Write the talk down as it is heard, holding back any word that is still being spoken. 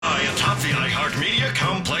iHeartMedia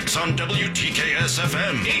complex on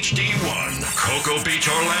WTKS-FM HD1, Cocoa Beach,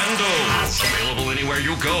 Orlando. Available anywhere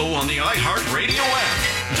you go on the iHeartRadio app.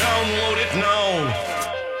 Download it now.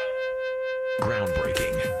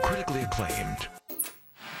 Groundbreaking, critically acclaimed.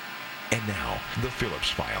 And now, the Phillips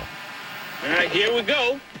File. All right, here we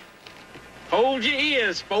go. Hold your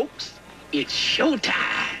ears, folks. It's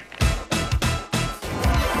showtime.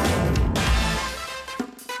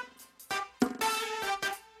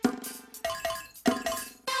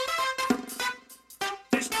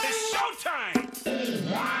 It's showtime!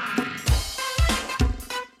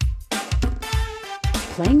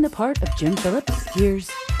 Playing the part of Jim Phillips,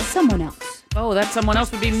 here's someone else. Oh, that someone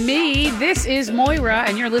else would be me. This is Moira,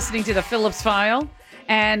 and you're listening to the Phillips File.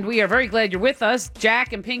 And we are very glad you're with us.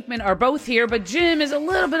 Jack and Pinkman are both here, but Jim is a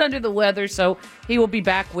little bit under the weather, so he will be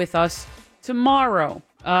back with us tomorrow.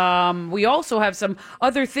 We also have some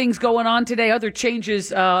other things going on today, other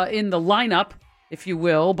changes in the lineup, if you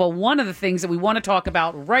will. But one of the things that we want to talk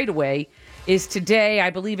about right away is today, I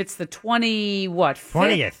believe it's the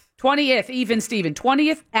 20th, even Steven,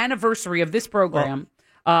 20th anniversary of this program.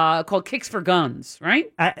 Called Kicks for Guns,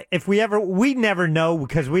 right? We never know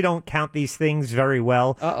because we don't count these things very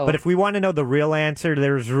well. But if we want to know the real answer,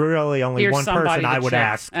 there's really only one person I would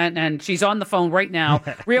ask. And she's on the phone right now.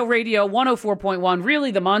 Real Radio 104.1,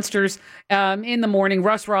 Really the Monsters in the morning.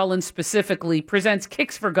 Russ Rollins specifically presents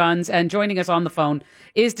Kicks for Guns. And joining us on the phone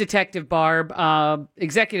is Detective Barb,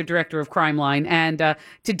 Executive Director of Crime Line. And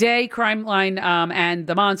today, Crime Line and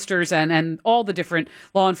the Monsters and all the different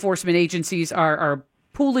law enforcement agencies are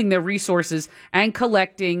pooling their resources and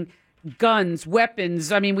collecting guns,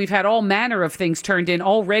 weapons. I mean, we've had all manner of things turned in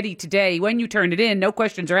already today. When you turn it in, no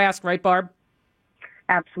questions are asked, right, Barb?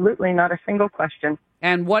 Absolutely, not a single question.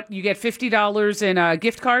 And what, you get $50 in a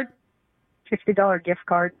gift card? $50 gift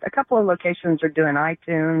card. A couple of locations are doing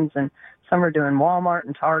iTunes, and some are doing Walmart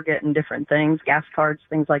and Target and different things, gas cards,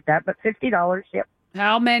 things like that. But $50, yep.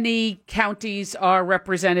 How many counties are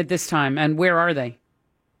represented this time, and where are they?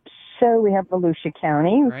 So we have Volusia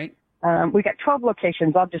County. Right. We got 12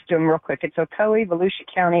 locations. I'll just do them real quick. It's Ocoee, Volusia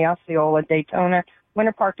County, Osceola, Daytona.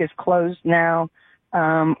 Winter Park is closed now.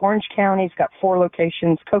 Orange County's got 4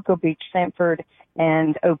 locations, Cocoa Beach, Sanford,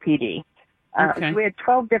 and OPD. Okay. So we had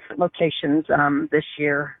 12 different locations this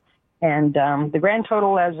year. And the grand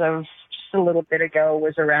total as of just a little bit ago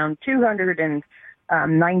was around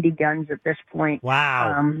 290 guns at this point.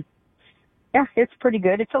 Wow. Yeah, it's pretty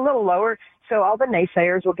good. It's a little lower. So all the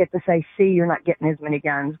naysayers will get to say, see, you're not getting as many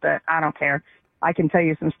guns, but I don't care. I can tell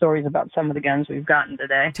you some stories about some of the guns we've gotten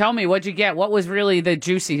today. Tell me, what'd you get? What was really the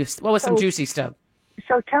some juicy stuff?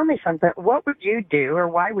 So tell me something. What would you do, or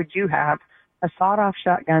why would you have a sawed-off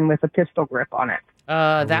shotgun with a pistol grip on it?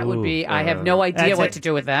 That would be, I have no idea what to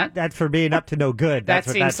do with that. That's for being up to no good. That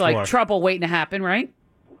seems like trouble waiting to happen, right?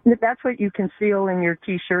 That's what you conceal in your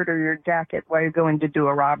T-shirt or your jacket while you're going to do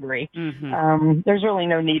a robbery. Mm-hmm. There's really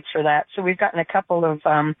no need for that. So we've gotten a couple of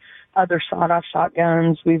other sawed-off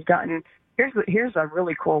shotguns. We've gotten, here's a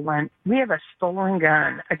really cool one. We have a stolen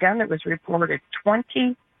gun, a gun that was reported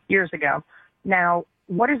 20 years ago. Now,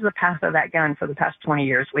 what is the path of that gun for the past 20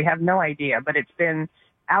 years? We have no idea, but it's been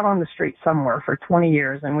out on the street somewhere for 20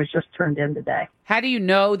 years and was just turned in today. How do you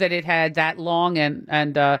know that it had that long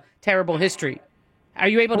and terrible history? Are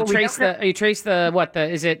you able to trace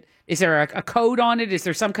is there a code on it? Is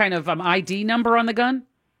there some kind of ID number on the gun?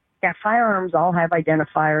 Yeah, firearms all have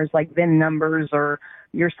identifiers like VIN numbers or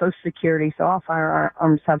your Social Security. So all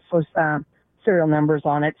firearms have serial numbers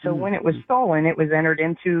on it. So when it was stolen, it was entered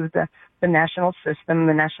into the national system,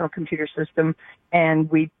 the national computer system. And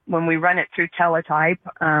when we run it through teletype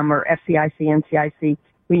or FCIC, NCIC,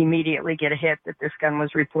 we immediately get a hit that this gun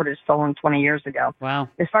was reported stolen 20 years ago. Wow.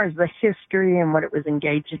 As far as the history and what it was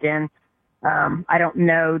engaged in, I don't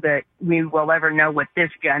know that we will ever know what this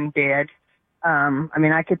gun did. I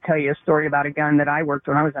mean, I could tell you a story about a gun that I worked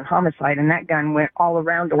when I was in homicide, and that gun went all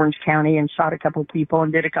around Orange County and shot a couple people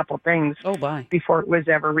and did a couple things. Oh, bye. Before it was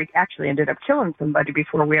ever actually ended up killing somebody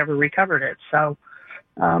before we ever recovered it. So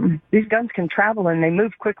these guns can travel and they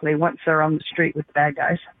move quickly once they're on the street with the bad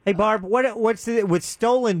guys. Hey, Barb, what's with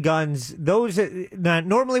stolen guns? Those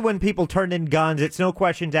normally when people turn in guns, it's no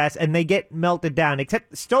questions asked, and they get melted down.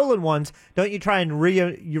 Except stolen ones, don't you try and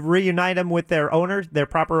reunite them with their owner, their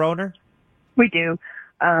proper owner? We do.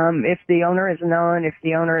 If the owner is known, if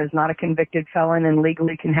the owner is not a convicted felon and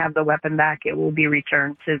legally can have the weapon back, it will be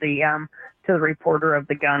returned to the reporter of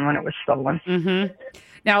the gun when it was stolen. Mm-hmm.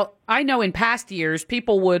 Now, I know in past years,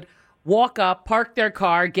 people would walk up, park their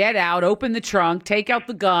car, get out, open the trunk, take out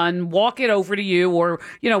the gun, walk it over to you, or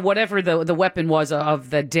whatever the weapon was of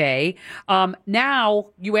the day. Now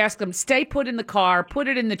you ask them, stay put in the car, put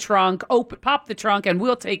it in the trunk, pop the trunk, and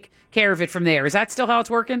we'll take care of it from there. Is that still how it's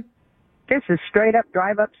working? This is straight up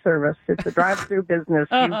drive-up service. It's a drive-through business.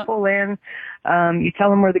 You pull in, you tell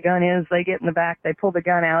them where the gun is. They get in the back. They pull the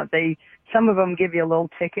gun out. Some of them give you a little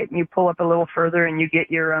ticket, and you pull up a little further, and you get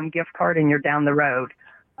your gift card, and you're down the road.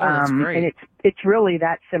 Oh, that's great. And it's really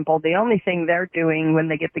that simple. The only thing they're doing when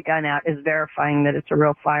they get the gun out is verifying that it's a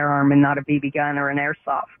real firearm and not a BB gun or an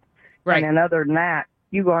airsoft. Right. And then other than that,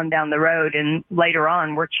 you go on down the road, and later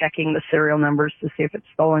on, we're checking the serial numbers to see if it's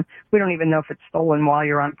stolen. We don't even know if it's stolen while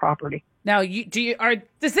you're on property. Now,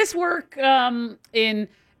 does this work in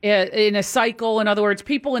a cycle? In other words,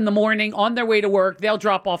 people in the morning on their way to work, they'll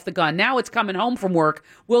drop off the gun. Now it's coming home from work.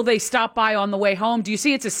 Will they stop by on the way home? Do you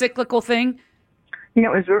see it's a cyclical thing? It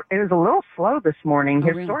was a little slow this morning.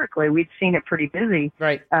 Oh, Historically, we'd seen it pretty busy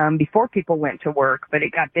right before people went to work, but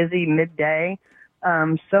it got busy midday.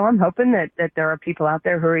 So I'm hoping that there are people out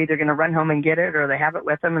there who are either going to run home and get it or they have it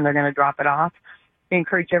with them and they're going to drop it off. I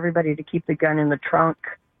encourage everybody to keep the gun in the trunk.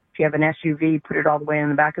 If you have an SUV, put it all the way in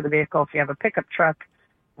the back of the vehicle. If you have a pickup truck,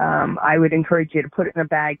 I would encourage you to put it in a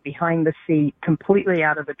bag behind the seat, completely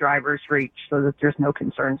out of the driver's reach so that there's no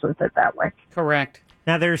concerns with it that way. Correct.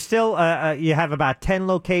 Now, there's still, you have about 10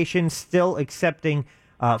 locations still accepting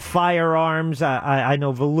firearms. I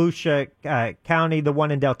know Volusia County, the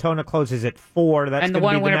one in Deltona, closes at 4. And the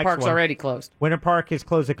one in Winter Park's already closed. Winter Park is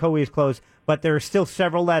closed. Ocoee is closed. But there are still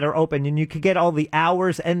several that are open. And you can get all the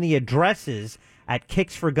hours and the addresses at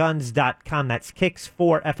kicksforguns.com. That's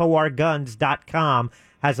kicksforguns.com.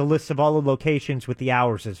 Has a list of all the locations with the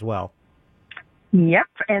hours as well. Yep,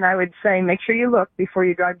 and I would say make sure you look before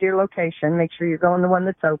you drive to your location. Make sure you're going the one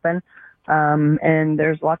that's open. And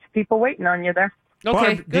there's lots of people waiting on you there.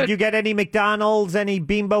 Okay, Barb, did you get any McDonald's, any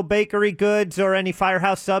Bimbo Bakery goods, or any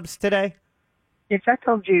Firehouse subs today? If I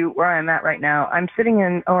told you where I'm at right now, I'm sitting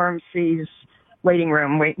in ORMC's waiting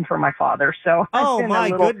room waiting for my father. So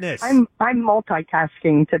goodness. I'm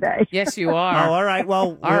multitasking today. Yes, you are. Oh, all right.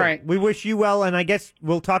 Well, all right. We wish you well, and I guess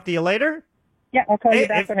we'll talk to you later. Yeah, I'll call you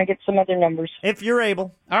back when I get some other numbers. If you're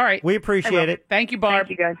able. All right. We appreciate it. Thank you, Barb.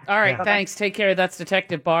 Thank you, guys. All right, thanks. Take care. That's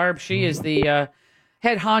Detective Barb. She is the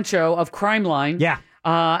head honcho of Crime Line. Yeah.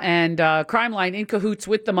 And Crime Line in cahoots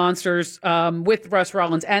with the Monsters, with Russ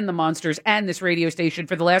Rollins and the Monsters and this radio station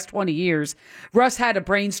for the last 20 years. Russ had a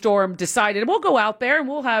brainstorm, decided we'll go out there and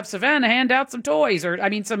we'll have Savannah hand out some toys,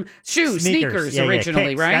 some sneakers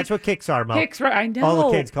originally, kicks. right? That's what kicks are, Mo. Kicks, right? I know. All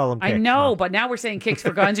the kids call them kicks. I know, Mo. but now we're saying kicks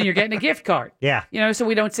for guns and you're getting a gift card. Yeah. So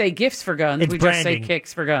we don't say gifts for guns. It's we branding. just say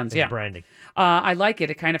kicks for guns. It's branding. I like it.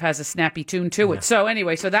 It kind of has a snappy tune to it. So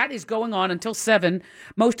anyway, that is going on until 7.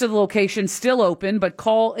 Most of the locations still open, but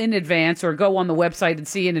call in advance or go on the website and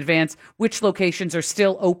see in advance which locations are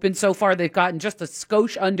still open. So far, they've gotten just a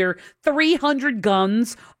skosh under 300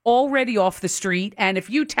 guns already off the street. And if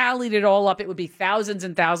you tallied it all up, it would be thousands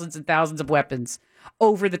and thousands and thousands of weapons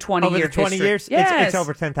over the 20-year Over the 20 history. years? Yes. It's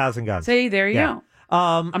over 10,000 guns. See, there you go.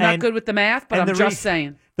 I'm not good with the math, but I'm just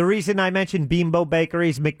saying. The reason I mentioned Bimbo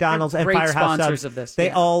Bakeries, McDonald's, and great Firehouse sponsors Subs, of this, they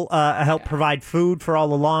all help provide food for all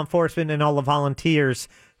the law enforcement and all the volunteers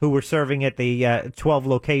who were serving at the 12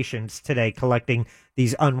 locations today collecting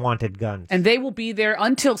these unwanted guns. And they will be there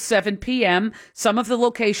until 7 p.m. Some of the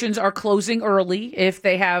locations are closing early if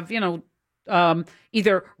they have,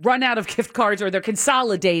 either run out of gift cards or they're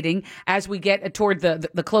consolidating as we get toward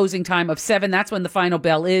the closing time of 7. That's when the final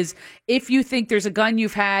bell is. If you think there's a gun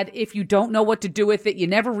you've had, if you don't know what to do with it, you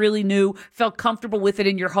never really knew, felt comfortable with it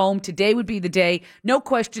in your home, today would be the day. No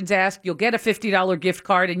questions asked. You'll get a $50 gift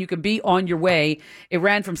card and you can be on your way. It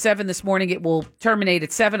ran from 7 this morning. It will terminate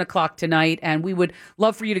at 7 o'clock tonight. And we would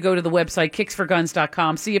love for you to go to the website,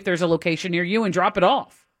 kicksforguns.com, see if there's a location near you and drop it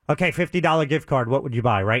off. Okay, $50 gift card. What would you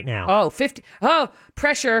buy right now? Oh, 50. Oh,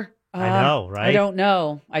 pressure. I know, right? I don't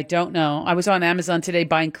know. I was on Amazon today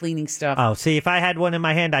buying cleaning stuff. Oh, see, if I had one in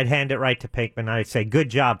my hand, I'd hand it right to Pinkman. I'd say, good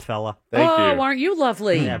job, fella. Thank you. Oh, aren't you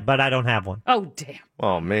lovely? Yeah, but I don't have one. Oh, damn.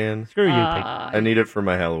 Oh, man. Screw you, Pinkman. I need it for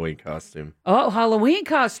my Halloween costume. Oh, Halloween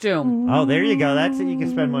costume. Oh, there you go. That's it. You can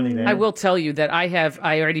spend money there. I will tell you that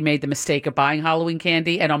I already made the mistake of buying Halloween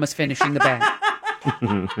candy and almost finishing the bag.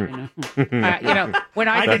 When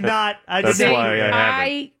I did not. I did That's not. why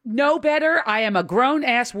I know better. I am a grown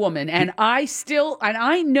ass woman, and I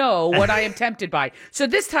know what I am tempted by. So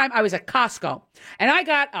this time I was at Costco, and I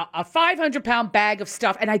got a 500-pound bag of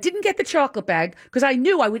stuff, and I didn't get the chocolate bag because I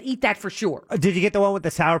knew I would eat that for sure. Did you get the one with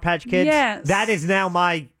the Sour Patch Kids? Yes. That is now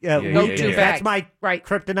my Go-to bag. That's my Right.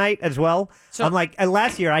 kryptonite as well. So- I'm like,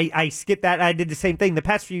 last year I skipped that. I did the same thing. The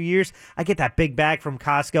past few years, I get that big bag from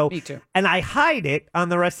Costco. Me too. And I hide it on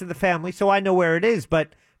the rest of the family so I know where it is. But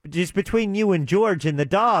just between you and George and the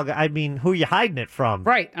dog, I mean, who are you hiding it from?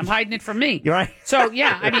 Right. I'm hiding it from me. You're right. So,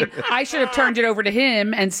 yeah, I mean, I should have turned it over to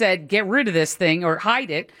him and said, get rid of this thing or hide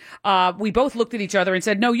it. We both looked at each other and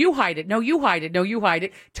said, no, you hide it. No, you hide it. No, you hide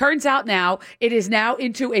it. Turns out now it is now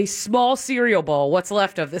into a small cereal bowl, what's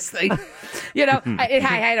left of this thing. I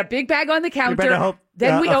had a big bag on the counter. You better hope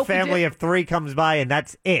Then we a opened family it. of 3 comes by and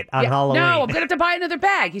that's it on Yeah, Halloween. No, I'm going to have to buy another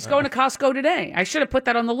bag. He's going to Costco today. I should have put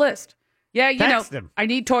that on the list. Yeah, Text him. I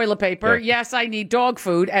need toilet paper. Yeah. Yes, I need dog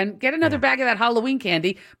food. And get another bag of that Halloween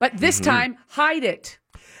candy. But this time, hide it.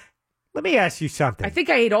 Let me ask you something. I think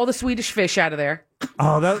I ate all the Swedish fish out of there.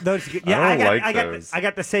 Oh, those. Yeah, I don't like I got those. I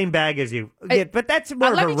got the same bag as you. Yeah, but that's more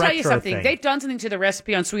of Let a me tell you retro something. thing. They've done something to the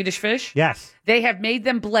recipe on Swedish fish. Yes, They have made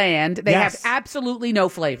them bland. They Yes. have absolutely no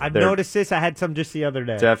flavor. I've They're- noticed this. I had some just the other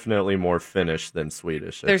day. Definitely more Finnish than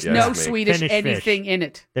Swedish. if There's you no ask me. Swedish Finnish anything fish. in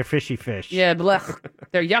it. They're fishy fish. Yeah, blech.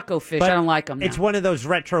 They're yucco fish. But I don't like them. It's one of those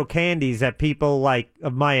retro candies that people like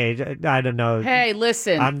of my age. I don't know. Hey,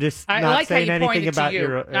 listen. I'm just I not like how saying you anything pointed to about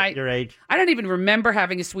you. your age. I don't even remember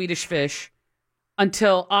having a Swedish fish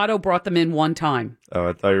until Otto brought them in one time. Oh,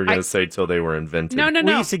 I thought you were going I- to say till they were invented. No.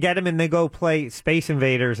 We used to get them and they go play Space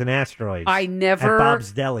Invaders and Asteroids. I never at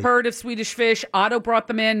Bob's Deli. heard of Swedish fish. Otto brought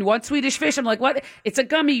them in. One Swedish fish. I'm like, what? It's a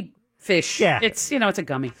gummy fish. Yeah. It's a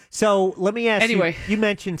gummy. So let me ask Anyway. you. You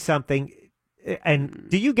mentioned something, and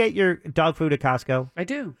do you get your dog food at Costco? I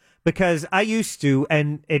do. Because I used to,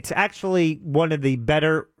 and it's actually one of the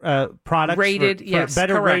better products Rated, for yes,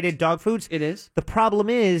 better correct. rated dog foods. It is. The problem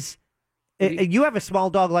is, you have a small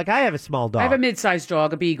dog like I have a small dog. I have a mid-sized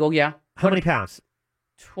dog, a beagle, yeah. How many pounds?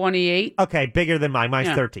 28. Okay, bigger than mine. Mine's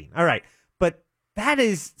Yeah. 13. All right. But that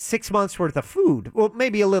is 6 months worth of food. Well,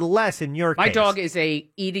 maybe a little less in your My case. dog is a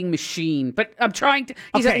eating machine, but I'm trying to.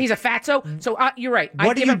 He's Okay. a fatso, so you're right.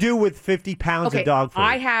 What do you do with 50 pounds Okay, of dog food?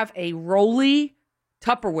 I have a Rolly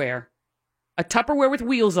Tupperware, a Tupperware with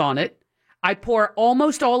wheels on it. I pour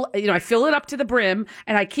almost all. I fill it up to the brim,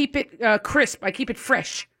 and I keep it crisp. I keep it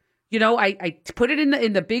fresh. I put it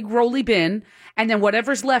in the big rolly bin, and then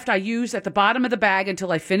whatever's left I use at the bottom of the bag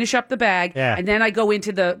until I finish up the bag, Yeah. and then I go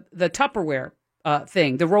into the Tupperware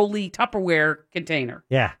thing, the rolly Tupperware container.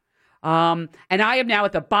 Yeah. And I am now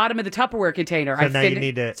at the bottom of the Tupperware container. So now you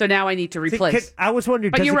need to- So now I need to See, replace. I was wondering,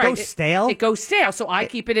 But does it you're go right. stale? It goes stale, so I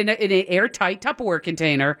keep it in an airtight Tupperware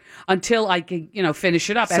container until I can, finish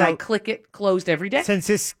it up, and So- I click it closed every day. Since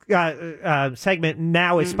this segment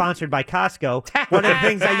now is sponsored by Costco, one of the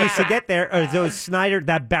things I used to get there are those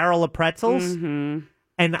that barrel of pretzels. Mm-hmm.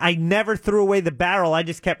 And I never threw away the barrel. I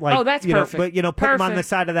just kept Oh, that's perfect. put them on the Perfect.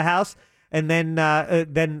 side of the house. And then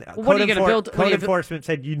what are you gonna build- what code are you- enforcement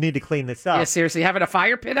said you need to clean this up. Yeah, seriously, having a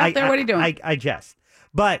fire pit out there? What are you doing? I jest.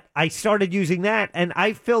 But I started using that, and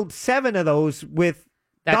I filled 7 of those with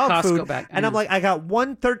That dog Costco food. bag. And I'm like, I got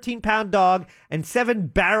one 13-pound dog and 7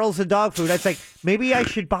 barrels of dog food. I was like, maybe I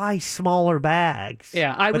should buy smaller bags.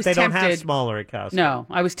 Yeah, I but was they don't have tempted. smaller at Costco. No,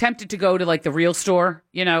 I was tempted to go to like the real store,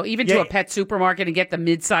 even to Yeah. a pet supermarket and get the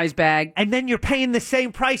mid-size bag, And then you're paying the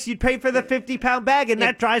same price you'd pay for the 50-pound bag, and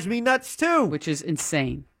that drives me nuts too. which is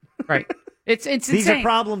insane. Right? It's These insane. are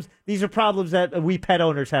problems. These are problems that we pet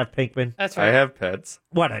owners have, Pinkman. That's I right. have pets.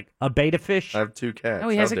 What, a beta fish? I have 2 cats. Oh,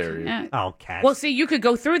 he How has a dare you? yeah. Oh, cats. Well, see, you could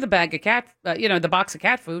go through the bag of cat, the box of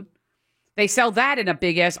cat food. They sell that in a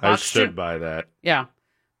big ass I box should too. buy that. Yeah,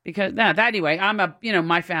 because anyway, I'm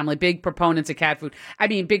my family big proponents of cat food. I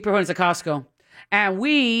mean, big proponents of Costco, and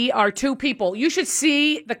we are 2 people. You should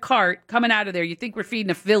see the cart coming out of there. You think we're feeding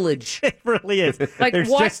a village? It really is. Like There's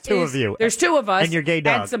what just 2 is- of you. There's 2 of us And your gay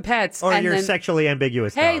dog. and some pets, Or and your then, sexually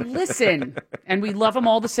ambiguous Hey, dog. listen, and we love them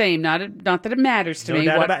all the same. Not that it matters to No me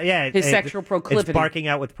doubt what about- yeah, his it- sexual proclivity. It's barking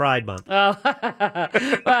out with Pride Month.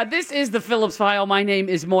 This is the Phillips File. My name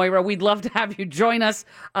is Moira. We'd love to have you join us.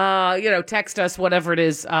 Text us, whatever it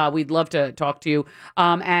is. We'd love to talk to you.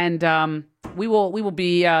 We will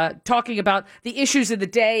be talking about the issues of the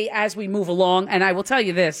day as we move along. And I will tell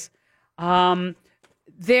you this: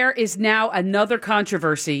 there is now another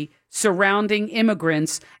controversy surrounding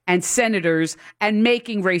immigrants and senators and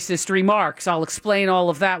making racist remarks. I'll explain all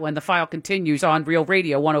of that when the file continues on Real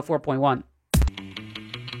Radio 104.1.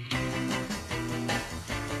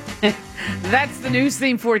 That's the news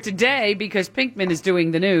theme for today because Pinkman is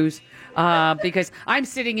doing the news. Because I'm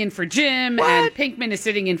sitting in for Jim and Pinkman is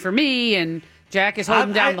sitting in for me and Jack is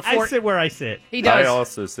holding down the fort. I sit where I sit. He does. I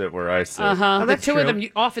also sit where I sit. The that's two of true. them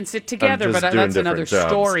often sit together, I'm but just doing that's another different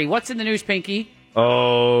jobs. story. What's in the news, Pinky?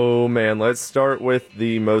 Oh, man. Let's start with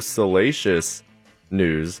the most salacious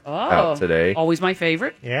news out today. Always my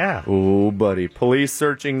favorite. Yeah. Ooh, buddy. Police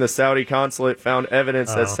searching the Saudi consulate found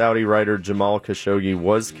evidence that Saudi writer Jamal Khashoggi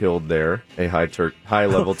was killed there, a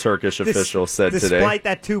high-level Turkish official said today. Despite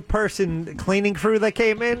that two-person cleaning crew that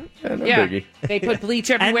came in? No Yeah, biggie. they put bleach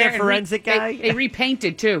everywhere. And their forensic guy? They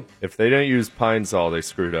repainted, too. If they didn't use Pine Sol, they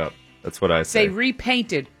screwed up. That's what I say. They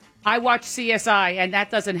repainted. I watched CSI, and that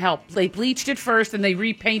doesn't help. They bleached it first, and they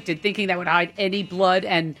repainted, thinking that would hide any blood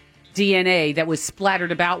and DNA that was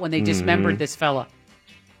splattered about when they dismembered this fella.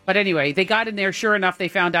 But anyway, they got in there. Sure enough, they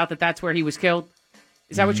found out that that's where he was killed.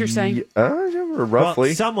 Is that what you're saying? Roughly.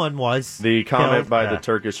 Well, someone was. The comment killed. by the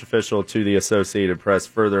Turkish official to the Associated Press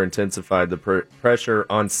further intensified the pressure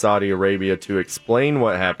on Saudi Arabia to explain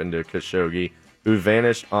what happened to Khashoggi, who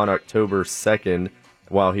vanished on October 2nd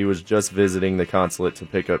while he was just visiting the consulate to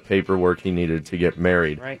pick up paperwork he needed to get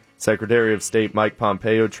married. Right. Secretary of State Mike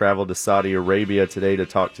Pompeo traveled to Saudi Arabia today to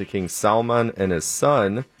talk to King Salman and his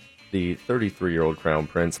son, the 33-year-old Crown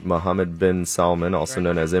Prince Mohammed bin Salman, also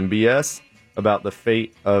known as MBS, about the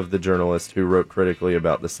fate of the journalist who wrote critically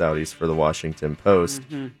about the Saudis for the Washington Post.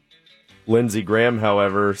 Lindsey Graham,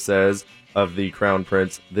 however, says of the Crown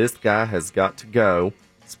Prince, "This guy has got to go."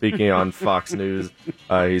 Speaking on Fox News,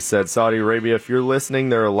 he said, "Saudi Arabia, if you're listening,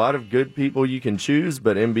 there are a lot of good people you can choose,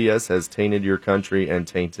 but MBS has tainted your country and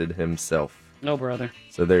tainted himself." No, brother.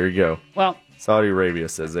 So there you go. Well, Saudi Arabia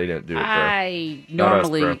says they didn't do it, bro. I Not us,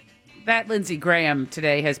 normally... bro. That Lindsey Graham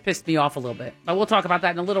today has pissed me off a little bit. But we'll talk about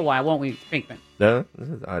that in a little while, won't we, Pinkman? No,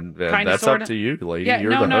 that's sorta. up to you, lady. Yeah,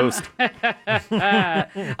 You're the host.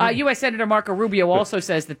 U.S. Senator Marco Rubio also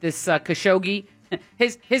says that this Khashoggi,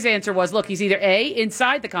 his answer was, look, he's either A,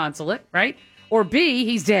 inside the consulate, right, or B,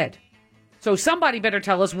 he's dead. So somebody better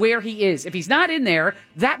tell us where he is. If he's not in there,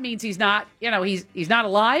 that means he's not, he's not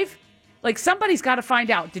alive. Like, somebody's got to find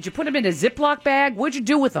out. Did you put him in a Ziploc bag? What'd you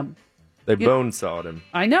do with him? They bone sawed him.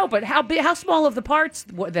 I know, but how small of the parts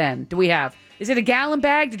then do we have? Is it a gallon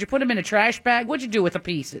bag? Did you put them in a trash bag? What'd you do with the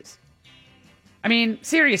pieces? I mean,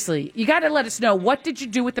 seriously, you got to let us know. What did you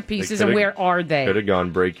do with the pieces and where are they? Could have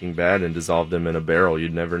gone Breaking Bad and dissolved them in a barrel.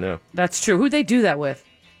 You'd never know. That's true. Who'd they do that with?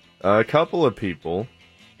 A couple of people.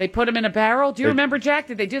 They put him in a barrel? Do you remember, Jack?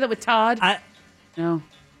 Did they do that with Todd? No.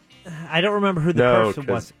 I don't remember who the person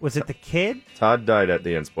was. Was it the kid? Todd died at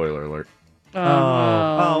the end. Spoiler alert.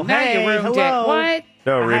 Oh, now hey, you ruined hello. it. What?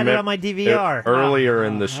 No, I had it on my DVR. Earlier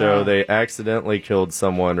in the show, they accidentally killed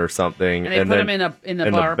someone or something, And they put then him in the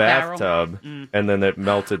the barrel? bathtub, and then it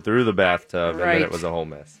melted through the bathtub, and then Right. it was a whole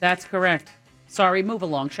mess. That's correct. Sorry, move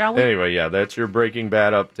along, shall we? Anyway, yeah, that's your Breaking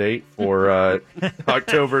Bad update for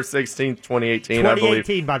October 16th, 2018. I believe,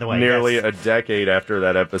 2018, by the way, nearly yes. a decade after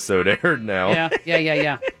that episode aired now.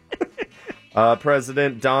 Yeah.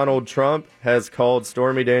 President Donald Trump has called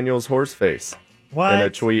Stormy Daniels horseface. What? In a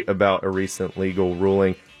tweet about a recent legal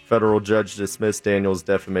ruling, federal judge dismissed Daniels'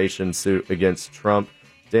 defamation suit against Trump.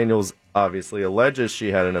 Daniels obviously alleges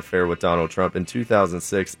she had an affair with Donald Trump in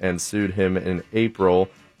 2006 and sued him in April.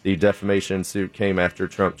 The defamation suit came after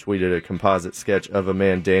Trump tweeted a composite sketch of a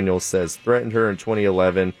man Daniels says threatened her in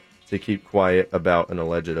 2011 to keep quiet about an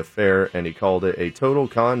alleged affair, and he called it a total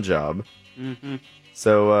con job. Mm-hmm.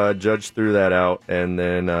 So judge threw that out, and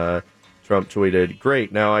then Trump tweeted,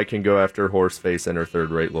 "Great, now I can go after Horseface and her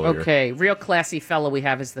third-rate lawyer." Okay, real classy fellow we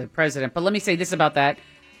have as the president. But let me say this about that.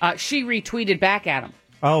 She retweeted back at him.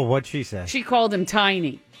 Oh, what'd she say? She called him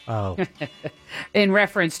tiny. Oh. In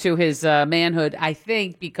reference to his manhood, I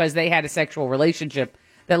think because they had a sexual relationship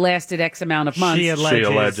that lasted X amount of months. She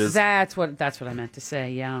alleges. That's what I meant to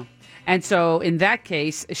say, yeah. And so in that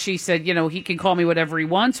case, she said, he can call me whatever he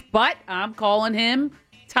wants, but I'm calling him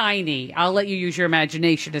tiny. I'll let you use your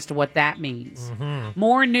imagination as to what that means. Mm-hmm.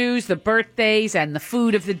 More news, the birthdays and the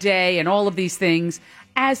food of the day and all of these things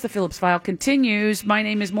as the Phillips File continues. My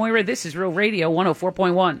name is Moira. This is Real Radio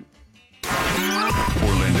 104.1.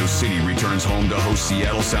 Orlando City returns home to host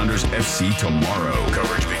Seattle Sounders FC tomorrow.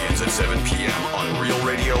 Coverage begins at 7 p.m. on Real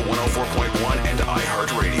Radio 104.1 and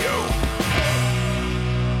iHeartRadio.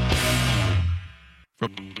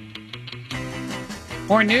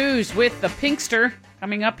 More news with the Pinkster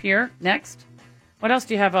coming up here next. What else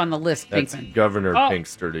do you have on the list, That's Pinkman? Governor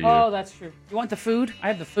Pinkster to you. Oh, that's true. You want the food? I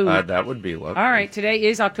have the food. That would be lovely. All right, today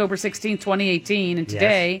is October 16, 2018, and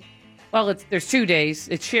today, there's 2 days.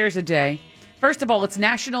 It shares a day. First of all, it's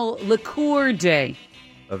National Liqueur Day.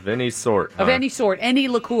 Of any sort. Of any sort, any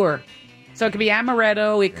liqueur. So it could be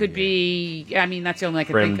amaretto. It could be, that's the only I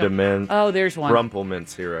can Creme think de of. menthe. Oh, there's one.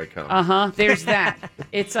 Rumplemint's, here I come. There's that.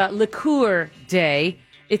 It's a liqueur day.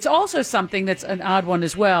 It's also something that's an odd one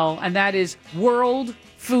as well, and that is World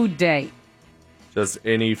Food Day. Just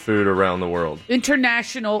any food around the world.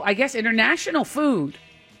 International food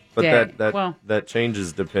But day. that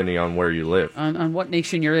changes depending on where you live. On what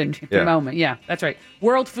nation you're in at the moment. Yeah, that's right.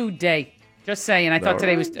 World Food Day. Just saying. I thought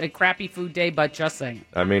today was a crappy food day, but just saying.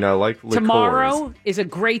 I like liqueurs. Tomorrow is a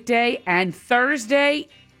great day, and Thursday,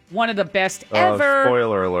 one of the best ever.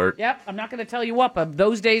 Spoiler alert. Yep, I'm not going to tell you what, but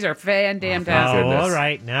those days are fan-damn-tastic. Oh, all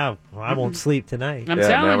right. Now, I won't sleep tonight. I'm telling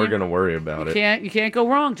now you. we're going to worry about it. You can't go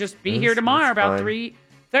wrong. Just be here tomorrow about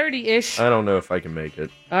 3:30-ish. I don't know if I can make it.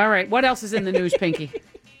 All right. What else is in the news, Pinky?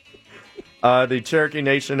 The Cherokee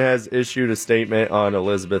Nation has issued a statement on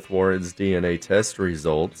Elizabeth Warren's DNA test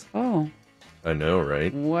results. Oh. I know,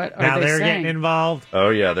 right? What are now they they're saying? getting involved. Oh,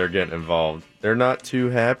 yeah, they're getting involved. They're not too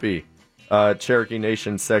happy. Cherokee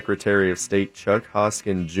Nation Secretary of State Chuck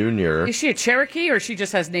Hoskin Jr. Is she a Cherokee or she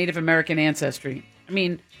just has Native American ancestry?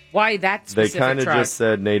 Why that specific They kind of just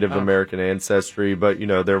said Native American ancestry, but,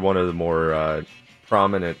 they're one of the more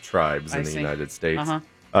prominent tribes in the United States.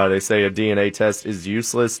 They say a DNA test is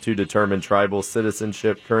useless to determine tribal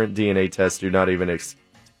citizenship. Current DNA tests do not even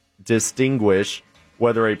distinguish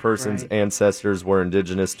whether a person's ancestors were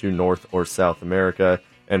indigenous to North or South America,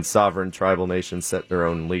 and sovereign tribal nations set their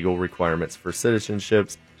own legal requirements for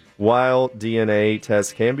citizenships. While DNA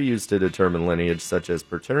tests can be used to determine lineage, such as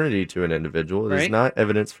paternity to an individual, it is not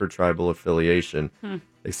evidence for tribal affiliation.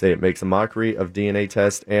 They say it makes a mockery of DNA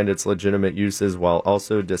tests and its legitimate uses, while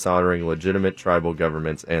also dishonoring legitimate tribal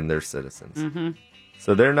governments and their citizens. Mm-hmm.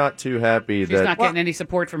 So they're not too happy She's not getting any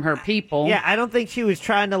support from her people. Yeah, I don't think she was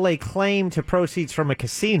trying to lay claim to proceeds from a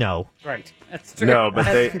casino. Right. That's true. No, but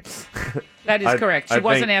that is correct. She I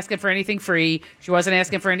wasn't think- asking for anything free. She wasn't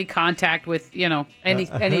asking for any contact with,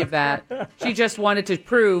 any of that. She just wanted to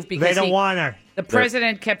prove because They don't want her. The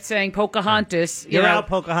president kept saying Pocahontas. You're out,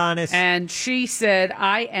 Pocahontas. And she said,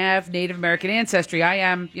 I have Native American ancestry. I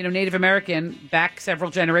am, Native American back several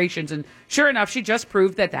generations. And sure enough, she just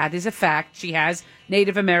proved that is a fact. She has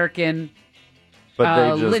Native American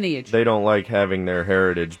lineage. They don't like having their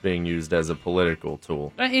heritage being used as a political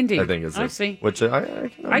tool. Indeed. I think is I see. Which I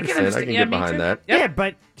can understand. I can Yeah, get me behind too. that. Yep. Yeah,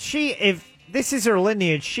 but if this is her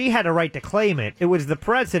lineage, she had a right to claim it. It was the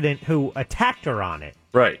president who attacked her on it.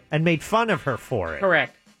 Right. And made fun of her for it.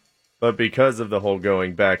 Correct. But because of the whole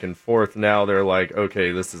going back and forth, now they're like,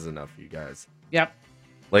 okay, this is enough, you guys. Yep.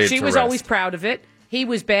 Lay it She to was rest. always proud of it. He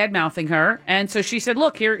was bad-mouthing her. And so she said,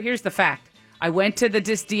 look, here's the fact. I went to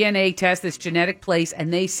this DNA test, this genetic place,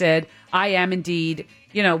 and they said I am indeed,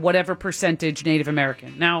 whatever percentage Native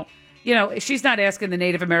American. Now, she's not asking the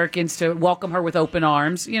Native Americans to welcome her with open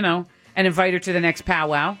arms, and invite her to the next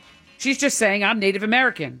powwow. She's just saying I'm Native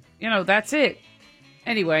American. That's it.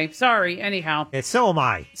 Anyway, sorry. Anyhow. Yeah, so am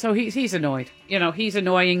I. So he's annoyed. He's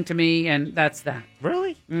annoying to me, and that's that.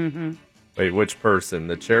 Really? Mm-hmm. Wait, which person?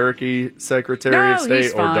 The Cherokee Secretary No, of State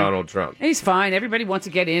he's or fine. Donald Trump? He's fine. Everybody wants to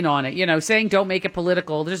get in on it. Saying don't make it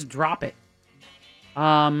political, just drop it.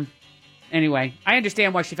 Anyway, I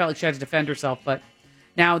understand why she felt like she had to defend herself, but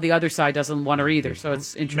now the other side doesn't want her either, so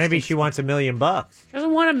it's interesting. Maybe she wants $1 million. She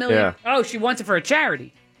doesn't want $1 million. Yeah. Oh, she wants it for a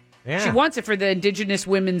charity. Yeah. She wants it for the Indigenous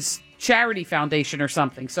Women's Charity Foundation or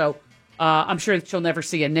something. So I'm sure that she'll never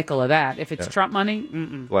see a nickel of that. If it's Trump money,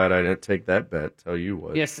 Glad I didn't take that bet. Tell you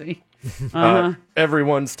what. yes. See?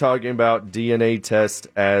 Everyone's talking about DNA test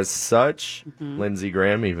as such. Mm-hmm. Lindsey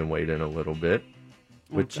Graham even weighed in a little bit,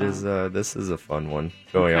 which is this is a fun one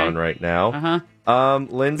going Okay. on right now.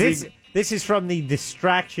 Lindsey, This is from the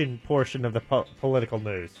distraction portion of the political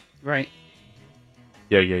news. Right.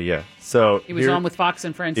 yeah. So He was on with Fox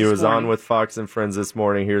and Friends. He this was morning. on with Fox and Friends this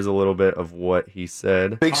morning. Here's a little bit of what he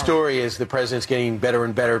said. Big story is the president's getting better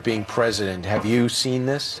and better at being president. Have you seen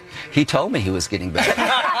this? He told me he was getting better.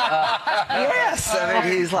 Yes, I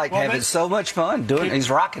mean he's having so much fun doing it. He's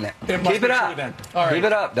rocking it. Keep it up. All right. Keep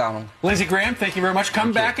it up, Donald. Lindsey Graham, thank you very much.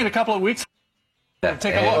 Come back in a couple of weeks.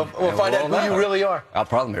 Take a look. We'll find out who you really are. I'll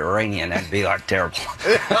probably be Iranian. That'd be terrible.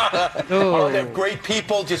 They're great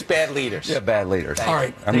people, just bad leaders. Yeah, bad leaders. All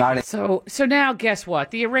right. I'm not. So now guess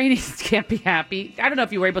what? The Iranians can't be happy. I don't know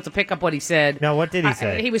if you were able to pick up what he said. No, what did he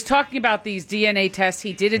say? He was talking about these DNA tests.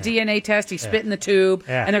 He did a DNA test. He spit in the tube,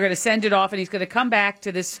 and they're going to send it off, and he's going to come back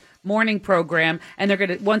to this morning program, and they're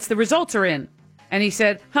going to, once the results are in, And he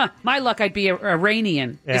said, my luck, I'd be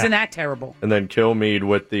Iranian. Yeah. Isn't that terrible? And then Kilmeade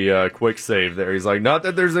with the quick save there. He's like, not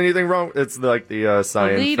that there's anything wrong. It's like the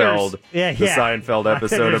Seinfeld, Seinfeld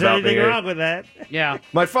episode about being wrong with that. Yeah.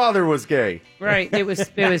 My father was gay. Right. It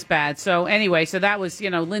was bad. So anyway, so that was,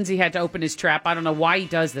 Lindsay had to open his trap. I don't know why he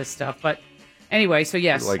does this stuff, but anyway, so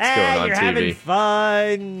yes. He likes going on you're TV. having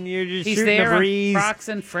fun. You're just He's shooting there the on breeze Crocs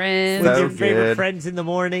and Friends. with So your favorite good. friends in the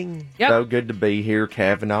morning. Yep. So good to be here,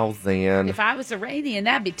 Kavanaugh's in. If I was Iranian,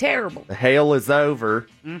 that'd be terrible. The hail is over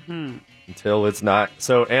Mm-hmm. until it's not.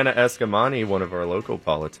 So Anna Escamani, one of our local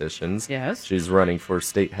politicians, yes, she's running for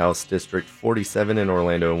State House District 47 in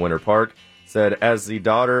Orlando and Winter Park, said, as the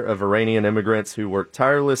daughter of Iranian immigrants who worked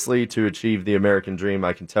tirelessly to achieve the American dream,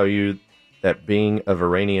 I can tell you that being of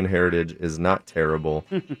Iranian heritage is not terrible.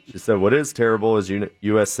 She said, what is terrible is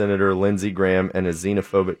U.S. Senator Lindsey Graham and his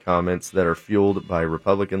xenophobic comments that are fueled by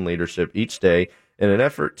Republican leadership each day in an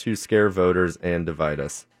effort to scare voters and divide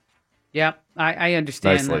us. Yep, I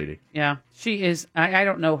understand. Nice that. lady. Yeah, she is. I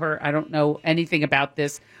don't know her. I don't know anything about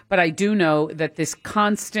this, but I do know that this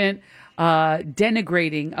constant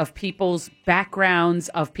denigrating of people's backgrounds,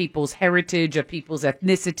 of people's heritage, of people's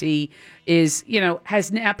ethnicity is,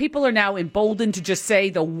 has now, people are now emboldened to just say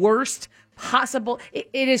the worst possible. It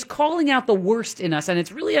is calling out the worst in us, and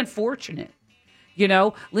it's really unfortunate.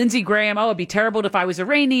 Lindsey Graham, it'd be terrible if I was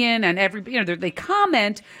Iranian, and they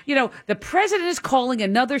comment, the president is calling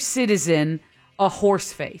another citizen a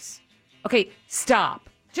horse face. Okay, stop.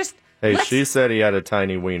 Just Hey, she said he had a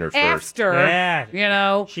tiny wiener first.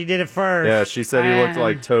 After, she did it first. Yeah, she said he looked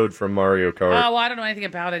like Toad from Mario Kart. Oh, well, I don't know anything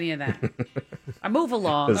about any of that. I move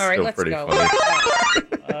along. It's All right, still let's pretty go.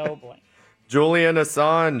 funny. Oh, boy. Julian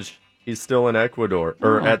Assange, he's still in Ecuador,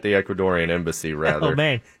 or at the Ecuadorian embassy, rather. Oh,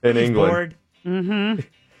 man. In He's England. bored. Mm-hmm.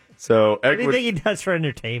 So, What do you think he does for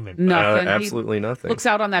entertainment? Nothing. Absolutely nothing. Looks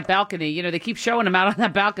out on that balcony. They keep showing him out on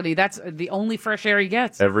that balcony. That's the only fresh air he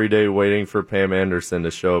gets. Every day waiting for Pam Anderson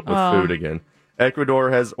to show up with Oh. food again.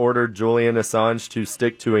 Ecuador has ordered Julian Assange to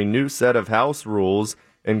stick to a new set of house rules,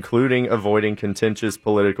 including avoiding contentious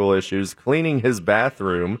political issues, cleaning his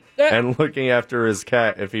bathroom, and looking after his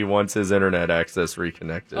cat if he wants his internet access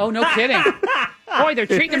reconnected. Oh, no kidding. Boy, they're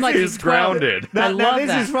treating him like he's 12. grounded. I love this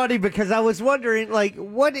that. is funny because I was wondering,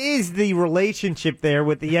 what is the relationship there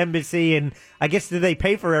with the embassy? And I guess do they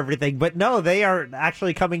pay for everything? But no, they are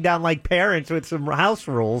actually coming down like parents with some house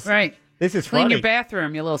rules. Right. This is Clean funny. your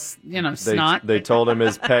bathroom, you little, snot. They told him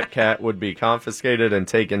his pet cat would be confiscated and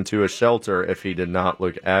taken to a shelter if he did not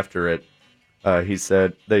look after it.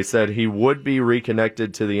 They said he would be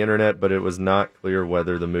reconnected to the internet, but it was not clear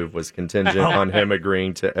whether the move was contingent on him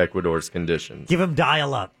agreeing to Ecuador's conditions. Give him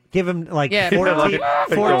dial-up. Give him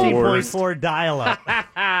 14.4 dial-up.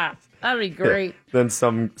 That'd be great. Then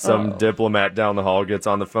some diplomat down the hall gets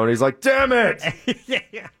on the phone. He's like, "Damn it!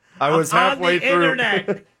 I was I'm on halfway the through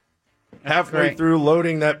internet." halfway through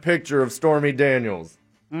loading that picture of Stormy Daniels."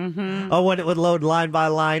 Mm-hmm. Oh, when it would load line by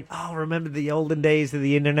line. Oh, remember the olden days of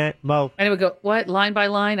the internet, Mo? And it would go, what, line by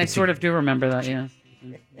line? I sort of do remember that, yeah.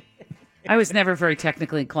 I was never very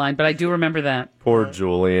technically inclined, but I do remember that. Poor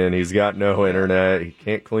Julian. He's got no internet. He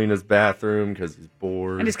can't clean his bathroom because he's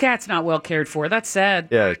bored. And his cat's not well cared for. That's sad.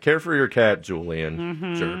 Yeah, care for your cat, Julian.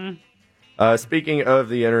 Mhm. Sure. Speaking of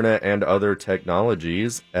the internet and other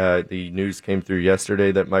technologies, the news came through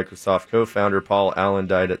yesterday that Microsoft co-founder Paul Allen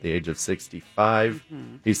died at the age of 65.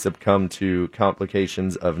 He succumbed to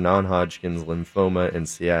complications of non-Hodgkin's lymphoma in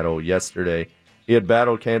Seattle yesterday. He had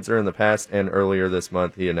battled cancer in the past, and earlier this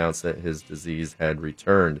month he announced that his disease had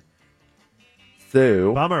returned.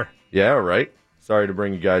 So, bummer. Yeah, right. Sorry to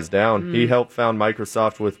bring you guys down. He helped found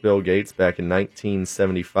Microsoft with Bill Gates back in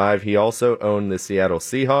 1975. He also owned the Seattle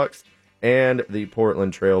Seahawks and the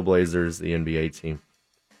Portland Trail Blazers, the NBA team.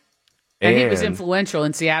 And he was influential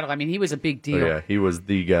in Seattle. I mean, he was a big deal. Oh, yeah, he was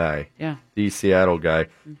the guy. Yeah. The Seattle guy.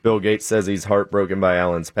 Bill Gates says he's heartbroken by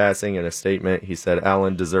Allen's passing. In a statement, he said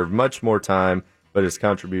Allen deserved much more time, but his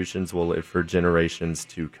contributions will live for generations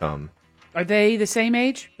to come. Are they the same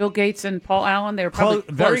age? Bill Gates and Paul Allen? They were probably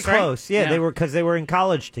very right? close. Yeah, they were because they were in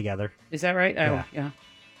college together. Is that right? Yeah. Oh, yeah.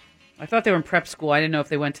 I thought they were in prep school. I didn't know if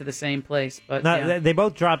they went to the same place, but No, yeah. they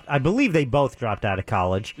both dropped. I believe they both dropped out of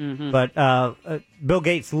college. Mhm. But Bill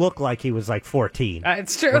Gates looked like he was like 14.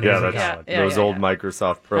 It's true. when he Yeah, was in that's college. those old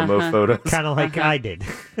Microsoft promo photos. Kind of like I did.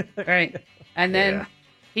 Right. And then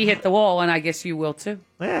he hit the wall, and I guess you will too.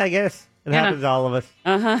 Yeah, I guess it You know. happens to all of us.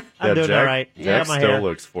 Uh-huh. I'm doing Jack, all right. Jack my still hair.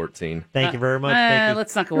 looks 14. Thank you very much. Thank you.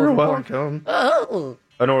 Let's not go You're overboard. welcome. Oh.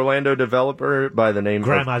 An Orlando developer by the name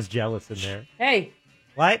Grandma's jealous in there. Hey,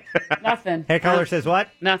 What? nothing. Hair color says what?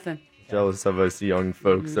 Nothing. jealous of us young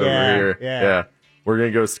folks over Yeah, here. yeah. We're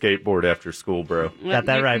going to go skateboard after school, bro. Got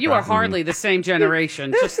that right, You bro. are hardly the same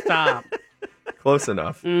generation. Just stop. Close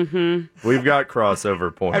enough. Mm-hmm. We've got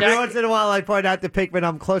crossover points. Every once in a while, I point out to Pinkman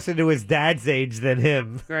I'm closer to his dad's age than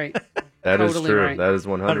him. Great. That is Totally true. right. That is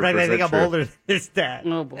 100% But I think I'm true. older than his dad.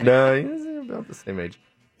 Oh, boy. No, he's about the same age.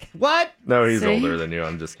 What? No, he's See? older than you.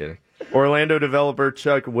 I'm just kidding. Orlando developer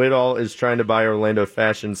Chuck Whittall is trying to buy Orlando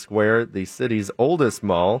Fashion Square, the city's oldest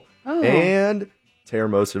mall, and tear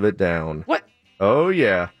most of it down. What? Oh,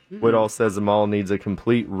 yeah. Whittall says the mall needs a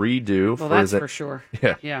complete redo. Well, that's for sure.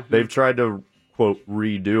 Yeah. Yeah. They've tried to, quote,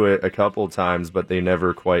 redo it a couple times, but they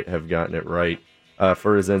never quite have gotten it right.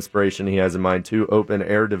 For his inspiration, he has in mind 2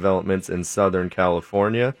 open-air developments in Southern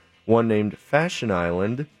California, one named Fashion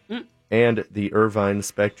Island and the Irvine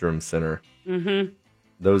Spectrum Center. Mm-hmm.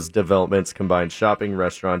 Those developments combine shopping,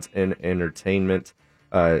 restaurants, and entertainment.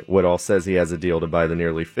 Whittall says he has a deal to buy the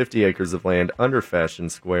nearly 50 acres of land under Fashion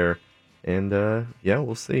Square. And, yeah,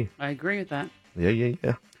 we'll see. I agree with that. Yeah.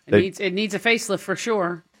 It needs a facelift for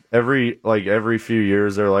sure. Every few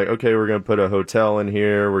years, they're like, okay, we're going to put a hotel in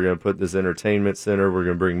here. We're going to put this entertainment center. We're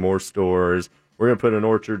going to bring more stores. We're going to put an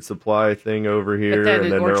Orchard Supply thing over here. But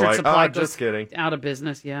And then Orchard they're like, Supply oh, just kidding. Out of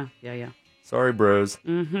business. Yeah. Sorry, bros.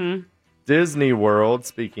 Mm-hmm. Disney World,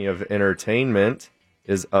 speaking of entertainment,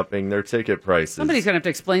 is upping their ticket prices. Somebody's going to have to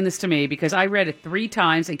explain this to me because I read it 3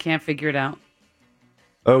 times and can't figure it out.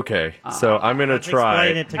 Okay, so I'm going to try,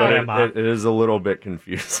 explain it to but Grandma. it is a little bit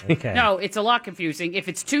confusing. Okay. No, it's a lot confusing. If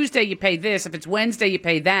it's Tuesday, you pay this. If it's Wednesday, you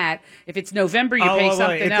pay that. If it's November, you pay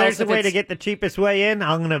something if else. there's a way to get the cheapest way in,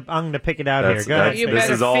 I'm gonna pick it out That's- here. Go ahead. You this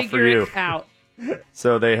better is all for figure you. it out.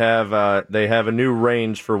 So they have a new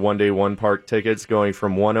range for one-day one-park tickets going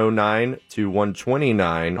from $109 to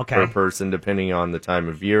 $129 per person, depending on the time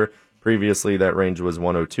of year. Previously, that range was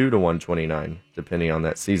 $102 to $129, depending on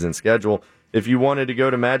that season schedule. If you wanted to go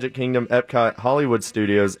to Magic Kingdom, Epcot, Hollywood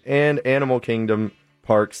Studios, and Animal Kingdom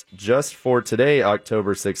parks just for today,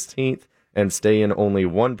 October 16th, and stay in only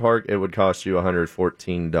one park, it would cost you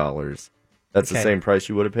 $114. That's the Okay. same price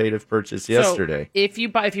you would have paid if purchased yesterday. So if you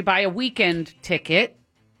buy a weekend ticket,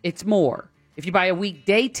 it's more. If you buy a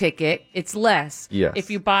weekday ticket, it's less. Yes. If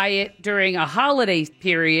you buy it during a holiday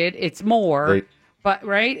period, it's more. But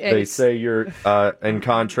right? They It's- say you're, in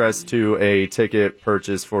contrast to a ticket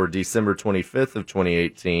purchase for December 25th of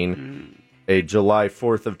 2018, a July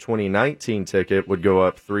 4th of 2019 ticket would go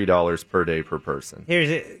up $3 per day per person.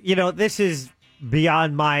 This is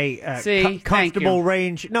beyond my See? Thank comfortable you.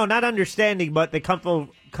 range. No, not understanding, but the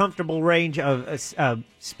comfortable range of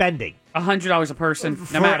spending. $100 a person, no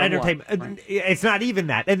for matter entertainment. what. Right. It's not even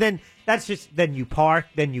that. And then that's just, then you park,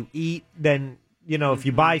 then you eat, then, if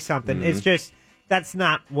you buy something, it's just, that's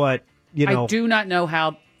not what, I do not know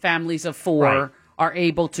how families of 4 Right. are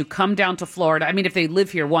able to come down to Florida. I mean, if they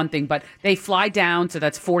live here, one thing, but they fly down, so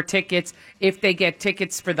that's 4 tickets. If they get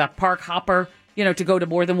tickets for the park hopper, to go to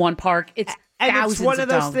more than one park, it's And thousands it's one of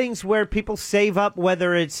those dollars. things where people save up,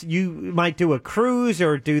 whether it's you might do a cruise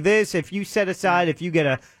or do this. If you set aside, if you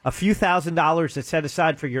get a few $1,000s to set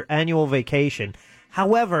aside for your annual vacation.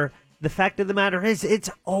 However, the fact of the matter is it's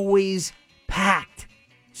always packed.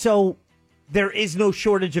 So there is no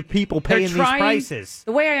shortage of people paying these prices.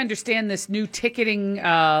 The way I understand this new ticketing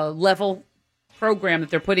level program that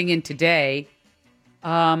they're putting in today,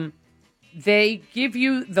 they give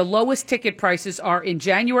you the lowest ticket prices are in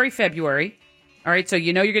January, February. All right, so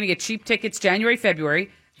you're going to get cheap tickets January, February.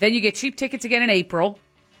 Then you get cheap tickets again in April,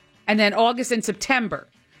 and then August and September.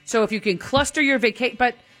 So if you can cluster your vacation,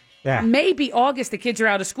 but maybe August the kids are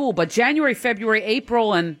out of school, but January, February,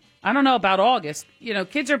 April, and I don't know about August.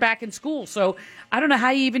 Kids are back in school, so I don't know how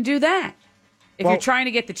you even do that. If you're trying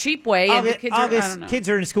to get the cheap way, and the kids August, are, I don't know. kids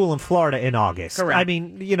are in school in Florida in August. Correct. I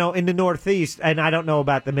mean, in the Northeast, and I don't know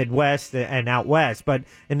about the Midwest and out West, but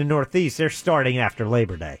in the Northeast, they're starting after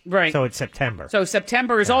Labor Day. Right. So it's September. So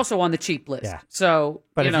September is also on the cheap list. Yeah. So,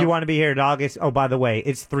 But if you want to be here in August, oh, by the way,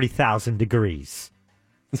 it's 3,000 degrees.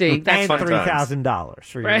 See, that's and fun $3,000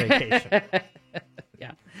 for your Right. vacation.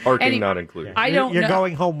 Parking not included. I don't You're know.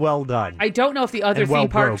 going home well done. I don't know if the other And well theme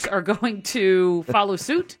parks broke. are going to follow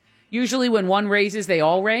suit. Usually, when one raises, they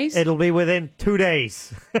all raise. It'll be within 2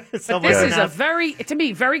 days. But this is to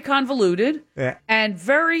me, very convoluted and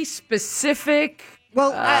very specific.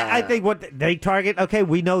 Well, I think what they target, okay,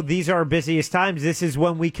 we know these are our busiest times. This is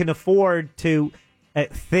when we can afford to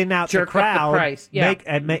thin out Jerk the up the crowd price, yeah.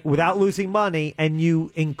 make, without losing money, and you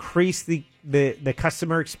increase the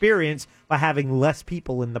customer experience by having less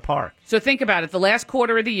people in the park. So think about it. The last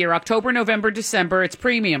quarter of the year, October, November, December, it's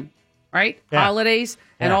premium, right? Yeah. Holidays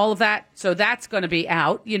and Yeah. all of that. So that's going to be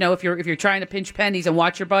out. If you're trying to pinch pennies and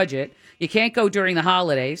watch your budget, you can't go during the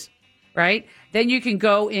holidays. right? Then you can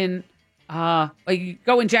go in. You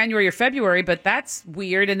go in January or February, but that's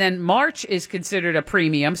weird. And then March is considered a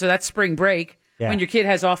premium, so that's spring break when your kid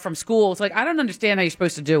has off from school. It's like, I don't understand how you're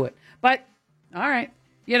supposed to do it. But, all right,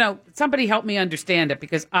 somebody help me understand it,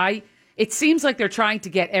 because it seems like they're trying to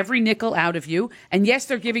get every nickel out of you. And yes,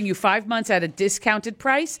 they're giving you 5 months at a discounted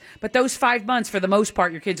price, but those 5 months, for the most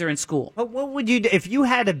part, your kids are in school. But what would you do if you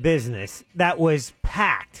had a business that was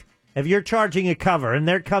packed? If you're charging a cover and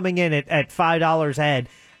they're coming in at $5 a head,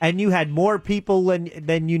 and you had more people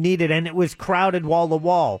than you needed, and it was crowded wall to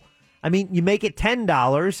wall. I mean, you make it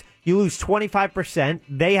 $10, you lose 25%.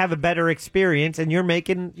 They have a better experience, and you're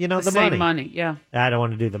making the same money. Yeah, I don't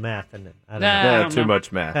want to do the math, and I don't know. Too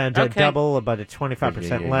much math. Double, about a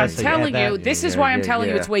 25% less. I'm telling you, this is why I'm telling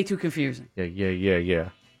you it's way too confusing. Yeah.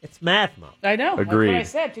 It's math, Mo. I know. Agreed.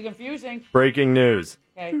 That's what I said. Too confusing. Breaking news.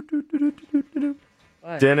 Okay.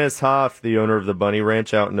 What? Dennis Hoff, the owner of the Bunny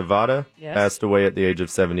Ranch out in Nevada, passed away at the age of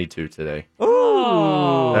 72 today.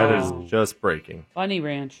 Oh. That is just breaking. Bunny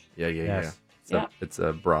Ranch. Yeah. It's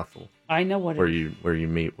a brothel. I know what where you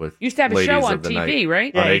meet with used to have a show on TV,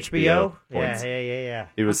 right? Yeah, on HBO. Points. Yeah.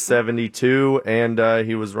 He was 72, and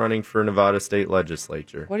he was running for Nevada state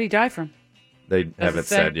legislature. What did he die from? They haven't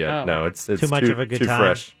said yet. Oh. No, it's too much of a good too time.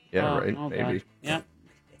 fresh. Yeah, right. Oh, maybe. God. Yeah.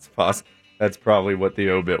 It's possible. That's probably what the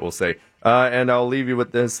obit will say. And I'll leave you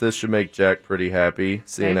with this. This should make Jack pretty happy,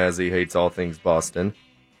 seeing as he hates all things Boston.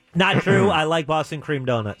 Not true. I like Boston cream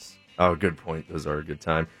donuts. Oh, good point. Those are a good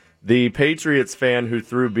time. The Patriots fan who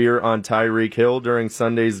threw beer on Tyreek Hill during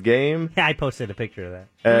Sunday's game. Yeah, I posted a picture of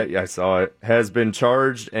that. I saw it. Has been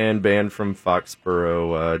charged and banned from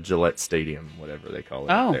Foxborough Gillette Stadium, whatever they call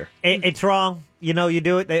it up there. It's wrong. You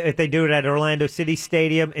do it. If they do it at Orlando City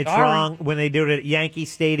Stadium, it's wrong. When they do it at Yankee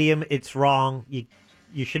Stadium, it's wrong.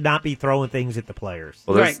 You should not be throwing things at the players.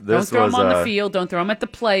 Well, Don't throw them on the field. Don't throw them at the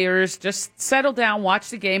players. Just settle down, watch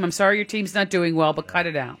the game. I'm sorry your team's not doing well, but cut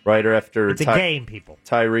it out. Right after it's a game, people.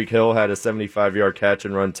 Tyreek Hill had a 75-yard catch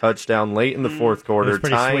and run touchdown late in the fourth quarter,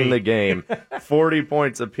 tying the game. 40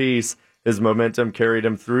 points apiece. His momentum carried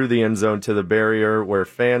him through the end zone to the barrier where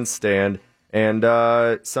fans stand. And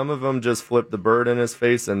some of them just flipped the bird in his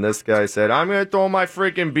face, and this guy said, "I'm going to throw my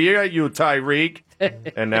freaking beer at you, Tyreek."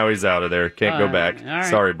 And now he's out of there. Can't go back. Right.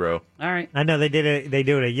 Sorry, bro. All right. I know they did it. They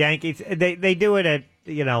do it at Yankees. They do it at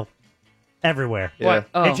everywhere. Yeah. What?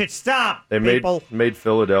 Oh. It should stop. They people. made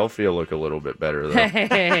Philadelphia look a little bit better, though.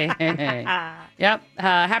 Yep.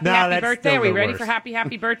 Happy birthday. Are we ready for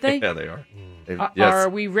happy birthday? Yeah, they are. Yes. Are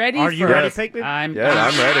we ready? Are you ready, Pinkman? I'm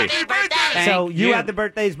ready. So you have the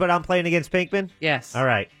birthdays, but I'm playing against Pinkman? Yes. All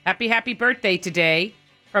right. Happy birthday today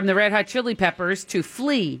from the Red Hot Chili Peppers to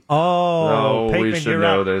Flea. Oh, no, Pinkman, we should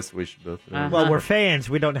know this. We should both know. Well, we're fans.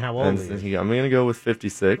 We don't know how old he is. I'm going to go with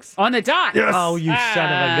 56. On the dot. Yes. Oh, you son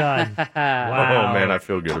of a gun. Wow. Oh, man, I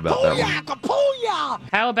feel good about that one.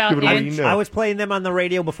 How about I was playing them on the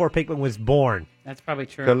radio before Pinkman was born. That's probably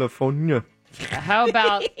true. California. How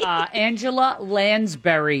about Angela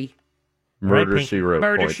Lansbury? Murder, She Wrote.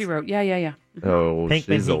 Murder, points. She Wrote. Yeah. Oh, Pinkman,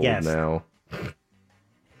 she's he old guessed. now.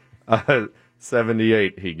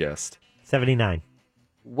 78, he guessed. 79.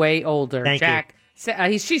 Way older. Thank Jack.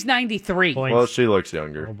 She's 93. Points. Well, she looks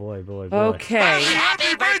younger. Oh, boy. Okay.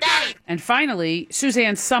 Happy birthday! And finally,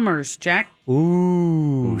 Suzanne Summers, Jack.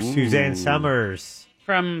 Ooh, Suzanne Summers.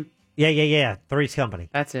 From... Yeah. Three's Company.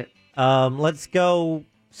 That's it. Let's go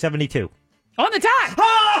 72. On the dot!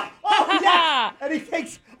 Oh, yes! And he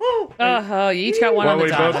takes... You each got one on the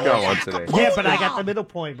we dot. both got one today. Yeah, but I got the middle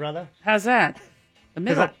point, brother. How's that? The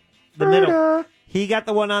middle. The middle. He got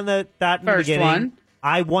the one on the dot in the First beginning. one.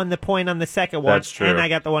 I won the point on the second one. That's true. And I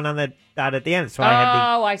got the one on the dot at the end. So I had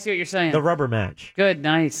I see what you're saying. the rubber match. Good,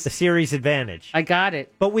 nice. The series advantage. I got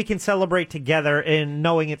it. But we can celebrate together in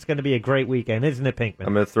knowing it's going to be a great weekend, isn't it, Pinkman?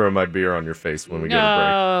 I'm going to throw my beer on your face when we go to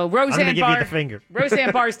No, I'm going to Roseanne give you the finger.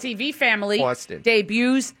 Roseanne Barr's TV family Boston.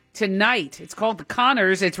 debuts tonight. It's called The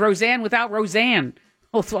Connors. It's Roseanne without Roseanne.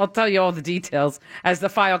 I'll tell you all the details as the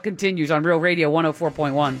file continues on Real Radio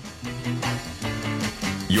 104.1.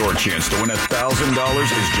 Your chance to win $1,000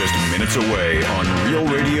 is just minutes away on Real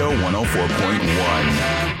Radio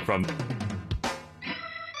 104.1.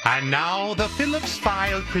 And now the Phillips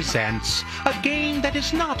File presents a game that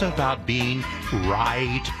is not about being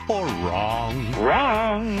right or wrong.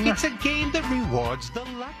 Wrong. It's a game that rewards the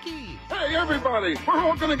lucky. Hey, everybody, we're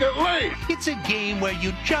all going to get late. It's a game where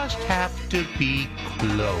you just have to be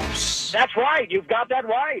close. That's right. You've got that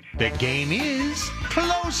right. The game is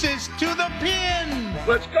closest to the pin.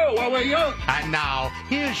 Let's go while we're young. And now,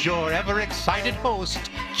 here's your ever-excited host,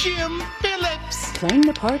 Jim Phillips. Playing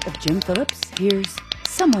the part of Jim Phillips, here's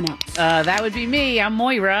someone else. That would be me. I'm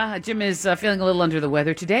Moira. Jim is feeling a little under the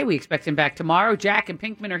weather today. We expect him back tomorrow. Jack and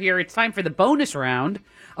Pinkman are here. It's time for the bonus round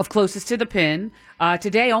of Closest to the Pin.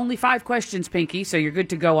 Today, only 5 questions, Pinky, so you're good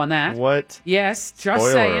to go on that. What? Yes, just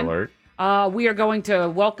Spoiler saying. alert. We are going to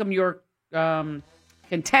welcome your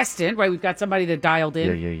contestant, right? We've got somebody that dialed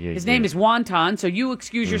in. Yeah. His name is Wonton, so you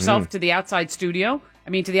excuse yourself to the outside studio.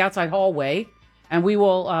 To the outside hallway. And we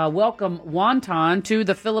will welcome Wonton to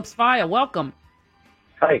the Phillips File. Welcome.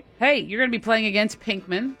 Hi. Hey, you're going to be playing against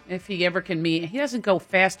Pinkman if he ever can meet. He doesn't go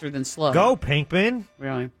faster than slow. Go, Pinkman.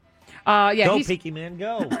 Really? Go, he's Pinky Man,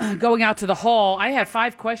 go. going out to the hall. I have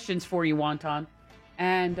 5 questions for you, Wonton.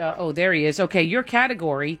 And, there he is. Okay, your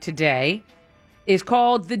category today is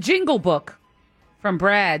called The Jingle Book from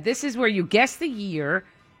Brad. This is where you guess the year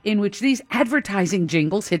in which these advertising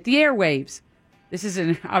jingles hit the airwaves. This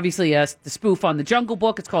is obviously the spoof on the Jungle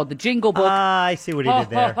Book. It's called The Jingle Book. I see what he did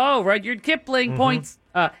there. Rudyard Kipling points.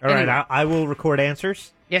 All anyway. right, I will record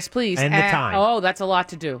answers. Yes, please. And the time. Oh, that's a lot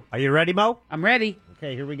to do. Are you ready, Mo? I'm ready.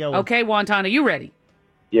 Okay, here we go. Okay, Wonton, are you ready?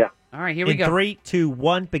 Yeah. All right, here we go. 3, 2,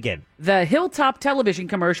 1, begin. The Hilltop television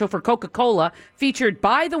commercial for Coca-Cola featured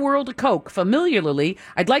Buy the World a Coke. Familiarly,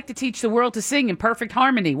 I'd like to teach the world to sing in perfect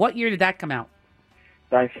harmony. What year did that come out?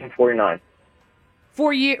 1949.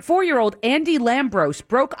 4-year-old Andy Lambros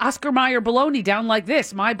broke Oscar Mayer bologna down like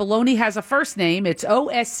this. My bologna has a first name. It's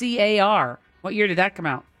Oscar. What year did that come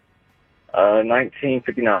out?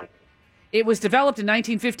 1959. It was developed in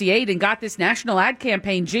 1958 and got this national ad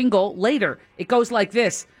campaign jingle later. It goes like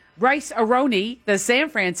this. Rice Aroni, the San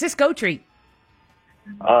Francisco treat.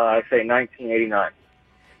 I say 1989.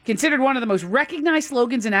 Considered one of the most recognized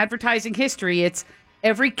slogans in advertising history, it's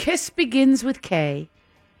Every Kiss Begins with K.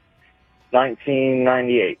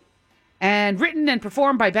 1998. And written and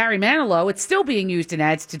performed by Barry Manilow, it's still being used in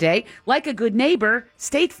ads today. Like a good neighbor,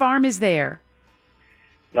 State Farm is there.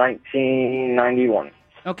 1991.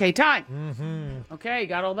 Okay, time. Okay,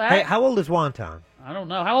 got all that? Hey, how old is Wonton? I don't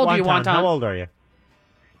know. How old are you, Wonton? How old are you?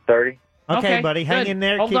 30. Okay, buddy, hang good. in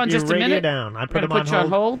there. Hold Keep on your just a radio minute. down. I We're put him gonna on put you on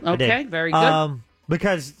hold. hold. I did. Okay, very good.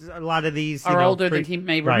 Because a lot of these are older than he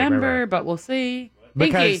may remember, but we'll see.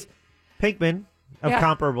 Because Pinkman, of Yeah.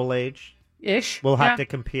 comparable age, Ish. will have Yeah. to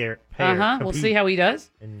compare. We'll see how he does.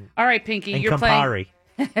 All right, Pinky, and you're Campari. playing.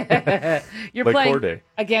 You're Like playing Corday.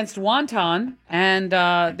 against Wonton, and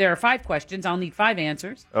there are 5 questions. I'll need 5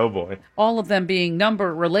 answers. Oh, boy. All of them being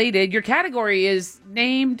number related. Your category is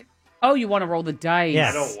named. Oh, you want to roll the dice?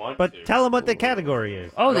 Yes. I don't want but tell him what the category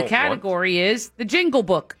is. Oh, the category is The Jingle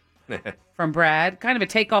Book from Brad. Kind of a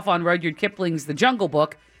takeoff on Rudyard Kipling's The Jungle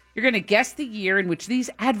Book. You're going to guess the year in which these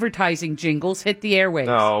advertising jingles hit the airwaves.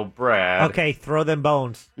 Oh, Brad. Okay, throw them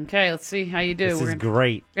bones. Okay, let's see how you do. This is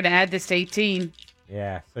great. We're going to add this to 18.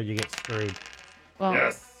 Yeah, so you get screwed. Well,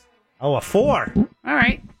 Yes. Oh, a 4. All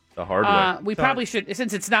right. The hard way. We probably should,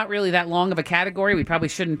 since it's not really that long of a category, we probably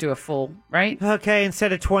shouldn't do a full, right? Okay,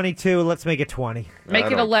 instead of 22, let's make it 20. Make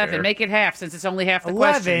it 11. care. Make it half, since it's only half the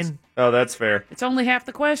 11? questions. Oh, that's fair. It's only half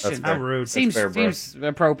the question. That's fair. How rude. Seems, fair, bro. seems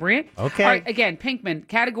appropriate. Okay. All right, again, Pinkman,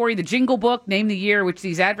 category The Jingle Book. Name the year which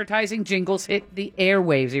these advertising jingles hit the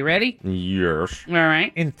airwaves. You ready? Yes. All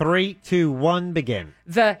right. In 3, 2, 1, begin.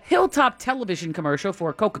 The Hilltop television commercial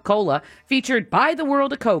for Coca-Cola featured Buy the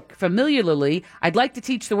World a Coke. Familiarly, I'd like to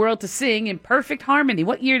teach the world to sing in perfect harmony.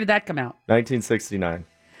 What year did that come out? 1969.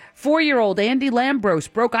 4-year-old Andy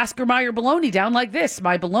Lambros broke Oscar Mayer bologna down like this.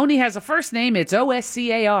 My bologna has a first name. It's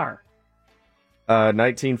Oscar.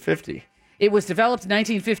 1950. It was developed in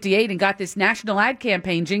 1958 and got this national ad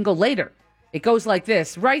campaign jingle later. It goes like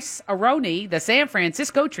this. Rice Aroni, the San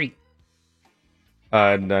Francisco treat.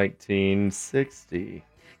 1960.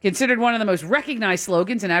 Considered one of the most recognized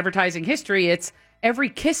slogans in advertising history, it's Every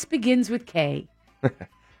Kiss Begins with K.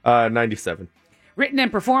 97. Written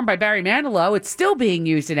and performed by Barry Manilow, it's still being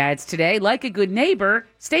used in ads today. Like a good neighbor,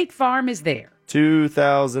 State Farm is there.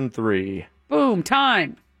 2003. Boom,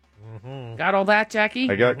 time. Got all that, Jackie?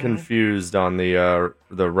 I got confused on the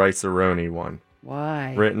Rice-A-Roni one.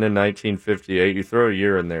 Why? Written in 1958. You throw a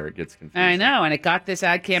year in there, it gets confusing. I know, and it got this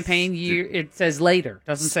ad campaign year. It says later.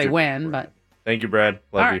 Doesn't say when, but... Thank you, Brad.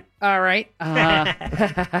 Love you. All right. Let's.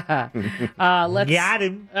 Got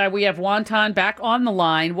him. We have Wonton back on the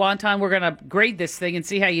line. Wonton, we're going to grade this thing and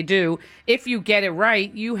see how you do. If you get it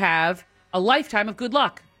right, you have a lifetime of good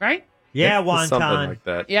luck, right? Yeah, Something Wonton. like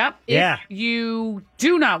that. Yep. Yeah. If you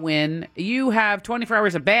do not win, you have 24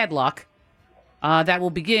 hours of bad luck. That will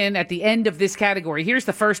begin at the end of this category. Here's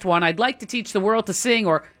the first one. I'd like to teach the world to sing,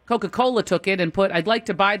 or Coca-Cola took it and put, I'd like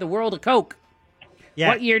to buy the world a Coke. Yeah.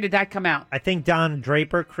 What year did that come out? I think Don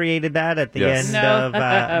Draper created that at the Yes. end No. of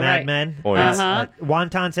Mad Right. Men. Points.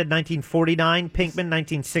 Wonton said 1949, Pinkman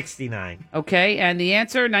 1969. Okay, and the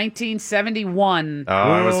answer 1971. Oh,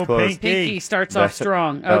 I was close. Pinky starts off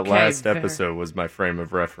strong. That Okay, last very- episode was my frame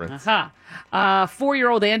of reference.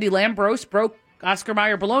 4-year-old Andy Lambros broke Oscar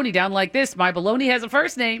Mayer baloney down like this. My baloney has a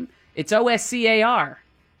first name. It's OSCAR.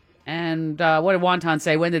 And what did Wonton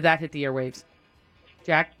say? When did that hit the airwaves?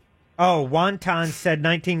 Jack? Oh, Wonton said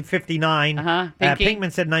 1959. Pinky?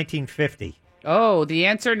 Pinkman said 1950. Oh, the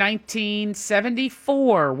answer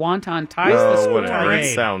 1974. Wonton ties the Oh, score. whatever.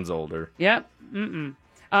 It sounds older. Yep.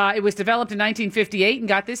 It was developed in 1958 and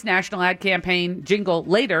got this national ad campaign jingle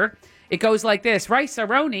later. It goes like this: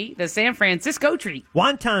 Rice-A-Roni, the San Francisco treat.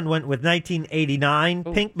 Wonton went with 1989.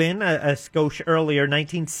 Pinkman, a skosh earlier,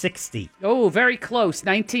 1960. Oh, very close.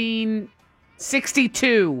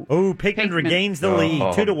 1962. Oh, Pinkman regains the lead,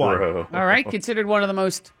 2-1. All right, considered one of the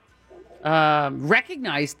most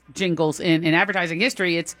recognized jingles in advertising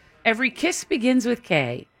history. It's Every Kiss Begins with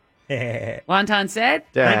K. Wonton said?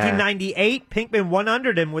 1998, Pinkman won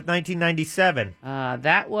under him with 1997.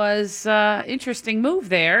 That was interesting move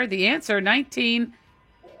there. The answer,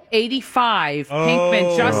 1985.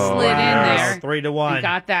 Pinkman just slid in there. 3-1. You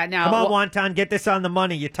got that. Now, Come on, Wonton, get this on the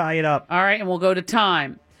money. You tie it up. All right, and we'll go to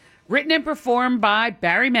time. Written and performed by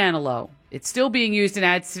Barry Manilow. It's still being used in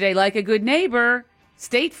ads today. Like a good neighbor,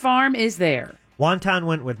 State Farm is there. Wonton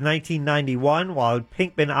went with 1991, while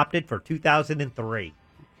Pinkman opted for 2003.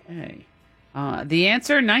 Okay. The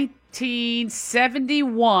answer,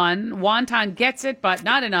 1971. Wonton gets it, but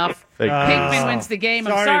not enough. Pinkman wins the game.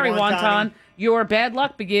 I'm sorry, Wonton. Your bad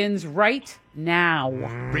luck begins right now.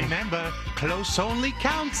 Remember, close only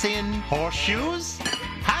counts in horseshoes,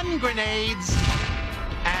 hand grenades,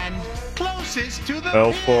 and closest to the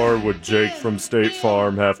How far would Jake from State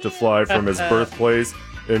Farm have to fly from his birthplace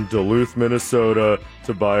in Duluth, Minnesota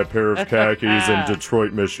to buy a pair of khakis in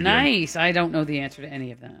Detroit, Michigan? Nice. I don't know the answer to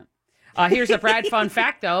any of that. Here's a Brad fun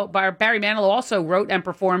fact, though. Barry Manilow also wrote and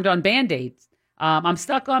performed on Band-Aids. I'm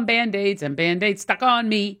stuck on Band-Aids, and Band-Aids stuck on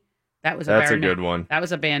me. That's a good one. That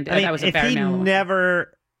was a band. I mean, that was a if Barry he Manilow one.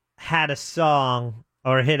 never had a song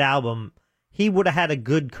or a hit album, he would have had a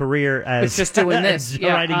good career as It's just doing this.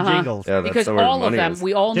 Yeah, writing jingles. Yeah, that's because where the all of money them, is.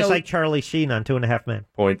 we all Just know. like Charlie Sheen on 2.5 Men.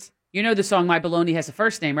 Points. You know the song "My Baloney Has a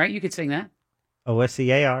First Name," right? You could sing that.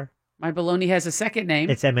 OSCAR. My Baloney Has a Second Name.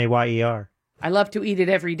 It's MAYER. I love to eat it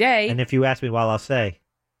every day. And if you ask me, well, I'll say.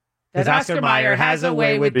 That Because Oscar Mayer has a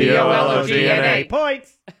way with BOLOGNA.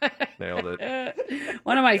 Points. Nailed it.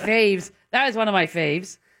 One of my faves. That is one of my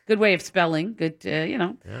faves. Good way of spelling. Good,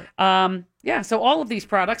 Yeah, so all of these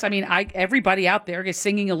products, I mean, everybody out there is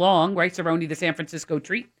singing along. Rice-A-Roni, the San Francisco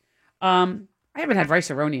treat. I haven't had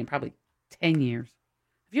Rice-A-Roni in probably 10 years.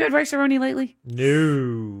 Have you had Rice-A-Roni lately?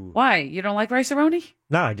 No. Why? You don't like Rice-A-Roni?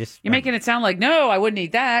 No, I just... You're making it sound like, no, I wouldn't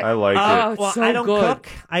eat that. I like Oh, it. it's Well, so I don't good. cook.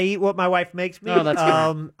 I eat what my wife makes me. Oh, that's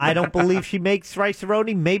good. I don't believe she makes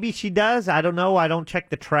rice-a-roni. Maybe she does. I don't know. I don't check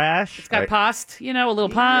the trash. It's got pasta, a little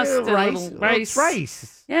pasta, a rice. little Well, rice. it's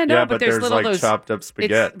rice. Yeah, no, Yeah, but but there's there's little like those chopped up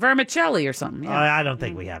spaghetti. It's vermicelli or something. Yeah. I don't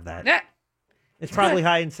think we have that. Yeah. It's probably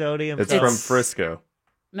high in sodium. It's so- from Frisco.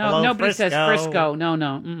 No, Hello, nobody says Frisco. Frisco. No.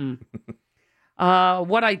 Mm-mm.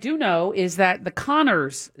 What I do know is that the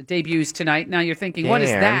Connors debuts tonight. Now you're thinking, what is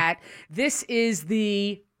Dan. that? This is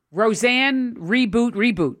the Roseanne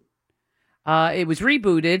reboot. It was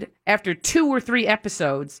rebooted after 2 or 3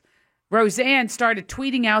 episodes. Roseanne started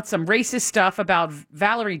tweeting out some racist stuff about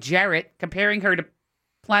Valerie Jarrett, comparing her to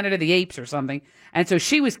Planet of the Apes or something. And so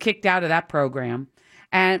she was kicked out of that program.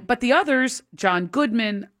 But the others, John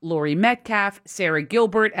Goodman, Laurie Metcalf, Sarah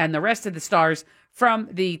Gilbert, and the rest of the stars from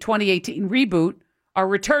the 2018 reboot are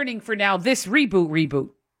returning for now this reboot.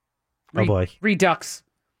 Oh, boy. Redux.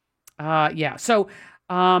 So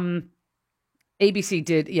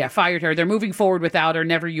ABC fired her. They're moving forward without her,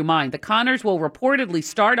 never you mind. The Connors will reportedly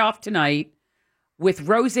start off tonight with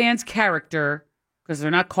Roseanne's character, because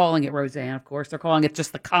they're not calling it Roseanne, of course. They're calling it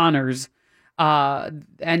just the Connors.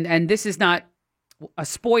 And this is not a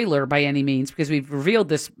spoiler by any means, because we've revealed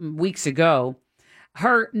this weeks ago.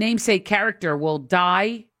 Her namesake character will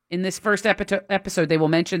die in this first episode. They will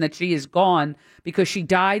mention that she is gone because she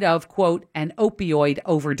died of, quote, an opioid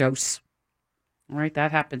overdose. All right,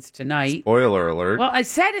 that happens tonight. Spoiler alert. Well, I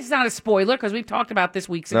said it's not a spoiler because we've talked about this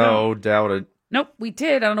weeks ago. No, doubt it. Nope, we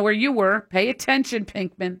did. I don't know where you were. Pay attention,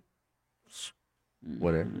 Pinkman.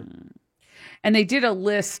 Whatever. And they did a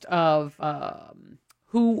list of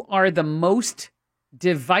who are the most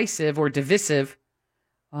divisive or divisive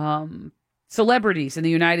celebrities in the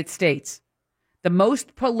United States. The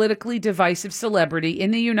most politically divisive celebrity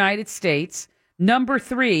in the United States, Number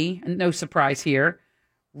 3, and no surprise here,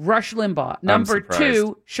 Rush Limbaugh. Number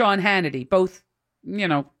 2, Sean Hannity. Both,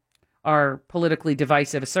 are politically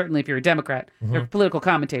divisive, certainly if you're a Democrat. They're political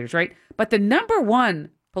commentators, right? But the number 1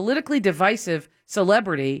 politically divisive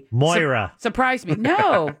celebrity... Moira. Surprised me.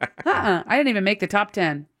 No. I didn't even make the top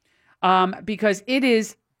 10. Because it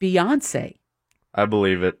is Beyonce. I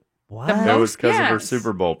believe it. What? It was because of her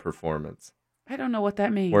Super Bowl performance. I don't know what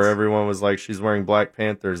that means. Where everyone was like, she's wearing Black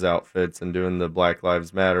Panthers outfits and doing the Black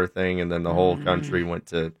Lives Matter thing, and then the whole country went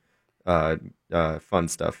to fun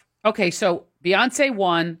stuff. Okay, so Beyonce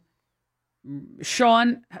 1,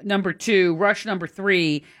 Sean number 2, Rush number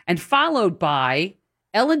 3, and followed by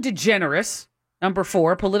Ellen DeGeneres, number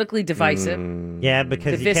 4, politically divisive. Yeah,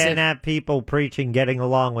 because you can't have people preaching getting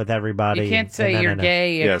along with everybody. You can't say you're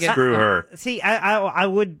gay. Yeah, screw her. See, I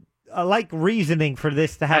would like reasoning for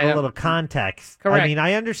this to have a little context. Correct. I mean,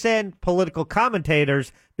 I understand political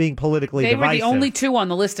commentators being politically They divisive. were the only 2 on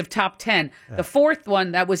the list of top 10. The 4th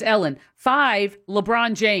one, that was Ellen. 5,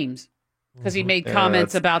 LeBron James, because he made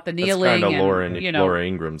comments about the kneeling. That's kind and, of Laura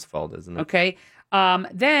Ingram's fault, isn't it? Okay.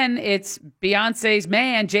 Then it's Beyonce's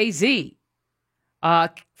man, Jay-Z,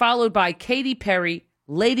 followed by Katy Perry,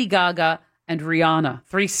 Lady Gaga, and Rihanna.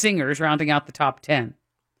 3 singers rounding out the top 10,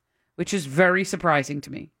 which is very surprising to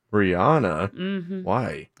me. Rihanna? Mm-hmm.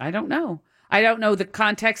 Why? I don't know. I don't know the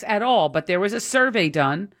context at all, but there was a survey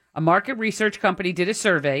done. A market research company did a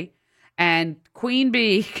survey, and Queen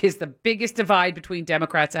Bee is the biggest divide between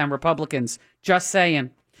Democrats and Republicans. Just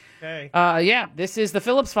saying. Okay. Yeah, this is the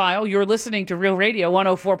Phillips File. You're listening to Real Radio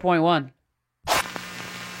 104.1.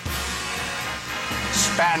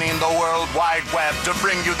 Spanning the World Wide Web to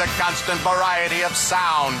bring you the constant variety of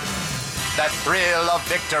sound, the thrill of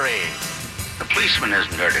victory. The policeman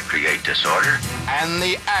isn't there to create disorder. And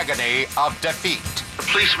the agony of defeat. The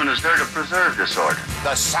policeman is there to preserve disorder.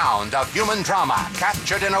 The sound of human drama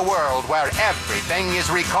captured in a world where everything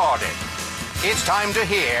is recorded. It's time to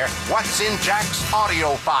hear what's in Jack's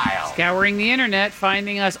audio file. Scouring the internet,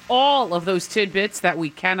 finding us all of those tidbits that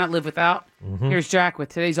we cannot live without. Here's Jack with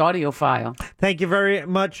today's audio file. Thank you very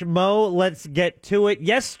much, Mo. Let's get to it.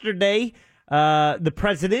 Yesterday, the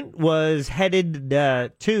president was headed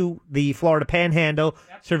to the Florida Panhandle,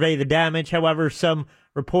 survey the damage. However, some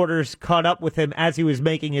reporters caught up with him as he was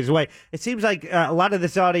making his way. It seems like a lot of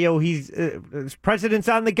this audio, his president's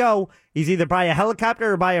on the go. He's either by a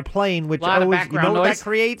helicopter or by a plane, which always, you know what that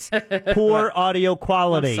creates? Poor audio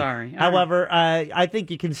quality. I'm sorry. However, I think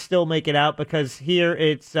you can still make it out because here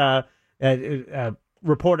it's a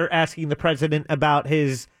reporter asking the president about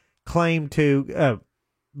his claim to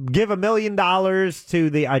give $1 million to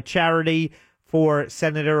the charity for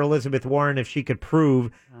Senator Elizabeth Warren if she could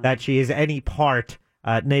prove that she is any part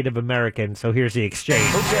Native American. So here's the exchange.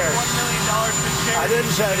 Who cares? $1 million I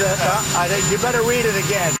didn't say that. I think you better read it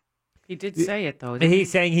again. He did say it, though. Didn't he?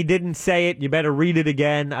 He's saying he didn't say it. You better read it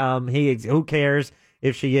again. Who cares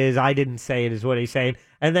if she is? I didn't say it is what he's saying.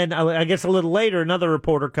 And then I guess a little later, another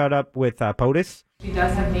reporter caught up with POTUS. She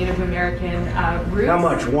does have Native American roots. How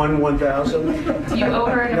much? 1,000? Do you owe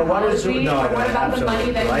her an apology? No, what about the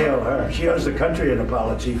money that I owe her. She owes the country an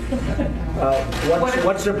apology.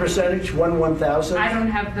 What's the percentage? 1,000? I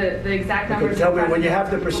don't have the exact numbers. Tell me, when you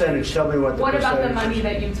have the percentage, tell me what the percentage is. What about the money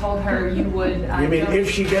that you told her you would... you mean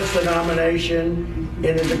if she gets the nomination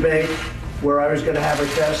in the debate where I was going to have her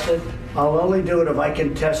tested? I'll only do it if I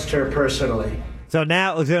can test her personally. So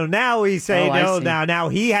now he's saying now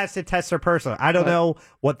he has to test her personally. I don't know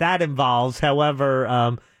what that involves. However,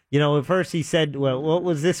 at first he said, well, what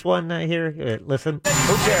was this one here? Listen.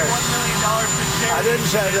 Who cares? $1 million I didn't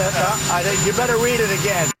say that. I think you better read it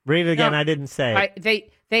again. Read it again. No, I didn't say.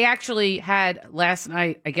 They actually had last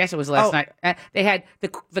night. I guess it was last night. They had the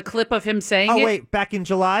clip of him saying it. Oh wait, back in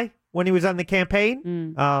July when he was on the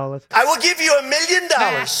campaign. I will give you $1 million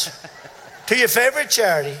to your favorite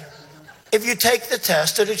charity if you take the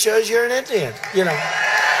test and it shows you're an Indian, And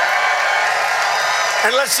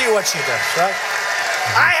let's see what she does, right?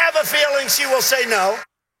 I have a feeling she will say no.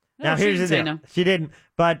 Now, here's the deal. She didn't.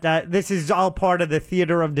 But this is all part of the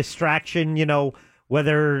theater of distraction,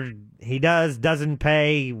 whether he doesn't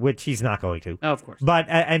pay, which he's not going to. Oh, of course. But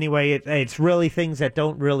anyway, it's really things that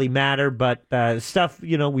don't really matter, but stuff,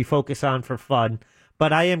 we focus on for fun.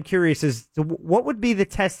 But I am curious as to what would be the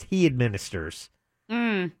test he administers?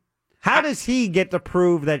 How does he get to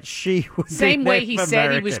prove that she was same way he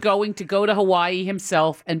said he was going to go to Hawaii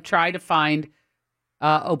himself and try to find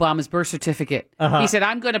Obama's birth certificate. He said,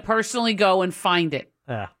 I'm going to personally go and find it.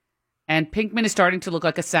 And Pinkman is starting to look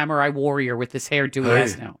like a samurai warrior with this hairdo he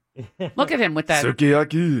has now. Look at him with that.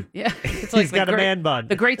 Sukiyaki. Yeah, it's like he's got a man bun.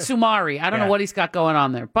 The great Sumari. I don't know what he's got going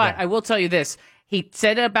on there. But I will tell you this. He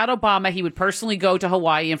said about Obama, he would personally go to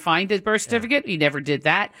Hawaii and find his birth certificate. He never did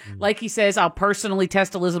that. Like he says, I'll personally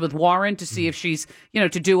test Elizabeth Warren to see if she's, to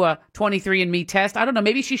do a 23andMe test. I don't know.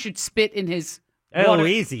 Maybe she should spit in his water.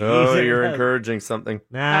 Easy. Oh, you're encouraging something.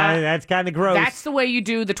 Nah, that's kind of gross. That's the way you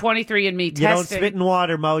do the 23andMe testing. You don't spit in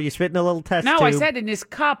water, Mo. You spit in a little test No, tube. I said in his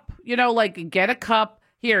cup. Get a cup.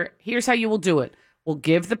 Here's how you will do it. We'll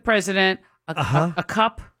give the president a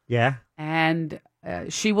cup. Yeah. And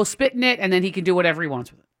she will spit in it, and then he can do whatever he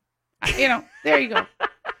wants with it. There you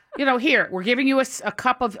go. Here, we're giving you a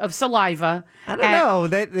cup of saliva. I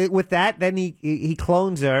don't know. With that, then he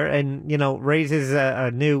clones her and, raises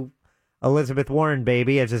a new Elizabeth Warren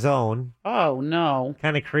baby as his own. Oh, no.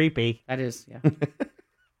 Kind of creepy. That is, yeah.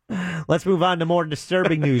 Let's move on to more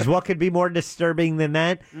disturbing news. What could be more disturbing than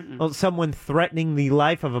that? Well, someone threatening the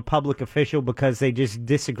life of a public official because they just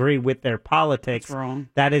disagree with their politics. That's wrong.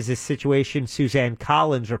 That is a situation Suzanne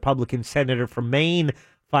Collins, Republican senator from Maine,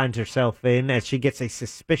 finds herself in as she gets a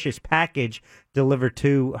suspicious package delivered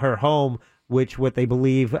to her home, which what they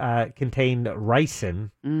believe contained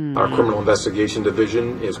ricin. Our criminal investigation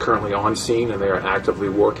division is currently on scene and they are actively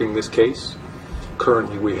working this case.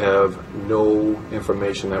 Currently, we have no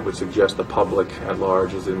information that would suggest the public at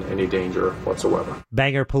large is in any danger whatsoever.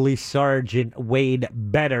 Bangor Police Sergeant Wade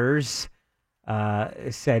Betters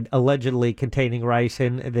said allegedly containing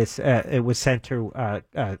ricin. It was sent to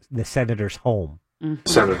the senator's home. The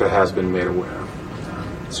senator has been made aware.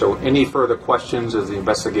 So any further questions as the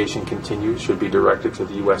investigation continues should be directed to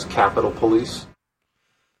the U.S. Capitol Police.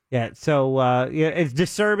 Yeah, so it's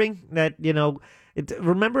disturbing that,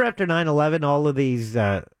 remember after 9/11, all of these,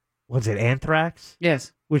 was it anthrax?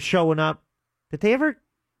 Yes. Was showing up. Did they ever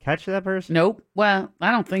catch that person? Nope. Well,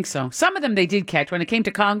 I don't think so. Some of them they did catch. When it came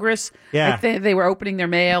to Congress, Yeah. I think they were opening their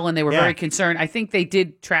mail and they were Yeah. very concerned. I think they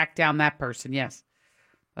did track down that person, yes.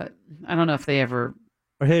 But I don't know if they ever...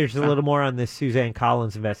 Here's a little more on this Suzanne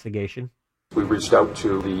Collins investigation. We reached out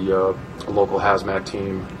to the local hazmat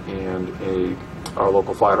team and our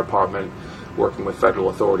local fire department, working with federal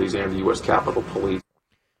authorities and the U.S. Capitol Police.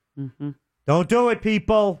 Don't do it,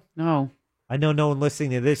 people. No. I know no one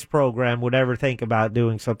listening to this program would ever think about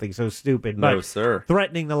doing something so stupid. No, but sir.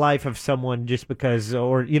 Threatening the life of someone just because,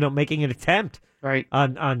 or, making an attempt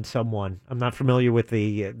on someone. I'm not familiar with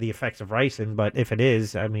the effects of ricin, but if it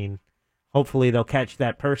is, I mean, hopefully they'll catch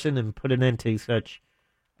that person and put an end to such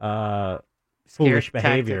foolish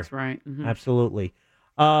behavior. Tactics, right. Mhm. Absolutely.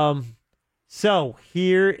 So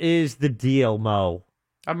here is the deal, Mo.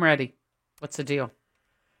 I'm ready. What's the deal?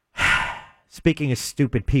 Speaking of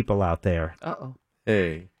stupid people out there. Uh-oh.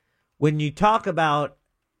 Hey. When you talk about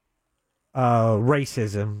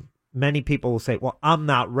racism, many people will say, well, I'm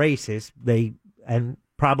not racist. And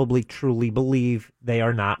probably truly believe they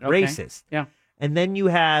are not Okay. racist. Yeah. And then you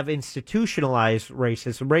have institutionalized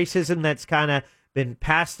racism that's kind of been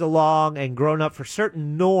passed along and grown up for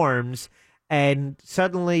certain norms, and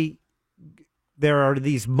suddenly there are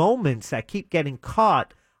these moments that keep getting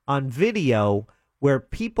caught on video where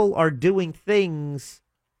people are doing things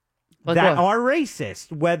Like that what? are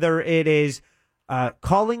racist, whether it is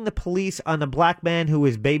calling the police on a black man who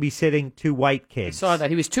is babysitting two white I kids. saw that.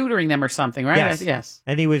 He was tutoring them or something, right? Yes. Yes.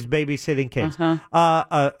 And he was babysitting kids.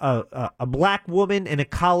 Uh-huh. A black woman in a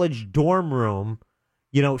college dorm room,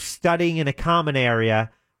 studying in a common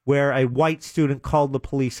area where a white student called the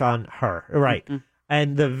police on her. Right. Mm-hmm.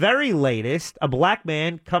 And the very latest, a black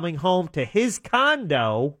man coming home to his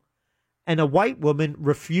condo and a white woman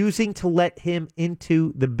refusing to let him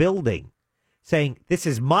into the building, saying, "This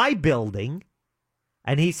is my building."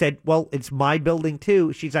 And he said, "Well, it's my building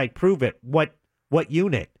too." She's like, "Prove it. What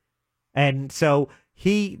unit?" And so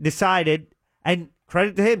he decided, and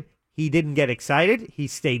credit to him, he didn't get excited. He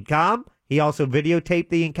stayed calm. He also videotaped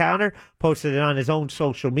the encounter, posted it on his own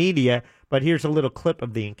social media. But here's a little clip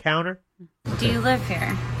of the encounter. Do you live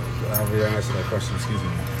here? I'll answer that question. Excuse me.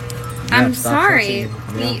 I'm sorry.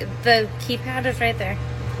 The keypad is right there.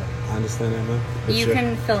 I understand that, ma'am. You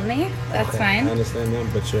can film me. That's Okay, fine. I understand, ma'am,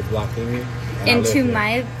 but you're blocking me. and I live Into here.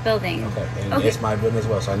 my building. Okay, and Okay. it's my building as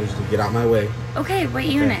well, so I need you to get out my way. Okay, what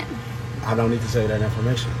unit? I don't need to say that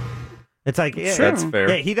information. It's like, yeah, That's fair.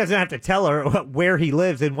 Yeah, he doesn't have to tell her where he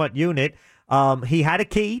lives in what unit. He had a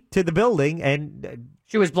key to the building, and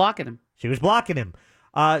she was blocking him. She was blocking him.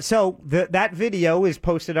 So that video is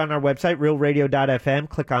posted on our website, realradio.fm.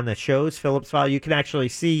 Click on the shows, Phillips File. You can actually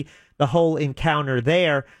see the whole encounter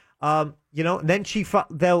there. And then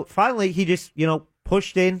finally he just,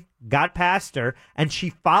 pushed in, got past her, and she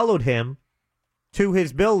followed him to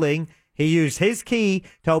his building. He used his key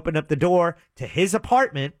to open up the door to his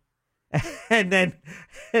apartment. and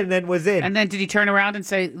then was in. And then did he turn around and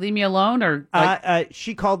say, "Leave me alone"? Or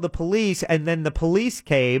she called the police, and then the police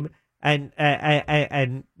came and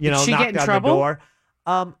Did she knocked get in on trouble? the door.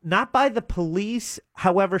 Not by the police.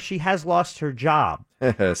 However, she has lost her job.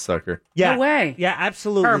 Sucker. Yeah. No way. Yeah,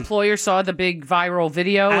 absolutely. Her employer saw the big viral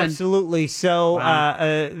video. Absolutely. So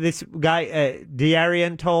this guy,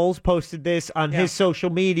 Darian Tolles, posted this on his social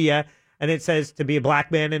media, and it says, "To be a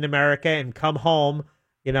black man in America and come home,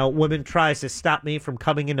 woman tries to stop me from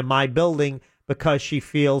coming into my building because she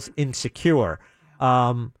feels insecure."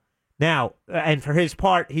 Now, and for his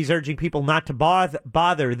part, he's urging people not to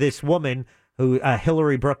bother this woman, who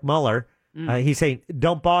Hillary Brooke Muller. He's saying,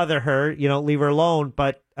 don't bother her, leave her alone.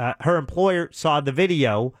 But her employer saw the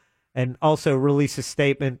video and also released a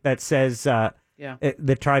statement that says the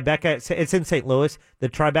Tribeca, it's in St. Louis. The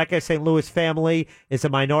Tribeca St. Louis family is a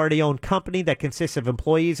minority-owned company that consists of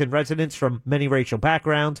employees and residents from many racial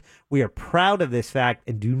backgrounds. We are proud of this fact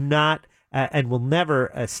and do not and will never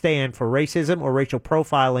stand for racism or racial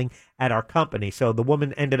profiling at our company. So the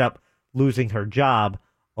woman ended up losing her job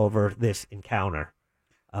over this encounter.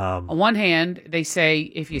 On one hand, they say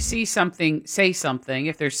if you see something, say something.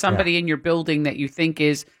 If there's somebody in your building that you think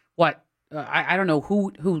is I don't know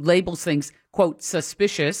who labels things, quote,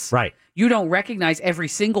 suspicious. Right. You don't recognize every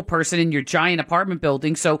single person in your giant apartment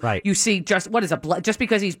building. So you see just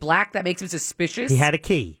because he's black, that makes him suspicious. He had a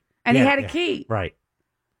key. And he had a key. Right.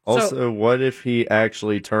 Also, what if he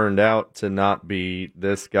actually turned out to not be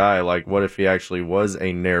this guy? Like, what if he actually was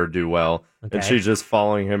a ne'er-do-well and she's just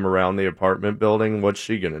following him around the apartment building? What's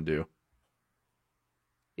she going to do?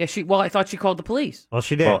 Yeah, I thought she called the police. Well,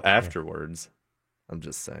 she did. Well, afterwards. I'm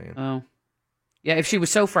just saying. Oh. Yeah, if she was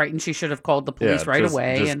so frightened, she should have called the police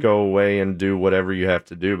away. Just go away and do whatever you have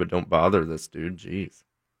to do, but don't bother this dude. Jeez.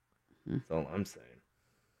 That's all I'm saying.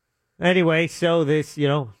 Anyway, so this,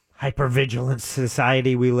 hypervigilance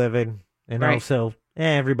society we live in, and also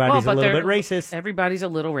everybody's a little bit racist. Everybody's a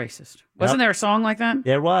little racist. Wasn't there a song like that?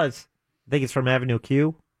 There was. I think it's from Avenue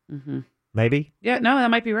Q. Mm-hmm. Maybe. Yeah, no, that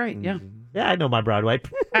might be right. Yeah. Yeah, I know my Broadway.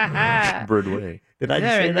 Broadway. Did I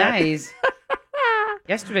just Very say that? nice.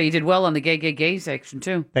 Yesterday you did well on the gay section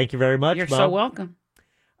too. Thank you very much. You're Mom. so welcome.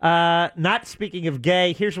 Not speaking of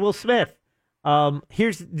gay, here's Will Smith. Do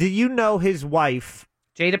you know his wife?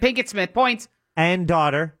 Jada Pinkett Smith, points. And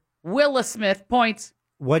daughter. Willa Smith, points.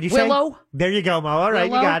 What'd you say? Willow. There you go, Mo. All right,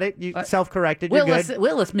 Willow? you got it. You self-corrected. You're good.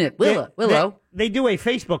 Willa Smith. Willow. They do a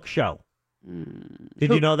Facebook show.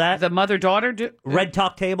 Did you know that? The mother-daughter? Red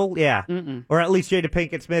Talk Table? Yeah. Mm-mm. Or at least Jada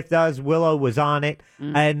Pinkett Smith does. Willow was on it.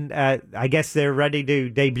 And I guess they're ready to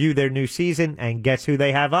debut their new season. And guess who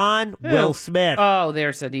they have on? Who? Will Smith. Oh,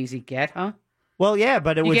 there's an easy get, huh? Well, yeah,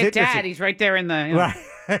 but it was get interesting. Dad. He's right there in the...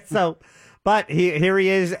 Right. So, but here he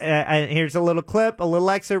is. And here's a little clip, a little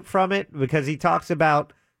excerpt from it, because he talks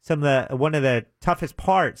about one of the toughest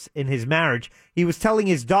parts in his marriage. He was telling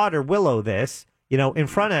his daughter, Willow, this, in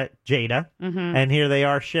front of Jada. Mm-hmm. And here they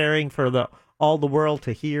are sharing for all the world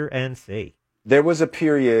to hear and see. There was a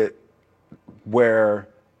period where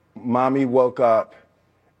mommy woke up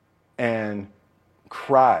and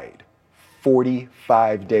cried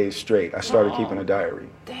 45 days straight. I started keeping a diary.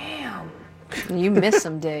 Damn. You miss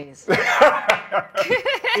some days.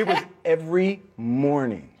 It was every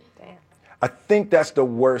morning. Damn. I think that's the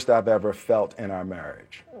worst I've ever felt in our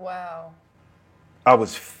marriage. Wow. I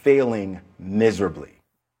was failing miserably.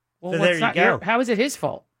 Well, So there you go. How is it his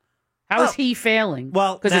fault? How is he failing?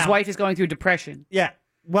 Well, because his now- wife is going through depression. Yeah.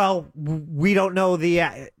 Well, we don't know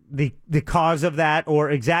the cause of that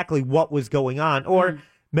or exactly what was going on, or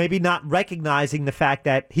maybe not recognizing the fact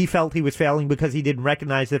that he felt he was failing because he didn't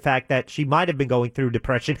recognize the fact that she might have been going through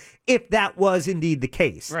depression, if that was indeed the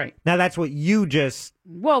case. Right. Now, that's what you just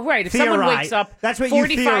Well, right. If someone theorize. wakes up That's what you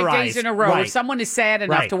 45 days theorize. in a row, Right. if someone is sad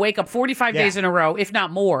enough Right. to wake up 45 Yeah. days in a row, if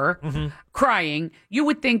not more, Mm-hmm. crying, you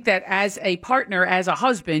would think that as a partner, as a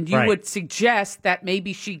husband, you Right. would suggest that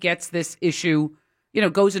maybe she gets this issue,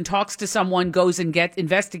 goes and talks to someone, goes and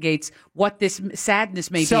investigates what this sadness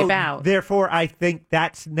may be about. Therefore, I think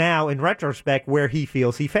that's now, in retrospect, where he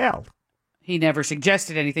feels he failed. He never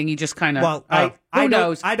suggested anything. He just kind of, Well, who I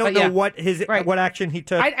knows? I don't But know yeah. what action he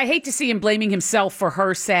took. I hate to see him blaming himself for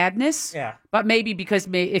her sadness. Yeah. But maybe because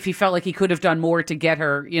if he felt like he could have done more to get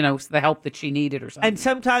her, the help that she needed or something. And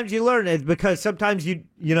sometimes you learn it because sometimes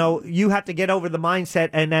you have to get over the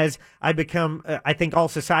mindset. And as I become, I think all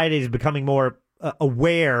society is becoming more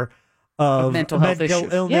aware of mental health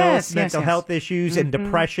issues. illness, Yes, mental yes. health issues, and Mhm.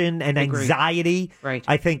 depression and Agreed. anxiety. Right.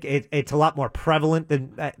 I think it's a lot more prevalent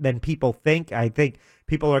than people think. I think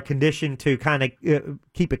people are conditioned to kind of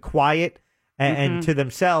keep it quiet and Mhm. to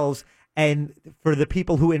themselves. And for the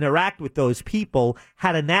people who interact with those people,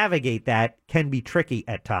 how to navigate that can be tricky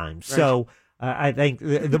at times. Right. So I think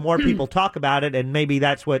the more people talk about it, and maybe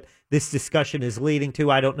that's what this discussion is leading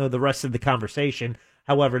to. I don't know the rest of the conversation.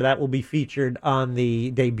 However, that will be featured on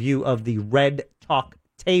the debut of the Red Talk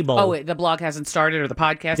Table. Oh, wait, the blog hasn't started, or the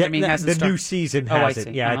podcast, hasn't the started? new season Oh, I hasn't.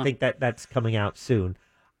 see. Yeah, I think that's coming out soon.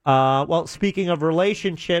 Well, speaking of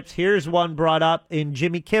relationships, here's one brought up in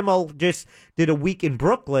Jimmy Kimmel just did a week in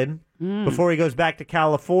Brooklyn before he goes back to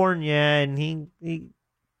California, and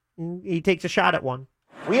he takes a shot at one.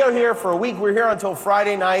 We are here for a week. We're here until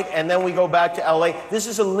Friday night, and then we go back to L.A. This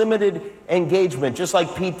is a limited engagement, just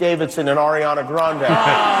like Pete Davidson and Ariana Grande.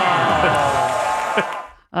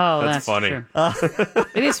 Oh, That's funny. true.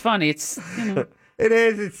 It is funny. It's It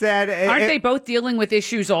is. It's sad. Aren't they both dealing with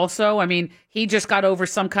issues also? I mean, he just got over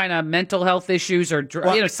some kind of mental health issues or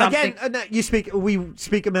something. Again, we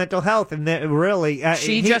speak of mental health, and really,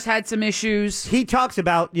 She just had some issues. He talks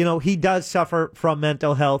about, he does suffer from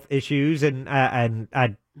mental health issues, and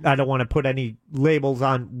I don't want to put any labels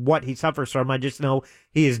on what he suffers from. I just know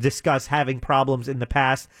he has discussed having problems in the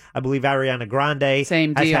past. I believe Ariana Grande has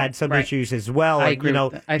had some issues as well. I And, agree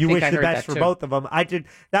with that. I you think wish I the heard best that for too. both of them.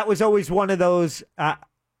 That was always one of those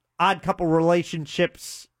odd couple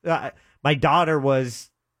relationships. My daughter was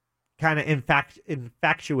kind of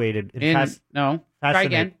infatuated. Try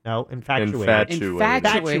again. No, infatuated.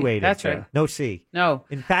 Infatuated. That's right. No C. No.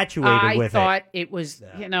 Infatuated with it. I thought it was,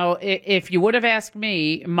 if you would have asked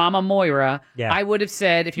me, Mama Moira, I would have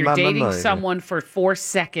said if you're Mama dating Moira. someone for 4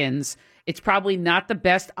 seconds, it's probably not the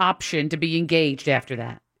best option to be engaged after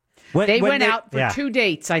that. They went out for 2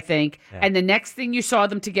 dates, I think, and the next thing you saw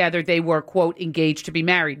them together, they were, quote, engaged to be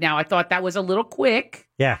married. Now, I thought that was a little quick.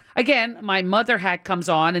 Yeah. Again, my mother hat comes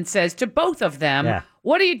on and says to both of them,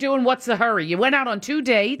 what are you doing? What's the hurry? You went out on 2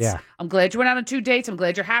 dates. Yeah. I'm glad you went out on 2 dates. I'm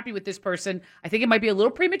glad you're happy with this person. I think it might be a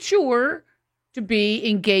little premature to be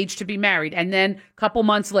engaged to be married. And then a couple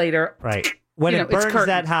months later, right. When it burns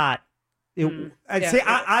that hot.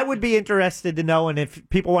 I would be interested to know, and if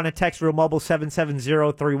people want to text Real Mobile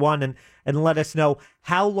 77031 and let us know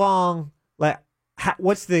how long,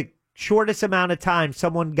 what's the shortest amount of time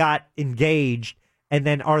someone got engaged, and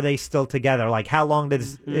then are they still together? Like, how long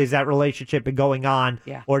is that relationship been going on,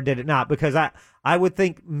 or did it not? Because I would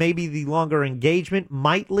think maybe the longer engagement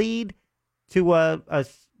might lead to a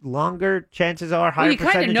longer, chances are, higher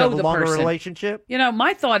percentage of a longer relationship.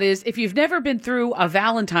 My thought is, if you've never been through a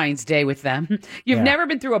Valentine's Day with them, you've never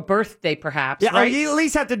been through a birthday, perhaps. Yeah, right? or you at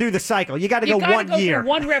least have to do the cycle. You got to go 1 year. Through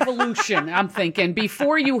one revolution, I'm thinking,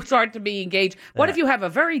 before you start to be engaged. What if you have a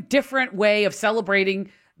very different way of celebrating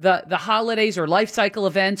the holidays or life cycle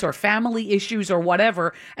events or family issues or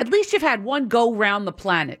whatever? At least you've had one go around the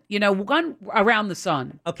planet, one around the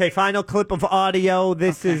sun. Okay, final clip of audio.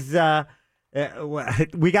 This is...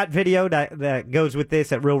 we got video that goes with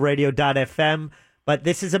this at realradio.fm, but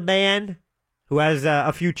this is a man who has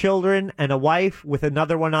a few children and a wife with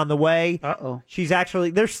another one on the way. Uh-oh.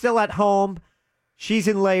 They're still at home. She's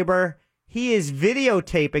in labor. He is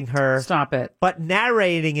videotaping her. Stop it. But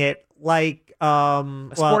narrating it like... a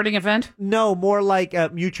sporting event? No, more like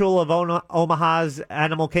Mutual of Omaha's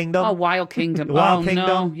Animal Kingdom. Oh, Wild Kingdom. Wild Kingdom.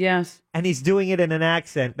 Kingdom. No, yes. And he's doing it in an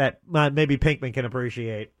accent that maybe Pinkman can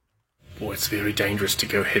appreciate. Boy, it's very dangerous to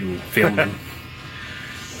go ahead and film them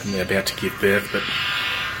when they're about to give birth, but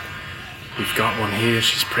we've got one here.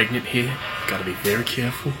 She's pregnant here. Got to be very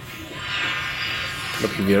careful.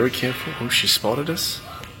 Got to be very careful. Oh, she spotted us.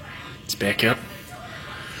 Let's back up.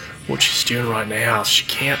 What she's doing right now is she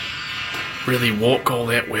can't really walk all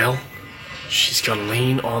that well. She's got to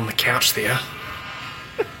lean on the couch there.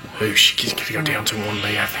 Oh, she's going to go down to one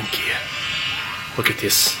knee, I think, here. Look at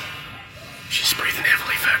this. She's breathing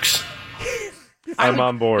heavily, folks. I'm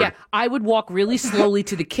on board. Yeah, I would walk really slowly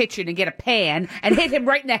to the kitchen and get a pan and hit him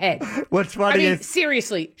right in the head. What's funny is...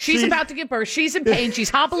 seriously, she's about to give birth. She's in pain. She's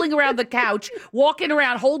hobbling around the couch, walking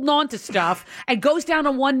around, holding on to stuff, and goes down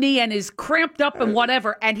on one knee and is cramped up and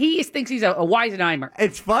whatever, and he thinks he's a Weisenheimer.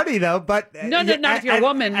 It's funny, though, but... No, not if you're a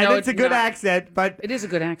woman. And no, it's a good accent, but... It is a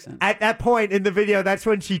good accent. At that point in the video, that's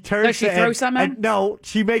when she turns... Does she throw some at him? No,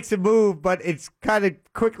 she makes a move, but it's kind of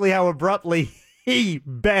quickly how abruptly... He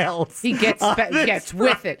bails. He gets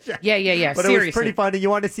with it. Yeah. But seriously. It was pretty funny. You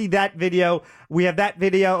want to see that video? We have that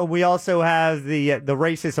video, and we also have the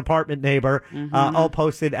racist apartment neighbor all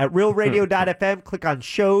posted at realradio.fm. Click on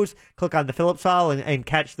shows, click on the Phillips file, and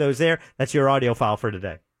catch those there. That's your audio file for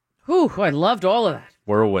today. Whew, I loved all of that.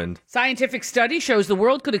 Whirlwind. Scientific study shows the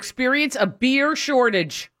world could experience a beer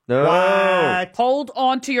shortage. No. What? Hold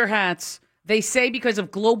on to your hats. They say because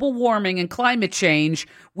of global warming and climate change,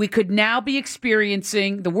 we could now be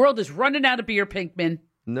experiencing, the world is running out of beer, Pinkman.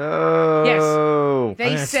 No. Yes. They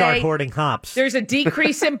I'm gonna say start hoarding hops. there's a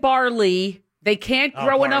decrease in barley. They can't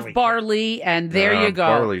grow enough barley, and there you go.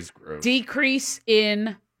 Barley's gross. Decrease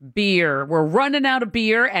in beer. We're running out of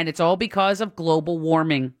beer, and it's all because of global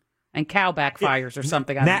warming and cow backfires or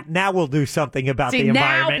something. Now we'll do something about the now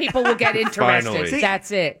environment. people will get interested. Finally.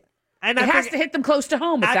 That's it. And it I has think- to hit them close to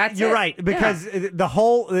home. If that's You're it. right, because the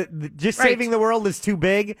whole just Right. saving the world is too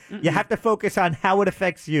big. You have to focus on how it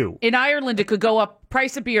affects you. In Ireland, it could go up.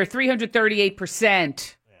 Price of beer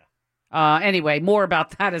 338%. Anyway, more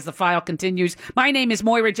about that as the file continues. My name is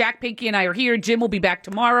Moira. Jack, Pinky, and I are here. Jim will be back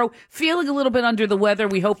tomorrow, feeling a little bit under the weather.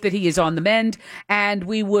 We hope that he is on the mend, and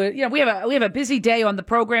we have a busy day on the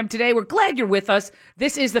program today. We're glad you're with us.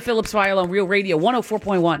 This is the Phillips File on Real Radio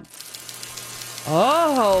 104.1.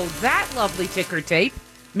 Oh, that lovely ticker tape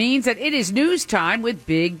means that it is news time with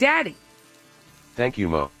Big Daddy. Thank you,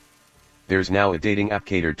 Mo. There's now a dating app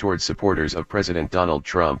catered towards supporters of President Donald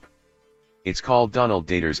Trump. It's called Donald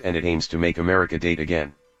Daters and it aims to make America date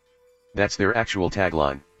again. That's their actual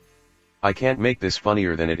tagline. I can't make this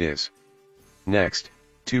funnier than it is. Next,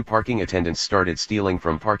 2 parking attendants started stealing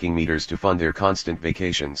from parking meters to fund their constant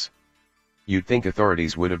vacations. You'd think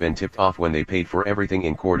authorities would have been tipped off when they paid for everything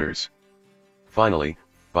in quarters. Finally,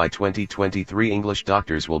 by 2023 English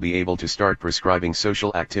doctors will be able to start prescribing social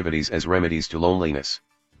activities as remedies to loneliness.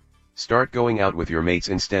 Start going out with your mates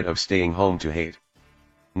instead of staying home to hate.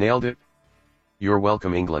 Nailed it? You're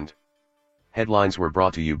welcome, England. Headlines were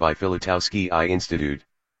brought to you by Filutowski Eye Institute.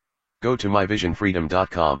 Go to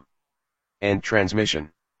myvisionfreedom.com. End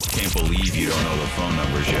transmission. Can't believe you don't know the phone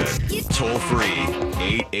numbers yet. Toll free,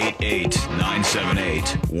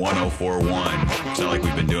 888-978-1041. It's not like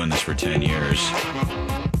we've been doing this for 10 years.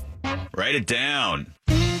 Write it down.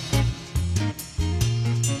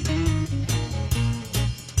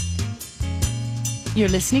 You're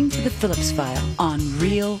listening to The Phillips File on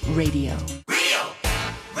Real Radio. Real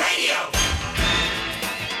Radio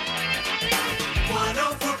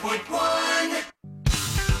 104.1.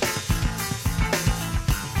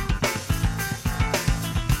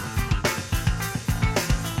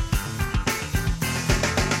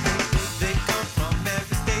 They come from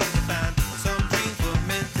every state to find. Some dreams were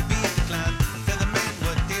meant to be declined. Tell the man,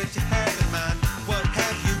 what did you have in mind? What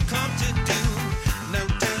have you come to do? No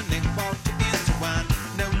turning water into wine.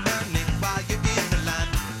 No learning while you're in the line.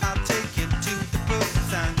 I'll take you to the broken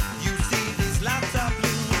sign. You see these lights are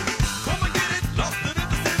blue. Come and get it, lost it at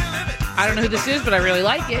the city limit. I don't know who this is, but I really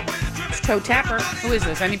like it. It's Toe Tapper. Who is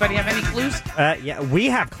this? Anybody have any clues? Yeah, we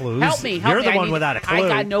have clues. Help me. You're the I one need- without a clue. I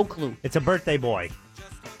got no clue. It's a birthday boy.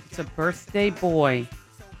 It's a birthday boy.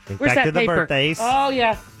 Think Where's back that to the paper? birthdays. Oh,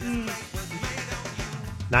 yeah.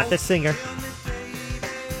 Not the singer.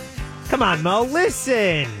 Come on, Mo,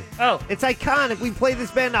 listen. Oh. It's iconic. We played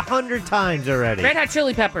this band 100 times already. Red Hot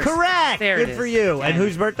Chili Peppers. Correct. There Good it is. for you. Yeah. And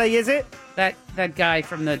whose birthday is it? That guy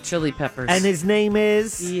from the Chili Peppers. And his name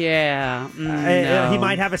is? Yeah. He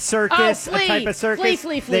might have a circus, Oh, Flea. a type of circus.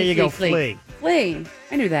 Flea. There you go, Flea. Flea.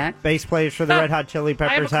 I knew that. Bass players for the Red Hot Chili I have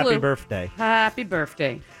a Peppers. Happy clue. birthday. Happy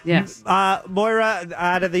birthday. Yes. Moira,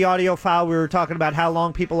 out of the audio file, we were talking about how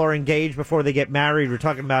long people are engaged before they get married. We're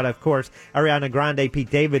talking about, of course, Ariana Grande, Pete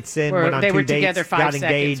Davidson went on they 2 were dates, together 5 got seconds,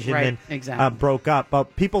 engaged, right, and then exactly. broke up.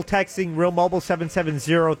 But people texting Real Mobile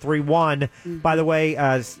 77031. By the way,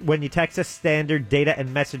 when you text us, standard data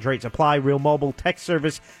and message rates apply. Real Mobile text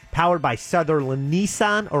service powered by Sutherland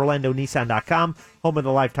Nissan, OrlandoNissan.com, home of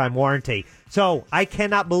the lifetime warranty. So I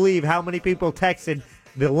cannot believe how many people texted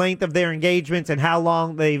the length of their engagements and how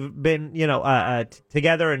long they've been,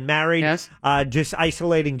 together and married. Yes. Just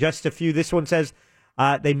isolating just a few. This one says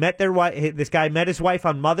they met their wife. This guy met his wife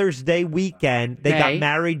on Mother's Day weekend. They got May.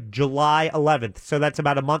 married July 11th. So that's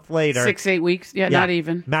about a month later. 6-8 weeks. Yeah, not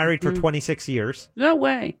even. Married for 26 years. No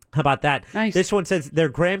way. How about that? Nice. This one says their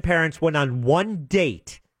grandparents went on one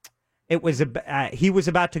date. It was he was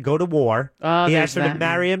about to go to war. Oh, he there's asked her to that.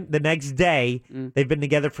 marry him the next day. They've been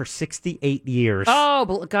together for 68 years.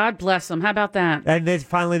 Oh, God bless them. How about that? And then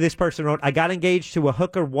finally, this person wrote, I got engaged to a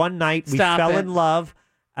hooker one night. We Stop fell it. in love.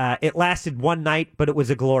 It lasted one night, but it was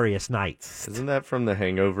a glorious night. Isn't that from The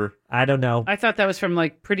Hangover? I don't know. I thought that was from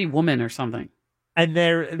like Pretty Woman or something. And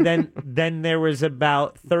then there was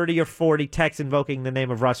about 30 or 40 texts invoking the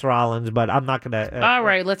name of Russ Rollins, but I'm not going to. All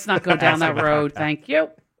right, let's not go down that road. Thank you.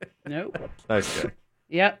 Nope. Nice guy.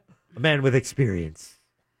 Yep. A man with experience.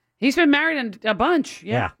 He's been married a bunch.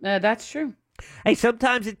 Yeah. That's true. Hey,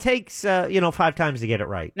 sometimes it takes 5 times to get it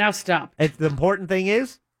right. Now stop. The important thing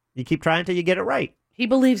is you keep trying until you get it right. He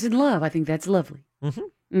believes in love. I think that's lovely.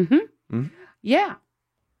 Mm-hmm. Mm-hmm. Yeah.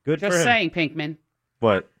 Good Just for him. saying, Pinkman.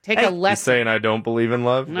 What? Take a You lesson. saying I don't believe in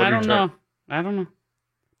love? What I are you don't know. I don't know.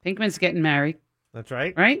 Pinkman's getting married. That's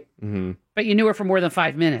right. Right? Mm-hmm. But you knew her for more than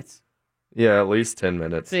 5 minutes. Yeah, at least 10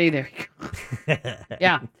 minutes. See, there you go.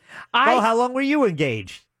 Yeah. How long were you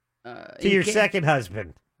engaged to your engaged- second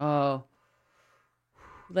husband? Oh,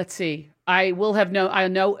 let's see. I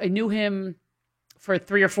knew him for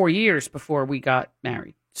 3 or 4 years before we got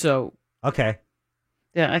married. So Okay.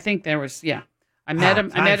 yeah, I think there was I met him.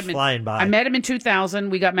 Time's flying by. I met him in 2000.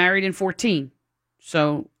 We got married in 14.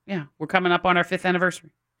 So yeah, we're coming up on our 5th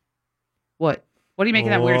anniversary. What? What are you making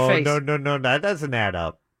that weird face? No, that doesn't add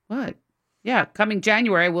up. What? Yeah, coming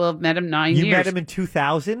January, we'll have met him 9 You years. met him in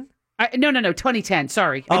 2000? No, 2010.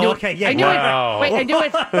 Sorry. Oh, I knew okay, yeah, I knew wow. it. Wait, I knew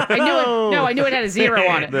it. I knew it. No, I knew it had a 0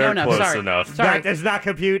 on it. They're No, close sorry. enough. Sorry. That does not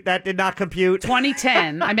compute. That did not compute.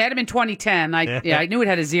 2010. I met him in 2010. I knew it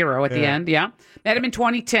had a 0 at the Yeah. end. Yeah. Met him in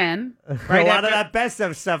 2010. A Right lot after, of that best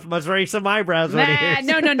of stuff must raise some eyebrows when he hears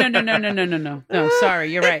No. No,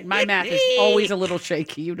 sorry. You're right. My math is always a little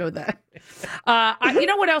shaky. You know that. You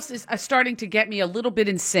know what else is starting to get me a little bit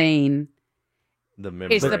insane? The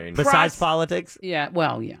Is the membrane. Besides politics? Yeah.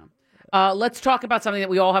 Well, yeah. Let's talk about something that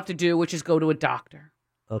we all have to do, which is go to a doctor.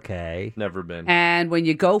 Okay. Never been. And when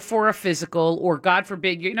you go for a physical, or God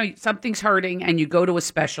forbid, something's hurting and you go to a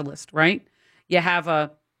specialist, right? You have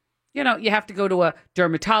to go to a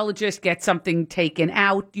dermatologist, get something taken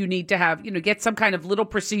out. You need to have, get some kind of little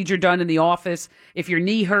procedure done in the office. If your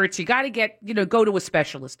knee hurts, you got to go to a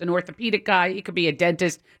specialist, an orthopedic guy. It could be a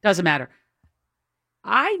dentist, doesn't matter.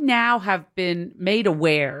 I now have been made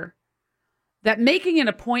aware that making an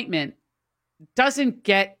appointment doesn't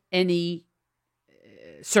get any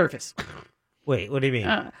service. Wait, what do you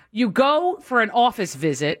mean? You go for an office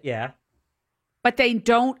visit. Yeah. But they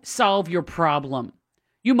don't solve your problem.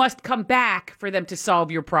 You must come back for them to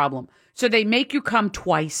solve your problem. So they make you come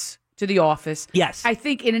twice to the office. Yes. I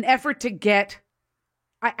think in an effort to get,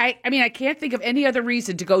 I mean, I can't think of any other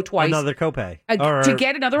reason to go twice. Another copay. To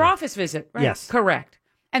get another office visit. Right? Yes. Correct.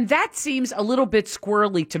 And that seems a little bit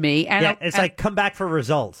squirrely to me. And It's like come back for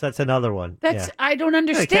results. That's another one. I don't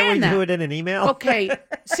understand Can't we that. do it in an email? Okay,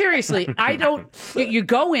 seriously, I don't. You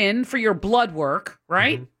go in for your blood work,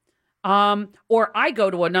 right? Or I go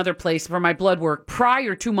to another place for my blood work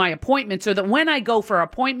prior to my appointment, so that when I go for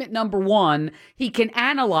appointment number 1, he can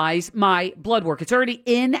analyze my blood work. It's already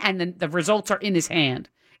in, and then the results are in his hand,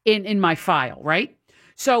 in my file, right?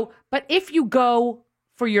 So, but if you go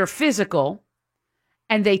for your physical,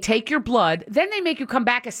 and they take your blood, then they make you come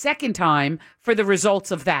back a second time for the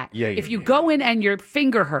results of that. If you go in and your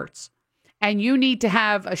finger hurts and you need to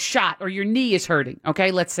have a shot, or your knee is hurting,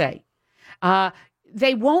 okay, let's say,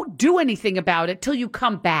 they won't do anything about it till you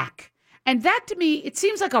come back. And that, to me, it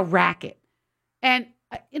seems like a racket. And,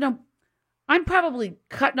 I'm probably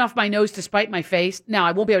cutting off my nose to spite my face. Now,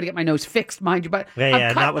 I won't be able to get my nose fixed, mind you, but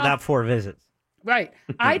I'm not without 4 visits. Right.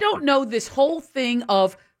 I don't know this whole thing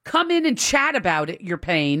of come in and chat about it, your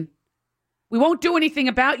pain. We won't do anything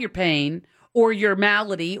about your pain or your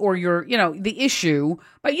malady or your, the issue,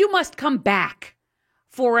 but you must come back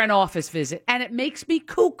for an office visit. And it makes me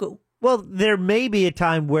cuckoo. Well, there may be a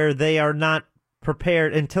time where they are not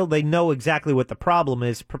prepared until they know exactly what the problem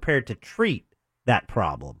is, prepared to treat that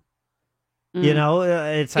problem.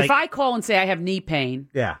 It's like if I call and say I have knee pain,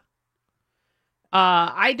 yeah,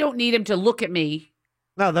 I don't need him to look at me.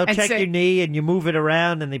 No, they'll and check say- your knee and you move it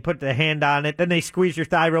around and they put the hand on it. Then they squeeze your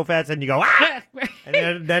thigh real fast and you go, ah!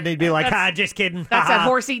 And then they'd be like, just kidding. That's that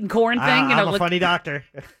horse eating corn thing. I'm a funny doctor.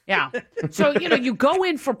 Yeah. So, you go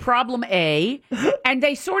in for problem A and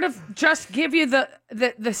they sort of just give you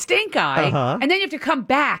the stink eye. And then you have to come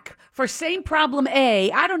back for same problem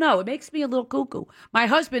A. I don't know. It makes me a little cuckoo. My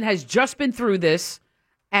husband has just been through this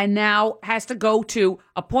and now has to go to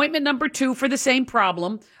appointment number 2 for the same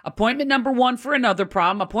problem, appointment number 1 for another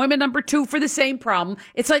problem, appointment number 2 for the same problem.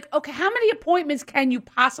 It's like, okay, how many appointments can you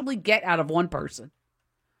possibly get out of one person?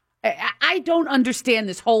 I don't understand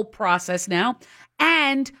this whole process now.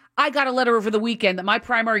 And I got a letter over the weekend that my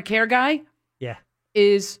primary care guy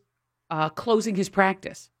is closing his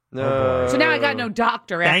practice. No. So now I got no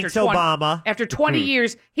doctor after Thanks, Obama. After 20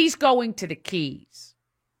 years, he's going to the Keys.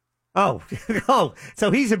 Oh,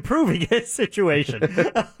 so he's improving his situation.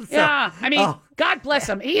 Yeah, I mean, God bless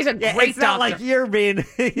him. He's a great it's not doctor. like you're being,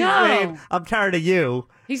 saying, I'm tired of you.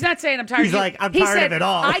 He's not saying I'm tired He's of you. like, I'm He tired said, of it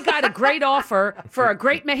all. I got a great offer for a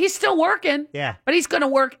great man. He's still working. Yeah. But he's going to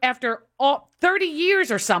work after 30 years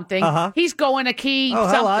or something. He's going to Key Oh,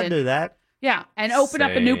 hell, I'd something. do that. Yeah, and open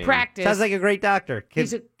up a new practice. Sounds like a great doctor.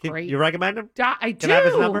 He's a great- You recommend him? I do. Can I have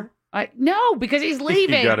his number? No, because he's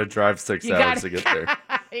leaving. You got to drive 6 You hours gotta- to get there.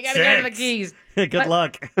 You got to go to the Keys. Good But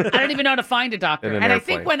luck. I don't even know how to find a doctor. In an And I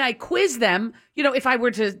airplane. think when I quiz them, if I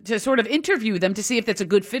were to sort of interview them to see if that's a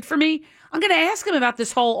good fit for me, I'm going to ask them about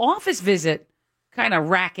this whole office visit kind of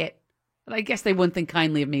racket. But I guess they wouldn't think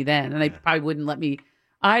kindly of me then, and they probably wouldn't let me.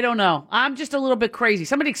 I don't know. I'm just a little bit crazy.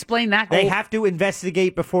 Somebody explain that. They have to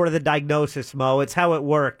investigate before the diagnosis, Mo. It's how it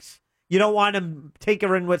works. You don't want them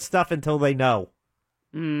tinkering with stuff until they know.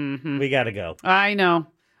 Mm-hmm. We got to go. I know.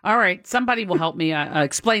 All right. Somebody will help me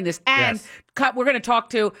explain this. And we're going to talk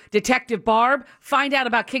to Detective Barb, find out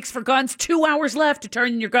about Kicks for Guns. 2 hours left to turn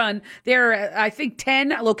in your gun. There are, I think,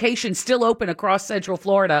 10 locations still open across Central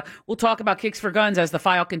Florida. We'll talk about Kicks for Guns as the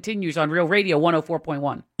file continues on Real Radio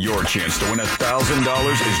 104.1. Your chance to win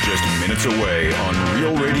 $1,000 is just minutes away on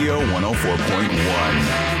Real Radio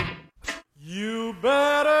 104.1. You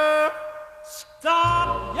better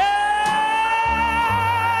stop,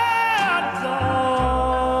 dogging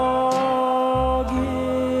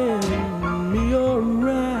me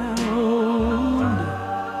around.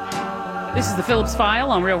 This is the Phillips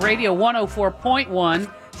File on Real Radio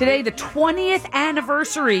 104.1. Today, the 20th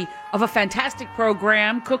anniversary of a fantastic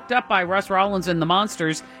program cooked up by Russ Rollins and the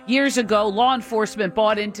Monsters. Years ago, law enforcement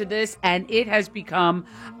bought into this, and it has become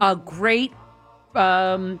a great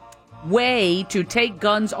way to take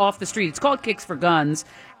guns off the street. It's called Kicks for Guns.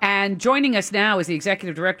 And joining us now is the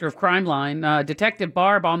executive director of Crime Line, Detective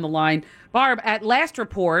Barb on the line. Barb, at last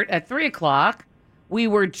report at 3 o'clock, we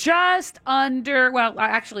were just under,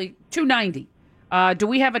 actually 290. Do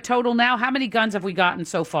we have a total now? How many guns have we gotten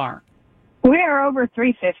so far? We are over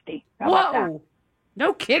 350. How about that? Whoa.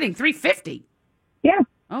 No kidding. 350. Yeah.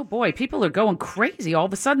 Oh, boy. People are going crazy all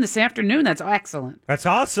of a sudden this afternoon. That's excellent. That's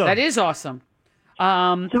awesome. That is awesome. We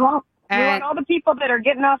want all the people that are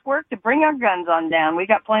getting off work to bring our guns on down. We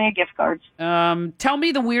got plenty of gift cards. Tell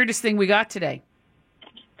me the weirdest thing we got today.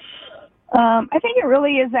 I think it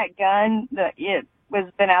really is that gun that it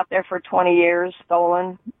was been out there for 20 years,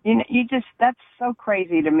 stolen. That's so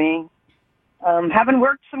crazy to me. Having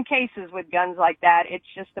worked some cases with guns like that, it's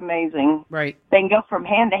just amazing. Right. They can go from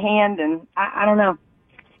hand to hand, and I don't know.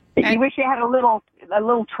 You wish you had a little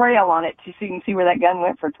trail on it so you can see where that gun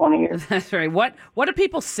went for 20 years. That's right. What do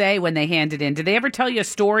people say when they hand it in? Do they ever tell you a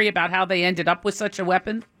story about how they ended up with such a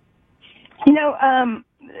weapon?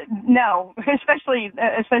 No, especially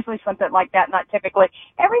something like that. Not typically.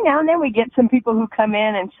 Every now and then we get some people who come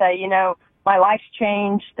in and say, my life's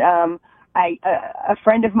changed. A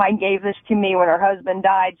friend of mine gave this to me when her husband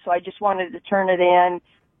died, so I just wanted to turn it in.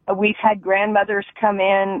 We've had grandmothers come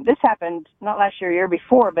in. This happened not last year, year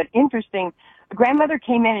before, but interesting. A grandmother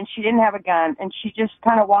came in and she didn't have a gun, and she just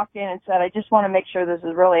kind of walked in and said, I just want to make sure this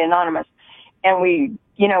is really anonymous. And we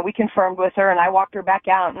confirmed with her, and I walked her back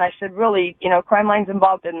out, and I said, really, Crime Line's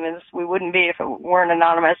involved in this. We wouldn't be if it weren't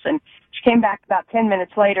anonymous. And she came back about 10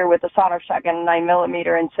 minutes later with a sawed-off shotgun and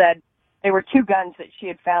 9mm and said there were 2 guns that she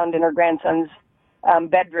had found in her grandson's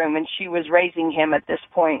bedroom, and she was raising him at this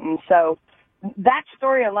point. And so that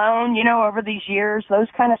story alone, over these years, those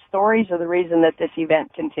kind of stories are the reason that this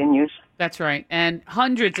event continues. That's right. And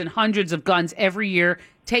hundreds of guns every year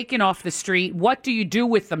taken off the street. What do you do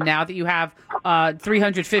with them now that you have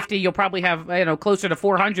 350? You'll probably have closer to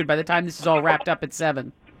 400 by the time this is all wrapped up at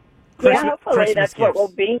 7. Yeah, hopefully that's what will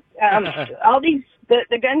be. All these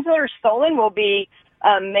the guns that are stolen will be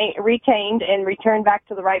retained and returned back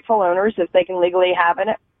to the rightful owners if they can legally have it.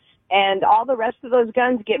 And all the rest of those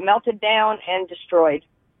guns get melted down and destroyed.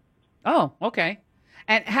 Oh, okay.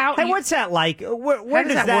 And what's that like? Where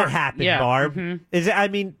does that work? happen, Yeah. Barb? Mhm. Is it? I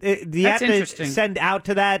mean, do you That's have to interesting. send out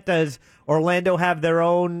to that? Does Orlando have their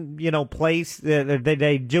own, place?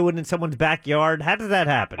 They do it in someone's backyard? How does that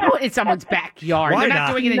happen? Oh, in someone's backyard. Why They're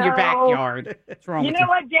not doing it in your No. backyard. What's wrong You with know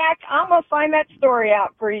what, Jack? I'm going to find that story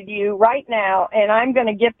out for you right now, and I'm going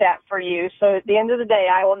to get that for you. So at the end of the day,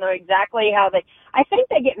 I will know exactly how I think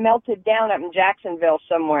they get melted down up in Jacksonville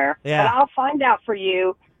somewhere. Yeah. But I'll find out for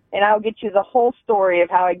you, and I'll get you the whole story of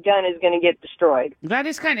how a gun is going to get destroyed. That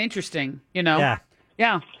is kind of interesting, Yeah.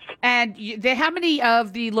 Yeah. And how many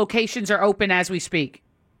of the locations are open as we speak?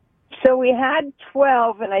 So we had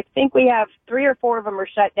 12, and I think we have 3 or 4 of them are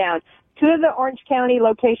shut down. 2 of the Orange County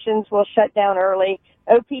locations will shut down early.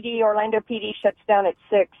 OPD, Orlando PD, shuts down at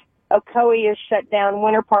 6. Ocoee is shut down.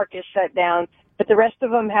 Winter Park is shut down. But the rest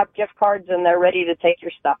of them have gift cards, and they're ready to take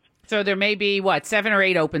your stuff. So there may be, 7 or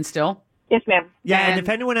 8 open still? Yes, ma'am. Yeah, and if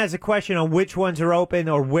anyone has a question on which ones are open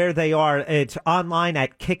or where they are, it's online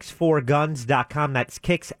at kicks4guns.com. That's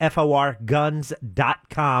kicks, F-O-R,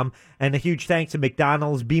 guns.com. And a huge thanks to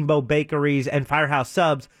McDonald's, Bimbo Bakeries, and Firehouse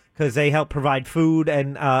Subs because they help provide food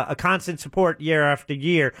and a constant support year after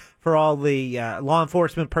year for all the law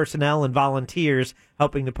enforcement personnel and volunteers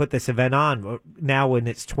helping to put this event on now in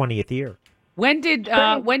its 20th year. When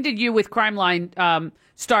did you with Crime Line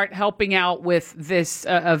start helping out with this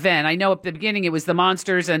event? I know at the beginning it was the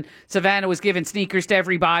monsters, and Savannah was giving sneakers to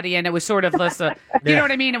everybody, and it was sort of less. You know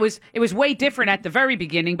what I mean? It was way different at the very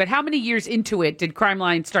beginning. But how many years into it did Crime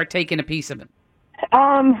Line start taking a piece of it? So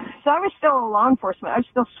I was still law enforcement. I was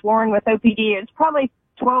still sworn with OPD. It's probably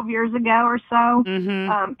 12 years ago or so.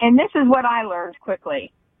 Mm-hmm. And this is what I learned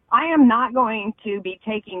quickly. I am not going to be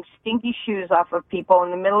taking stinky shoes off of people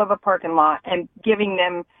in the middle of a parking lot and giving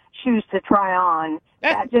them shoes to try on.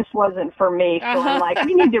 That just wasn't for me. Feeling like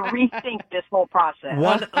we need to rethink this whole process.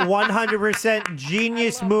 100%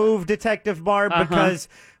 genius move, Detective Barb, because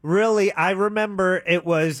really, I remember it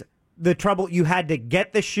was the trouble. You had to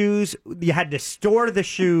get the shoes, you had to store the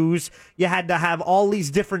shoes, you had to have all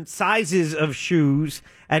these different sizes of shoes,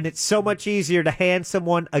 and it's so much easier to hand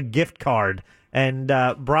someone a gift card. And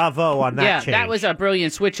bravo on that change. That was a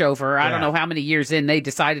brilliant switchover. I don't know how many years in they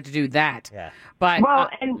decided to do that. Yeah. But, so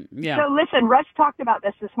listen, Russ talked about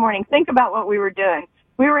this morning. Think about what we were doing.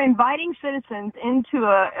 We were inviting citizens into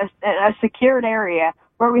a secured area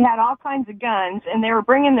where we had all kinds of guns, and they were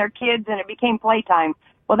bringing their kids, and it became playtime.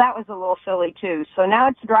 Well, that was a little silly, too. So now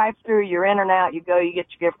it's drive-through. You're in and out. You go, you get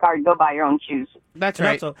your gift card, you go buy your own shoes. That's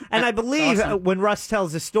right. And I believe when Russ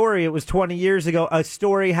tells the story, it was 20 years ago, a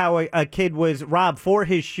story how a kid was robbed for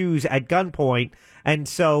his shoes at gunpoint. And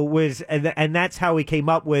so and that's how he came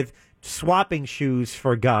up with swapping shoes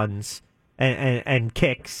for guns and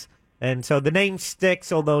kicks. And so the name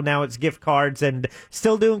sticks, although now it's gift cards, and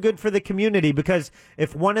still doing good for the community, because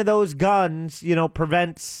if one of those guns,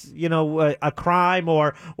 prevents, a crime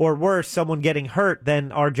or worse, someone getting hurt,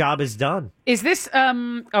 then our job is done. Is this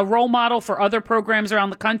a role model for other programs around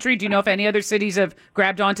the country? Do you know if any other cities have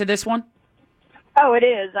grabbed onto this one? Oh, it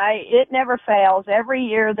is. It never fails. Every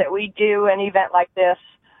year that we do an event like this,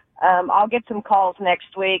 I'll get some calls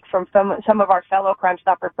next week from some of our fellow Crime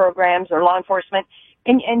Stopper programs or law enforcement.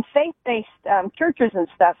 And faith-based churches and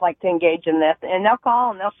stuff like to engage in this. And they'll call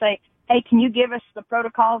and they'll say, hey, can you give us the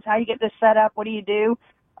protocols? How you get this set up? What do you do?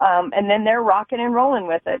 And then they're rocking and rolling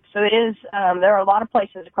with it. So it is, there are a lot of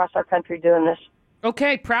places across our country doing this.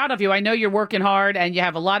 Okay, proud of you. I know you're working hard and you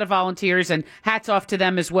have a lot of volunteers, and hats off to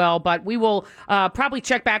them as well. But we will probably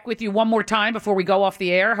check back with you one more time before we go off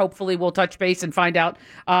the air. Hopefully we'll touch base and find out.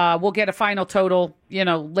 We'll get a final total,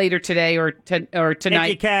 later today or tonight. If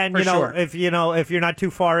you can, sure. if you're not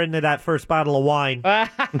too far into that first bottle of wine.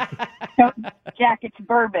 Jack, it's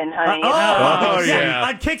bourbon, honey.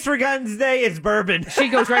 On Kicks for Guns Day, it's bourbon. She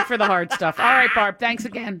goes right for the hard stuff. All right, Barb, thanks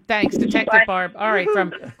again. Thanks, Detective Barb. All right,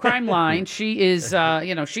 from Crime Line, she is,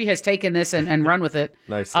 she has taken this and run with it.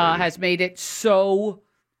 Nice. Has made it so...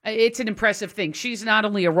 It's an impressive thing. She's not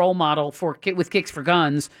only a role model with Kicks for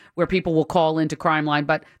Guns, where people will call into Crime Line,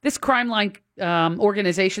 but this Crime Line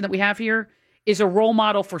organization that we have here is a role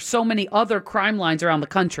model for so many other crime lines around the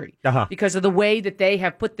country because of the way that they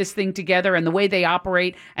have put this thing together and the way they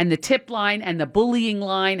operate and the tip line and the bullying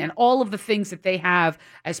line and all of the things that they have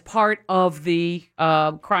as part of the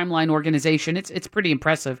Crime Line organization. It's pretty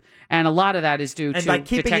impressive. And a lot of that is due to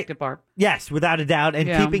Detective Barb. Yes, without a doubt. And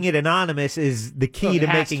keeping it anonymous is the key to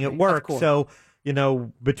making it work. So,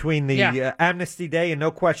 between the Amnesty Day and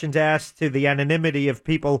no questions asked to the anonymity of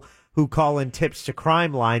people who call in tips to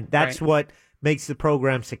Crime Line, that's what makes the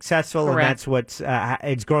program successful, and that's what's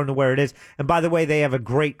it's grown to where it is. And by the way, they have a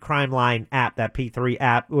great Crime Line app, that P3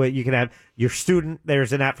 app, where you can have your student.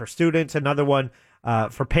 There's an app for students, another one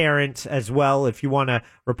for parents as well. If you want to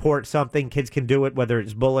report something, kids can do it, whether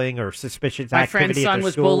it's bullying or suspicious My activity. friend's son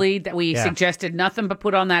was bullied. That we suggested nothing but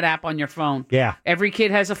put on that app on your phone. Yeah. Every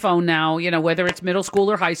kid has a phone now, whether it's middle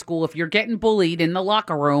school or high school. If you're getting bullied in the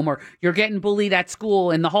locker room or you're getting bullied at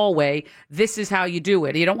school in the hallway, this is how you do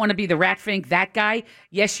it. You don't want to be the rat fink, that guy.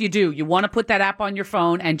 Yes, you do. You want to put that app on your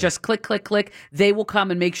phone and just click, click, click. They will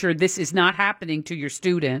come and make sure this is not happening to your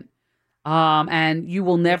student. And you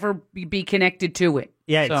will never be connected to it.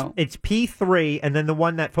 Yeah, it's P3, and then the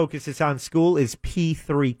one that focuses on school is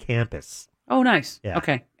P3 Campus. Oh, nice. Yeah.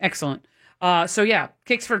 Okay, excellent.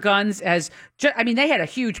 Kicks for Guns they had a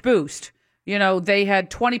huge boost. They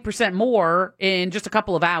had 20% more in just a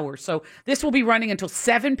couple of hours. So this will be running until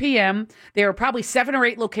 7 p.m. There are probably 7 or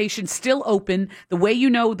 8 locations still open. The way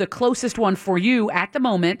the closest one for you at the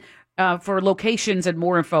moment, for locations and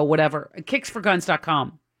more info, whatever,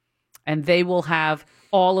 kicksforguns.com. And they will have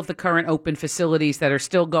all of the current open facilities that are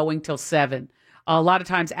still going till 7. A lot of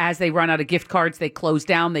times, as they run out of gift cards, they close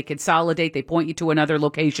down, they consolidate, they point you to another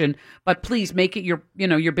location. But please make it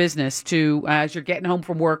your business to, as you're getting home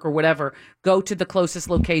from work or whatever, go to the closest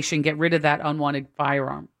location, get rid of that unwanted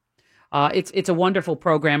firearm. It's a wonderful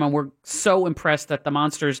program, and we're so impressed that the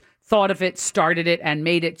Monsters thought of it, started it, and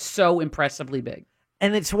made it so impressively big.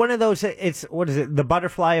 And it's one of those, the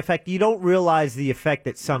butterfly effect. You don't realize the effect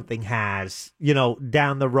that something has,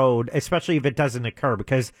 down the road, especially if it doesn't occur,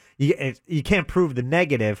 because you can't prove the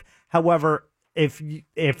negative. However,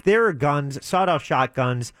 if there are guns, sawed-off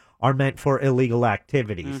shotguns are meant for illegal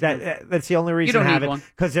activities. Mm-hmm. That's the only reason You don't to have need it, one.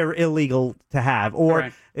 because they're illegal to have.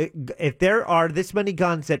 Or if there are this many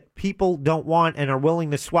guns that people don't want and are willing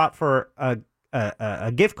to swap for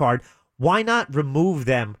a gift card, why not remove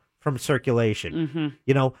them from circulation?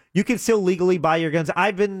 Mm-hmm. You can still legally buy your guns.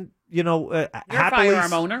 I've been, You're happily, a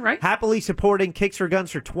firearm owner, right? happily supporting Kicks for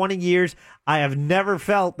Guns for 20 years. I have never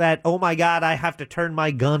felt that, oh my God, I have to turn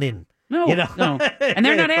my gun in. No, no. And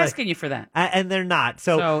they're not asking you for that. And they're not.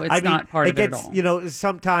 So it's not part of it at all.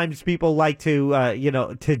 Sometimes people like to,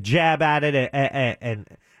 to jab at it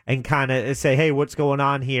and kind of say, hey, what's going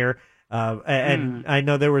on here? And I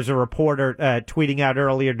know there was a reporter tweeting out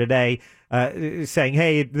earlier today saying,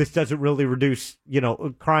 hey, this doesn't really reduce,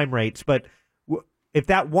 crime rates. But if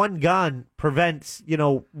that one gun prevents,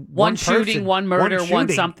 one shooting, person, one murder, one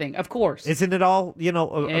shooting, something, of course. Isn't it all,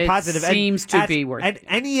 a positive? It seems to be worth And it.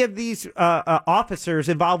 any of these officers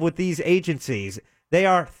involved with these agencies, they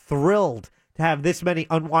are thrilled to have this many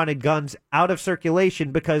unwanted guns out of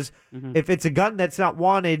circulation, because if it's a gun that's not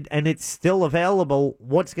wanted and it's still available,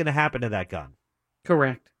 what's going to happen to that gun?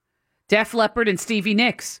 Correct. Def Leppard and Stevie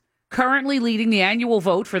Nicks currently leading the annual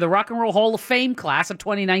vote for the Rock and Roll Hall of Fame class of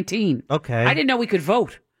 2019. Okay. I didn't know we could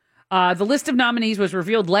vote. The list of nominees was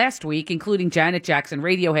revealed last week, including Janet Jackson,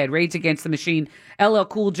 Radiohead, Rage Against the Machine, LL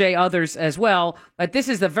Cool J, others as well. But this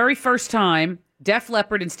is the very first time Def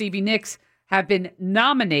Leppard and Stevie Nicks have been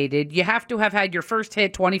nominated. You have to have had your first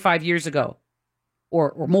hit 25 years ago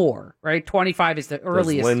or more, right? 25 is the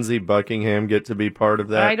earliest. Does Lindsey Buckingham get to be part of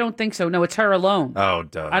that? I don't think so. No, it's her alone. Oh,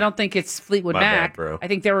 duh. I don't think it's Fleetwood My Mac. bad, bro. I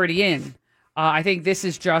think they're already in. I think this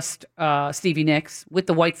is just Stevie Nicks with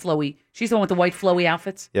the white flowy. She's the one with the white flowy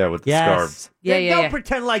outfits. Yeah, with the scarves. Don't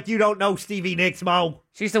pretend like you don't know Stevie Nicks, Mo.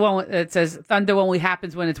 She's the one that says thunder only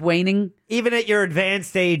happens when it's waning. Even at your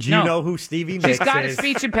advanced age, you know who Stevie Nicks is. She's got a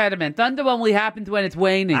speech impediment. Thunder only happens when it's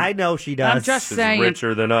waning. I know she does. I'm just She's saying.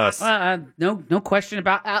 richer than us. No question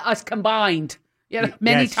about us combined. Yeah,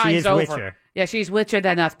 many Yes, she times is over. richer. Yeah, she's richer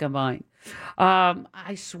than us combined.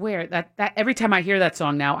 I swear that every time I hear that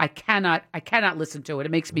song now, I cannot listen to it.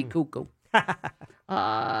 It makes me cuckoo.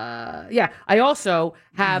 Yeah, I also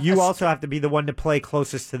have. You also have to be the one to play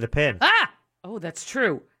closest to the pin. Oh, that's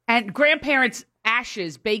true. And grandparents'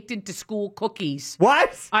 ashes baked into school cookies.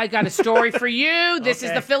 What? I got a story for you. This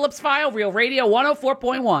is the Phillips File, Real Radio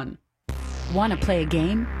 104.1. Want to play a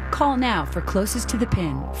game? Call now for closest to the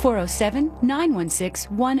pin.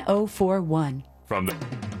 407-916-1041. From the...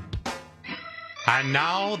 And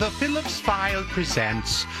now the Phillips File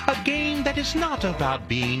presents a game that is not about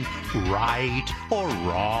being right or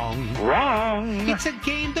wrong. Wrong. It's a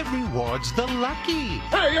game that rewards the lucky.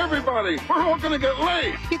 Hey, everybody, we're all gonna get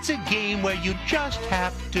laid. It's a game where you just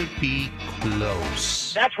have to be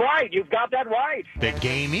close. That's right. You've got that right. The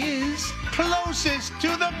game is closest to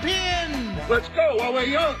the pin. Let's go while we're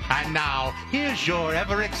young. And now, here's your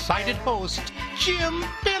ever-excited host, Jim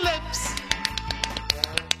Phillips.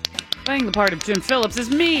 Playing the part of Jim Phillips is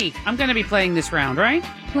me. I'm going to be playing this round, right?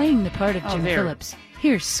 Playing the part of Jim there. Phillips.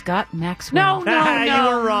 Here's Scott Maxwell. No. You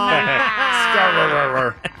were wrong.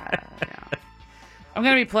 I'm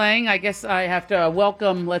going to be playing. I guess I have to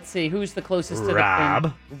welcome, let's see, who's the closest to Rob. the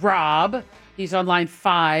pin? Rob. He's on line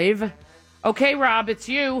 5. Okay, Rob, it's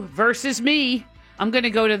you versus me. I'm going to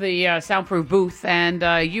go to the soundproof booth, and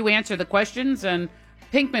you answer the questions. And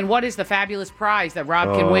Pinkman, what is the fabulous prize that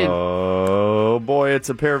Rob can win? Oh, boy, it's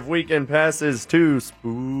a pair of weekend passes to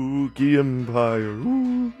Spooky Empire.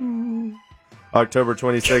 Ooh. October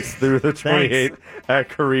 26th through the 28th at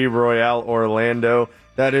Caribe Royale, Orlando.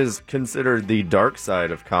 That is considered the dark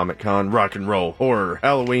side of Comic-Con, rock and roll, horror,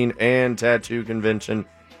 Halloween, and tattoo convention.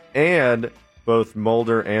 And both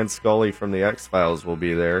Mulder and Scully from the X-Files will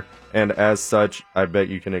be there. And as such, I bet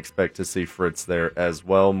you can expect to see Fritz there as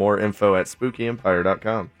well. More info at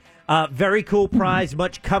spookyempire.com. Very cool prize,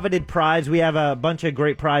 much coveted prize. We have a bunch of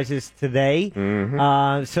great prizes today.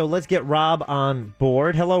 Mm-hmm. So let's get Rob on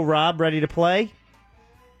board. Hello, Rob. Ready to play?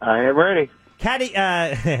 I am ready.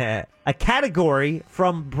 A category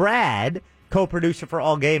from Brad, co-producer for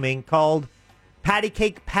All Gaming, called Patty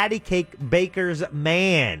Cake Baker's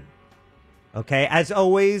Man. Okay, as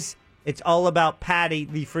always, it's all about Patty,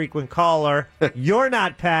 the frequent caller. You're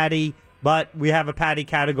not Patty, but we have a Patty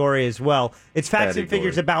category as well. It's facts and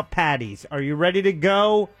figures about Patties. Are you ready to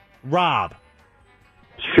go, Rob?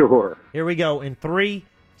 Sure. Here we go in 3,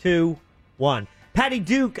 2, 1. Patty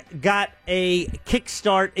Duke got a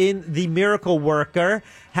kickstart in The Miracle Worker,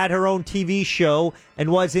 had her own TV show,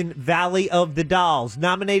 and was in Valley of the Dolls.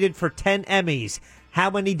 Nominated for 10 Emmys. How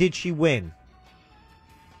many did she win?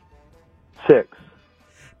 6.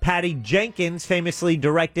 Patty Jenkins famously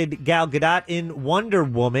directed Gal Gadot in Wonder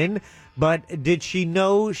Woman, but did she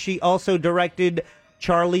know she also directed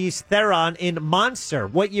Charlize Theron in Monster?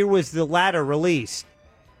 What year was the latter released?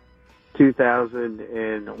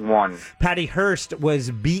 2001. Patty Hearst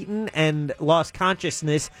was beaten and lost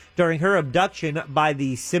consciousness during her abduction by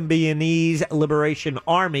the Symbionese Liberation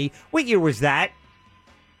Army. What year was that?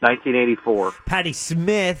 1984. Patti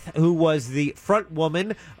Smith, who was the front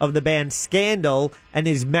woman of the band Scandal and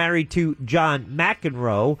is married to John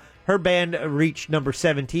McEnroe. Her band reached number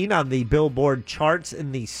 17 on the Billboard charts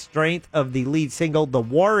in the strength of the lead single The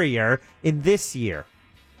Warrior in this year.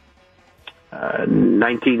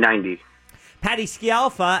 1990. Patti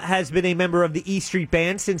Scialfa has been a member of the E Street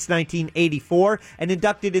Band since 1984 and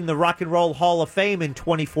inducted in the Rock and Roll Hall of Fame in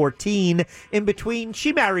 2014. In between,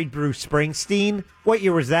 she married Bruce Springsteen. What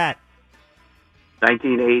year was that?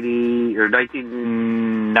 1980 or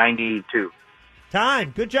 1992.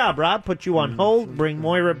 Time. Good job, Rob. Put you on hold. Bring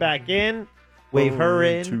Moira back in. Wave her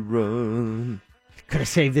in. To run. Could have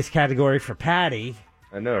saved this category for Patty.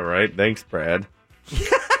 I know, right? Thanks, Brad.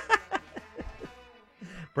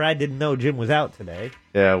 Brad didn't know Jim was out today.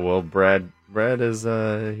 Yeah, well, Brad is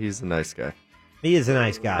he's a nice guy. He is a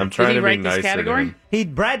nice guy. I'm trying to be nicer to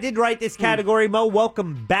him. Brad did write this category, Mo.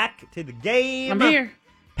 Welcome back to the game. I'm here.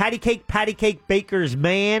 Patty Cake, Baker's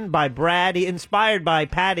Man by Brad. Inspired by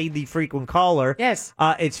Patty, the frequent caller. Yes.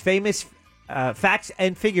 It's famous facts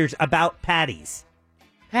and figures about patties.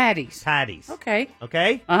 Patties. Okay?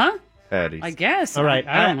 Uh-huh. Patties. I guess. All right.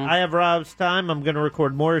 I don't know. I have Rob's time. I'm going to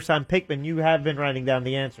record Moira's time. Pinkman, you have been writing down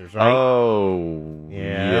the answers, right? Oh,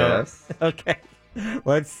 yeah. yes. Okay.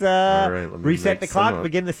 Let's All right, let me reset the make some clock, up.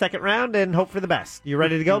 begin the second round, and hope for the best. You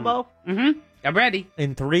ready to go, Bo? Mm-hmm. I'm ready.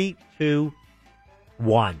 In 3, 2,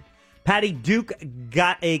 1. Patty Duke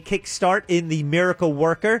got a kickstart in The Miracle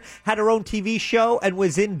Worker, had her own TV show, and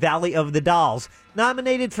was in Valley of the Dolls.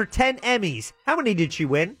 Nominated for 10 Emmys. How many did she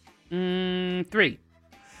win? 3.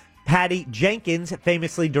 Patty Jenkins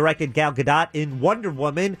famously directed Gal Gadot in Wonder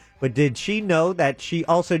Woman, but did she know that she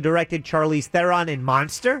also directed Charlize Theron in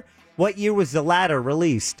Monster? What year was the latter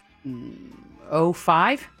released?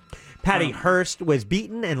 05. Patty Hearst was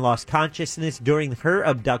beaten and lost consciousness during her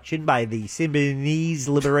abduction by the Symbionese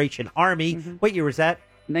Liberation Army. What year was that?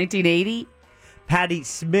 1980. Patti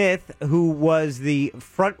Smith, who was the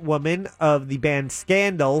front woman of the band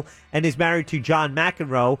Scandal and is married to John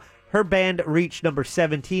McEnroe. Her band reached number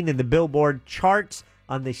 17 in the Billboard charts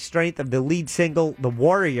on the strength of the lead single The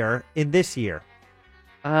Warrior in this year.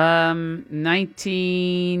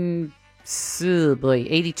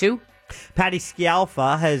 1982. Patti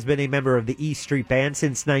Scialfa has been a member of the E Street Band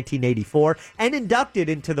since 1984 and inducted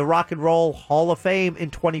into the Rock and Roll Hall of Fame in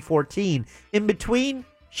 2014. In between,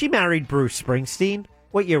 she married Bruce Springsteen.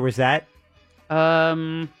 What year was that?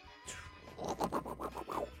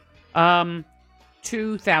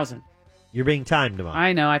 2000. You're being timed, Demond.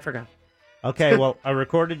 I know, I forgot. Okay, well, I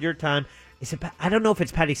recorded your time. Is it? I don't know if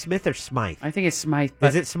it's Patti Smith or Smythe. I think it's Smythe.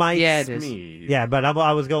 Is it Smythe? Yeah, it is. Yeah, but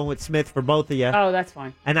I was going with Smith for both of you. Oh, that's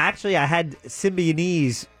fine. And actually, I had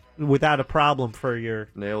Symbionese without a problem for your...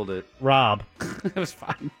 Nailed it. Rob. It was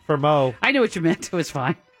fine. For Mo. I knew what you meant. It was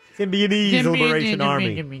fine. Symbionese Liberation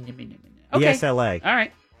Army. Okay. The SLA. All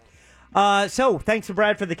right. So, thanks to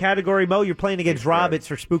Brad for the category. Mo, you're playing against Rob. It's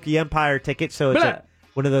for Spooky Empire tickets, so it's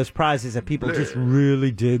one of those prizes that people just really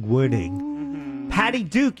dig winning. Patty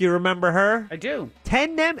Duke, you remember her? I do.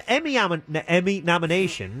 10 Emmy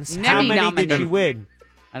nominations. Emmy How many did nominations. she win?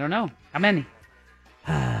 I don't know. How many?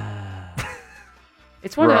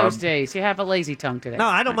 It's one of those days. You have a lazy tongue today. No,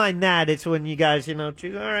 I don't mind that. It's when you guys,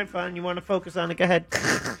 choose. All right, fine. You want to focus on it? Go ahead.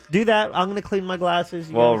 Do that. I'm going to clean my glasses.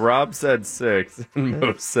 You Well, guys- Rob said 6, and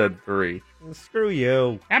Mo said 3. Screw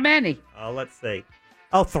you. How many? Let's see.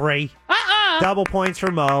 Oh, 3. Uh-uh. Double points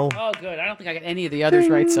for Mo. Oh, good. I don't think I got any of the others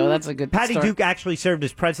right, so that's a good Patty start. Duke actually served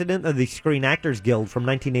as president of the Screen Actors Guild from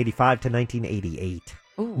 1985 to 1988.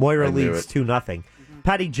 Moira I knew leads it. 2-0.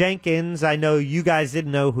 Patty Jenkins, I know you guys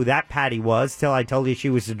didn't know who that Patty was till I told you she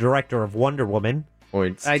was the director of Wonder Woman.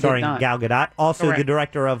 Points. I did starring not. Gal Gadot. Also the Correct.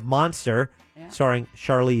 director of Monster, starring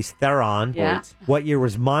Charlize Theron. Yeah. What year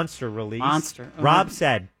was Monster released? Monster. Oh. Rob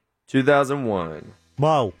said 2001.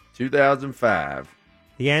 Mo. 2005.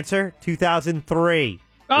 The answer? 2003.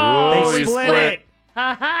 Oh, they you split split. it.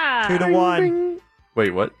 Ha ha. 2-1.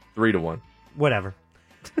 Wait, what? 3-1. Whatever.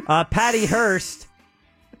 Patty Hearst,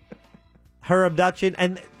 her abduction,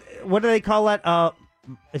 and what do they call that?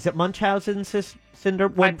 Is it Munchausen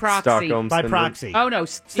syndrome? By proxy. Stockholm By syndrome. proxy. Oh, no.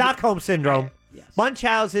 Stockholm syndrome. Yes.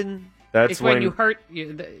 Munchausen. That's It's when you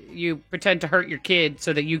pretend to hurt your kid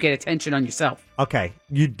so that you get attention on yourself. Okay.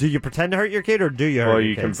 Do you pretend to hurt your kid or do you hurt Well, your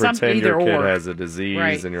you kid? can pretend your either kid or. has a disease,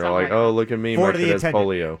 Right, and you're something like, like oh, look at me, my For the kid has intended.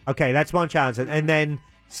 polio. Okay, that's Munchausen. And then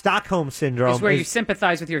Stockholm syndrome. It's where you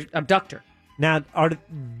sympathize with your abductor. Now,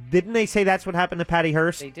 didn't they say that's what happened to Patty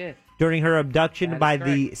Hearst? They did. During her abduction by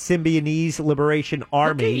the Symbionese Liberation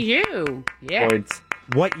Army. Look at you. Yeah. Points.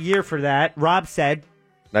 What year for that? Rob said.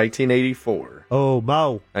 1984. Oh,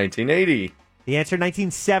 Mo. 1980. The answer,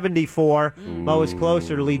 1974. Mo is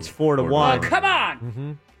closer, leads 4-1. Oh, come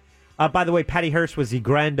on. By the way, Patty Hearst was the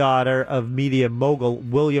granddaughter of media mogul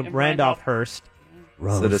William Randolph Hearst.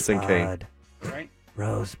 Citizen Kane. Rosebud. Right.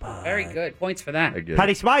 Rosebud. Very good. Points for that.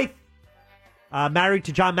 Patty Smythe, married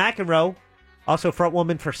to John McEnroe, also front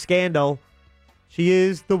woman for Scandal. She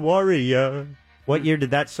is the warrior. What year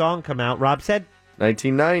did that song come out? Rob said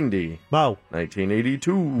 1990. Mo.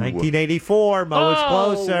 1982. 1984. Mo is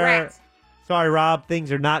closer. Rats. Sorry, Rob.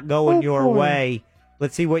 Things are not going your way.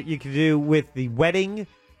 Let's see what you can do with the wedding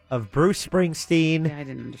of Bruce Springsteen Yeah, I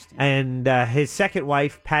didn't understand. and his second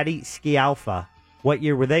wife, Patty Scialfa. What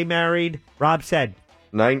year were they married? Rob said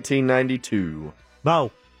 1992.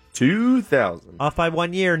 Mo. 2000. Off by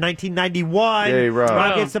 1 year, 1991. Yay, Rob.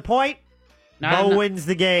 Rob gets the point. Mo wins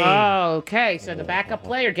the game. Oh, okay. So the backup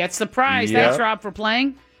player gets the prize. Yep. Thanks, Rob, for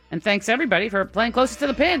playing. And thanks, everybody, for playing closest to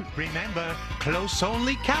the pin. Remember, close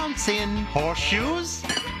only counts in horseshoes,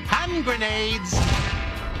 hand grenades,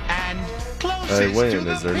 and closest I to win.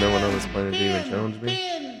 the Is there no one on this planet to even challenge me?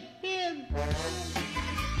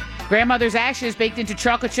 Grandmother's ashes baked into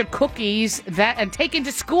chocolate chip cookies and taken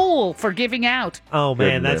to school for giving out. Oh,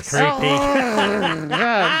 man, that's creepy. Oh,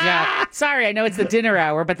 God. Sorry, I know it's the dinner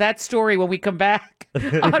hour, but that story when we come back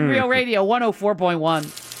on Real Radio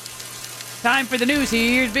 104.1. Time for the news.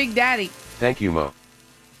 Here's Big Daddy. Thank you, Mo.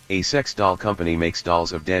 A sex doll company makes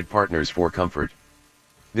dolls of dead partners for comfort.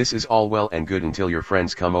 This is all well and good until your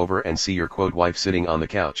friends come over and see your quote wife sitting on the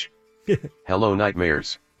couch. Hello,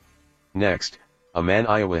 nightmares. Next, a man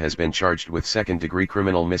Iowa has been charged with second-degree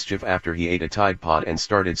criminal mischief after he ate a Tide Pod and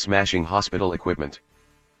started smashing hospital equipment.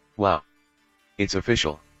 Wow. It's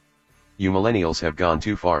official. You millennials have gone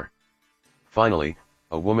too far. Finally,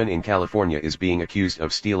 a woman in California is being accused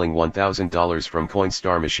of stealing $1,000 from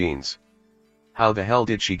Coinstar machines. How the hell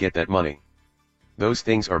did she get that money? Those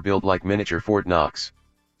things are built like miniature Fort Knox.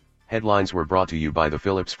 Headlines were brought to you by the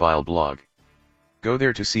Phillips File blog. Go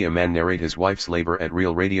there to see a man narrate his wife's labor at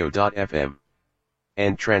realradio.fm.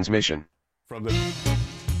 End transmission. From the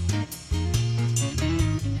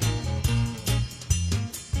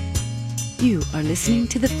You are listening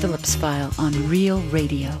to The Phillips File on Real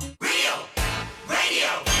Radio. Real Radio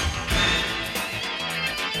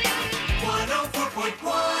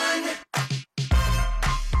 104.1.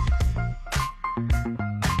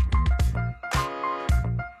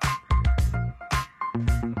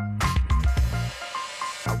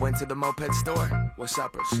 I went to the moped store. What's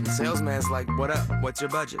uppers? Salesman's like, what up? What's your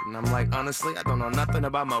budget? And I'm like, honestly, I don't know nothing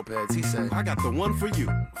about mopeds. He said, I got the one for you.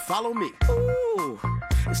 Follow me. Ooh,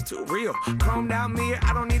 it's too real. Chromed out mirror,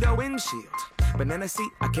 I don't need a windshield. Banana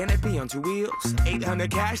seat, a canopy on 2 wheels.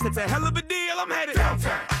 800 cash, that's a hell of a deal. I'm headed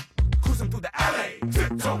downtown. Cruising through the alley.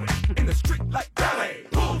 Tiptoeing in the street like ballet.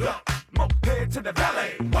 Pulled up, moped to the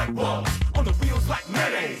valet. White walls on the wheels like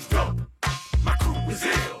mayonnaise. Dope. My crew is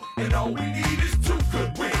ill, and all we need is 2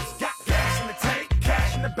 good wins. Got gas in the tank,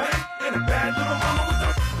 cash in the bank, and a bad little mama with the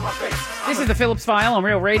my face. This is the Phillips File on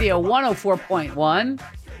Real Radio 104.1.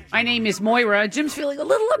 My name is Moira. Jim's feeling a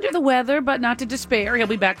little under the weather, but not to despair. He'll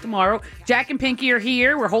be back tomorrow. Jack and Pinky are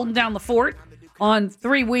here. We're holding down the fort on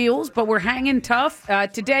 3 wheels, but we're hanging tough.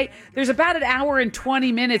 Today, there's about an hour and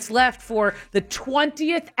 20 minutes left for the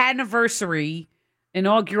 20th anniversary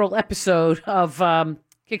inaugural episode of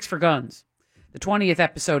Kicks for Guns. The 20th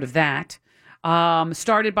episode of that.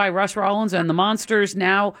 Started by Russ Rollins and the Monsters.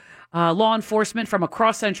 Now, law enforcement from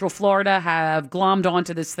across Central Florida have glommed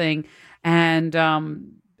onto this thing. And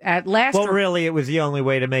at last... Well, really, it was the only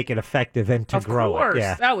way to make it effective and to grow course. it.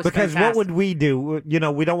 Yeah. That was because fantastic. what would we do? You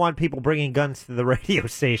know, we don't want people bringing guns to the radio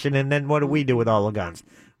station, and then what do we do with all the guns?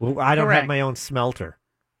 Well, I don't Correct. have my own smelter.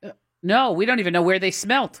 No, we don't even know where they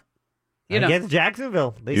smelt. You know. I guess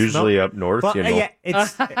Jacksonville. They Usually smell- up north, Well, you know. yeah,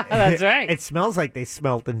 it's, That's right. It smells like they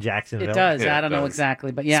smelt in Jacksonville. It does. Yeah, I don't it know does.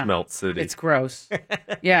 exactly, but yeah. Smelt City. It's gross.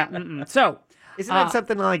 Yeah. Mm-mm. So, Isn't that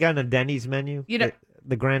something like on a Denny's menu? You know-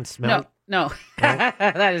 the Grand Smelt? no.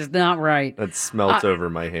 That is not right. That smelt over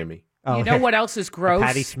my hammy. You know what else is gross?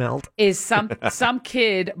 Patty smelt. Is some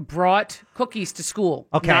kid brought cookies to school.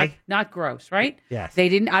 Okay. Not gross, right? Yes. They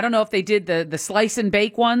didn't. I don't know if they did the slice and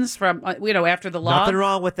bake ones from after the law. Nothing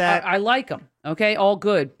wrong with that. I like them. Okay, all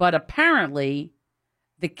good. But apparently,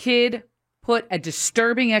 the kid put a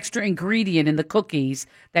disturbing extra ingredient in the cookies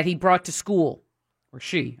that he brought to school, or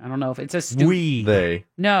she. I don't know if it's a student. Weed. They.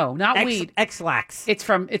 No, not weed. X-Lax. It's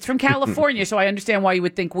from California, so I understand why you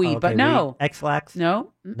would think weed, but no. X-Lax?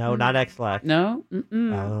 No. No, not X-Lax. No.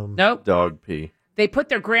 Nope. Dog pee. They put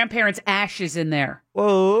their grandparents' ashes in there.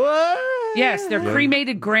 Whoa. Yes, their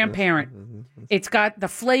cremated grandparent. It's got the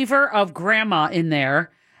flavor of grandma in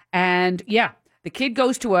there. And yeah, the kid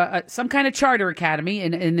goes to some kind of charter academy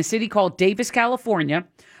in a city called Davis, California,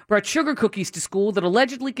 brought sugar cookies to school that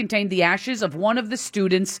allegedly contained the ashes of one of the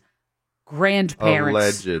students'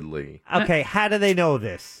 grandparents. Allegedly. Okay, how do they know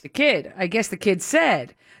this? I guess the kid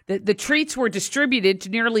said that the treats were distributed to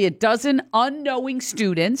nearly a dozen unknowing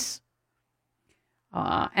students.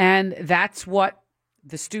 And that's what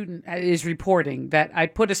the student is reporting, that I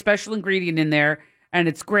put a special ingredient in there and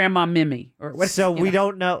it's Grandma Mimi. Or what? So we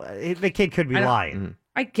don't know. The kid could be lying.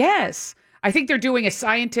 I guess. I think they're doing a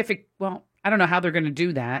scientific, well, I don't know how they're going to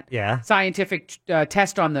do that. Yeah. Scientific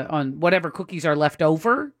test on whatever cookies are left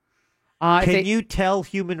over. Can you tell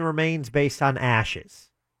human remains based on ashes?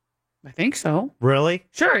 I think so. Really?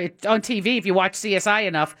 Sure. On TV, if you watch CSI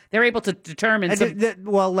enough, they're able to determine some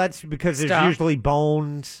well, that's because there's stuff. usually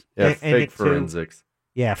bones. Yeah, in fake it too. forensics.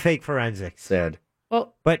 Yeah, fake forensics. Sad.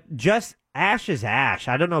 Well, but just ash is ash.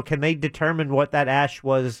 I don't know. Can they determine what that ash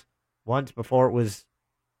was once before it was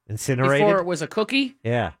incinerated? Before it was a cookie?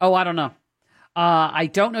 Yeah. Oh, I don't know. I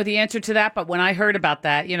don't know the answer to that, but when I heard about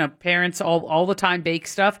that, parents all the time bake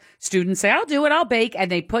stuff. Students say, I'll do it, I'll bake. And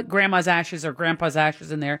they put grandma's ashes or grandpa's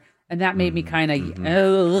ashes in there. And that made me kind of...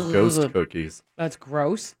 Ghost cookies. That's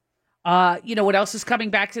gross. You know what else is coming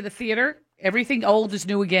back to the theater? Everything old is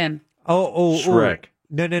new again. Shrek.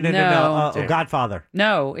 No. No. Godfather.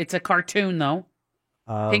 No, it's a cartoon, though.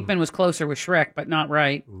 Pinkman was closer with Shrek, but not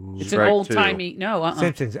right. It's Shrek an old-timey... No,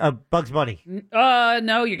 Simpsons. Bugs Bunny.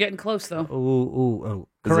 No, you're getting close, though. Ooh.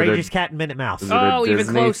 Is it Courageous a- Cat and Minute Mouse. Is it a even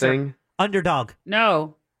Disney closer. thing? Underdog.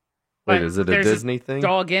 No. Wait, But is it a there's Disney thing?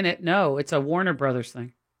 Dog in it. No, it's a Warner Brothers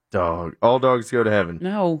thing. Dog. All dogs go to heaven.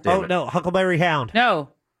 No. Damn it. No. Huckleberry Hound. No.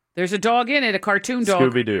 There's a dog in it, a cartoon dog.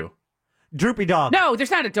 Scooby-Doo. Droopy Dog. No,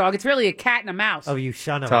 there's not a dog. It's really a cat and a mouse. Oh, you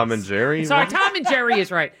son of Tom a... and Jerry? Sorry, What? Tom and Jerry is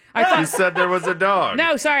right. I You thought. said there was a dog.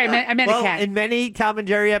 No, sorry, I meant well, a cat. in many Tom and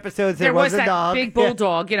Jerry episodes, There was a that dog. big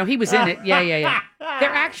bulldog. He was in it. Yeah. They're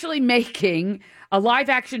actually making a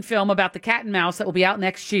live-action film about the cat and mouse that will be out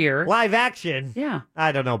next year. Live action? Yeah.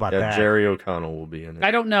 I don't know about Yeah, that. Jerry O'Connell will be in it.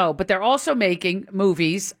 I don't know, but they're also making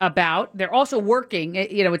movies about. They're also working.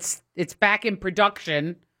 It's back in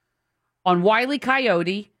production on Wile E.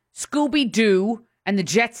 Coyote, Scooby Doo, and the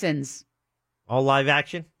Jetsons. All live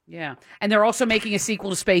action? Yeah, and they're also making a sequel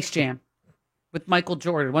to Space Jam with Michael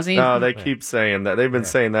Jordan. Wasn't he? No, they keep saying that. They've been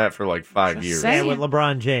saying that for like 5 years. saying. Yeah, with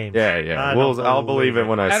LeBron James. Yeah. I I'll believe it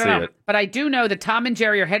when I see don't know, it. but I do know that Tom and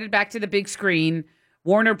Jerry are headed back to the big screen.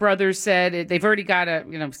 Warner Brothers said they've already got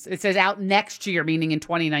it says out next year, meaning in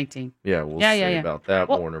 2019. Yeah, we'll Yeah, see yeah, yeah. about that,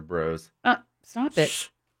 Well- Warner Bros. Stop it.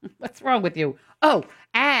 What's wrong with you? Oh,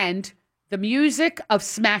 and the music of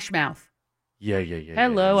Smash Mouth. Yeah.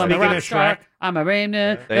 Hello, I'm a Speaking rock of star. Shrek. I'm a rain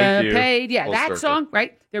Thank you. paid. Yeah, Full that circle. song,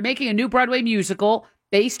 right? They're making a new Broadway musical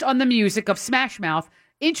based on the music of Smash Mouth.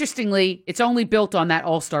 Interestingly, it's only built on that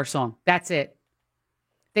All-Star song. That's it.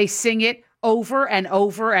 They sing it over and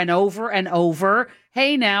over and over and over.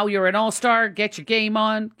 Hey, now you're an all-star. Get your game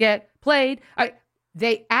on. Get played.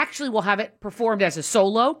 They actually will have it performed as a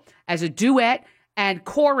solo, as a duet, and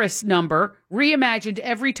chorus number, reimagined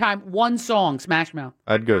every time one song, Smash Mouth.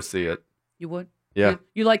 I'd go see it. You would? Yeah.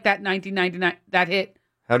 You like that 1999, that hit?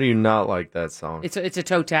 How do you not like that song? It's a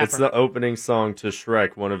toe tapper. It's the opening song to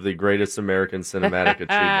Shrek, one of the greatest American cinematic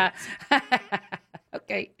achievements.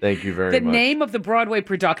 Okay. Thank you very The much. name of the Broadway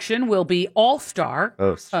production will be All Star.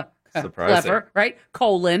 Oh, surprising. Clever, right?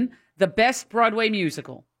 The best Broadway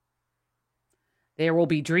musical. There will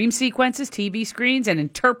be dream sequences, TV screens, and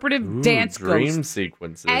interpretive dance dream ghosts.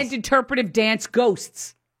 sequences. And interpretive dance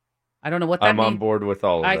ghosts. I don't know what that I'm means. on board with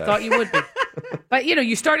all of I that. thought you would be. But,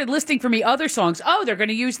 you started listing for me other songs. Oh, they're going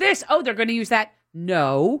to use this. Oh, they're going to use that.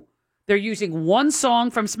 No. They're using one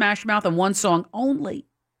song from Smash Mouth and one song only.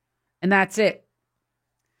 And that's it.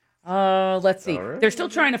 Let's see. They're still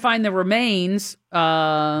trying to find the remains.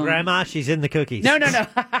 Grandma, she's in the cookies. No. No.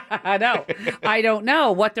 I don't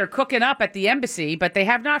know what they're cooking up at the embassy, but they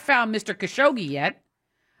have not found Mr. Khashoggi yet.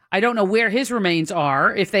 I don't know where his remains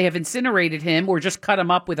are, if they have incinerated him or just cut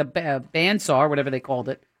him up with a bandsaw or whatever they called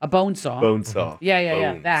it. A bone saw. Bone saw. Yeah.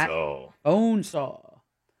 Bone That. saw. Bone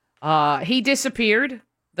saw. He disappeared.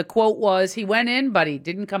 The quote was, he went in, but he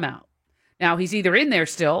didn't come out. Now, he's either in there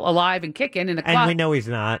still, alive and kicking in a closet. And we know he's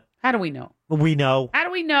not. How do we know? We know. How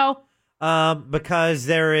do we know? Because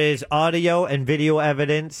there is audio and video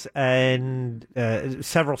evidence and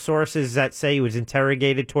several sources that say he was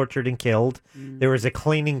interrogated, tortured, and killed. There was a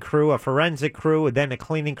cleaning crew, a forensic crew, and then a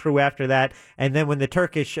cleaning crew after that. And then when the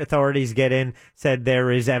Turkish authorities get in, said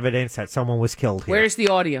there is evidence that someone was killed here. Where's the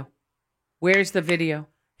audio? Where's the video?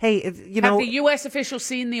 Hey, Have the U.S. officials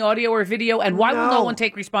seen the audio or video, and why will no one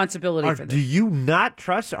take responsibility for this? Do you not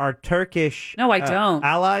trust our Turkish No, I don't.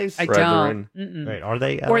 allies? I don't. Mm-mm. Right, are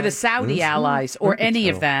they? Or the Saudi allies, or any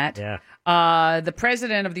of that. Yeah. The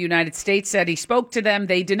president of the United States said he spoke to them.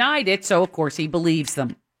 They denied it, so of course he believes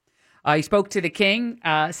them. He spoke to the king,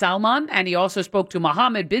 Salman, and he also spoke to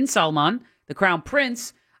Mohammed bin Salman, the crown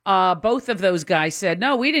prince. Both of those guys said,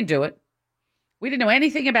 no, we didn't do it. We didn't know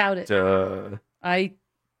anything about it. I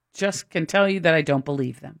just can tell you that I don't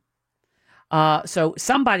believe them. So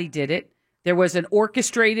somebody did it. There was an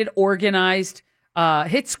orchestrated, organized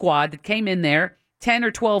hit squad that came in there, 10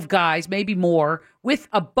 or 12 guys, maybe more, with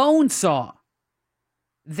a bone saw.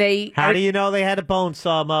 How do you know they had a bone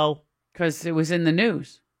saw, Mo? Because it was in the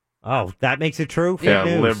news. Oh, that makes it true? Yeah,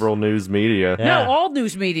 Fake news. liberal news media. No, all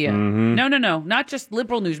news media. Mhm. No. Not just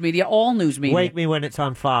liberal news media, all news media. Wake me when it's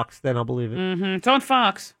on Fox, then I'll believe it. It's on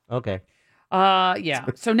Fox. Okay. Yeah.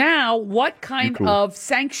 So now, what kind Cool. of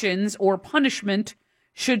sanctions or punishment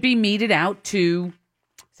should be meted out to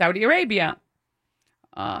Saudi Arabia?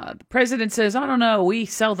 The president says, I don't know, we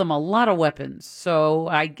sell them a lot of weapons. So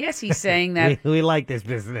I guess he's saying that we like this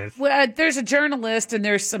business. well, there's a journalist and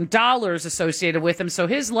there's some dollars associated with him. So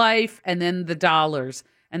his life and then the dollars.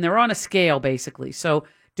 And they're on a scale, basically. So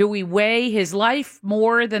do we weigh his life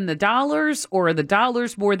more than the dollars, or the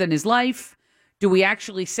dollars more than his life? Do we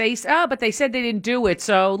actually say, but they said they didn't do it,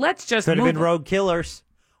 so let's just Could have move been on. rogue killers.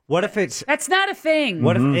 What if it's... That's not a thing.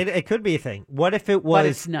 What if it could be a thing? What if it was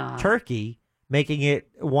it's not. Turkey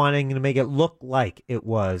wanting to make it look like it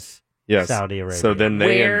was Yes. Saudi Arabia? So then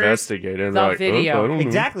they Where's investigated. And the they're like, video? I don't know.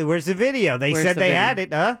 Exactly. Where's the video? They Where's said the they video? had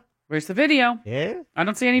it, huh? Where's the video? Yeah. I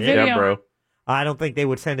don't see any Yeah, video. bro. I don't think they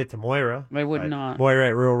would send it to Moira. They would not. Moira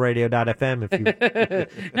at realradio.fm if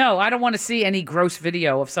you... No, I don't want to see any gross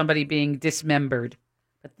video of somebody being dismembered.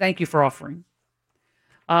 But thank you for offering.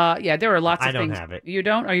 Yeah, there are lots of I don't things. have it. You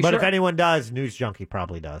don't? Are you But sure? if anyone does, News Junkie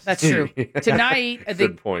probably does. That's true. Tonight,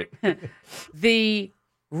 Good point. the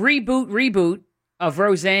reboot of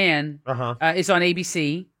Roseanne is on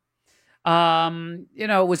ABC.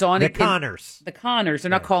 It was on The Connors. The Connors.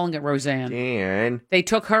 They're not calling it Roseanne. And They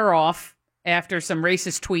took her off after some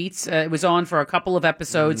racist tweets. It was on for a couple of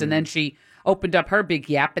episodes, and then she opened up her big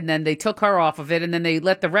yap, and then they took her off of it, and then they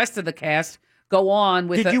let the rest of the cast go on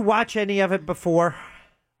with. Did you watch any of it before?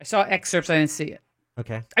 I saw excerpts. I didn't see it.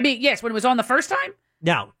 Okay. I mean, yes, when it was on the first time.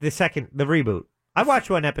 No, the reboot. I watched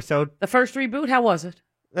one episode. The first reboot. How was it?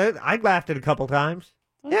 I laughed it a couple times.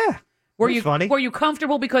 Yeah. Were It was you funny. Were you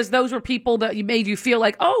comfortable because those were people that made you feel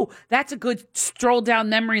like, oh, that's a good stroll down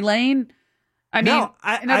memory lane? I mean,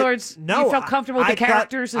 in other words, you felt comfortable with the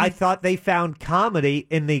characters. I thought they found comedy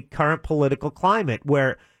in the current political climate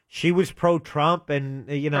where she was pro-Trump and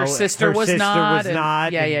her sister was not.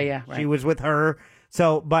 And, yeah. She was with her.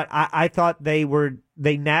 So, but I thought they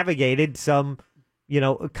navigated some,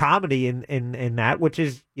 comedy in that, which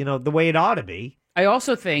is, the way it ought to be. I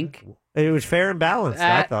also think it was fair and balanced.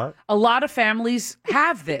 I thought a lot of families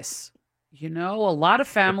have this. A lot of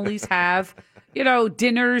families have.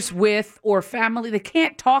 Dinners with or family. They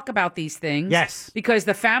can't talk about these things. Yes. Because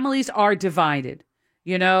the families are divided,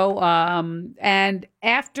 and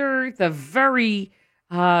after the very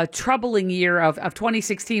troubling year of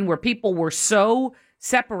 2016 where people were so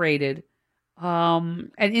separated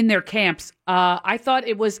and in their camps, I thought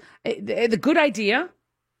it was the good idea.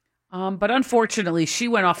 But unfortunately, she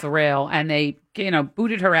went off the rail and they,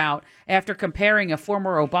 booted her out after comparing a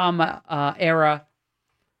former Obama era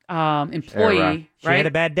employee. she had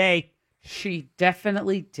a bad day. She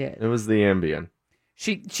definitely did. It was the Ambien.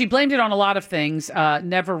 She blamed it on a lot of things,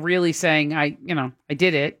 never really saying I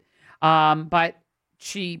did it. But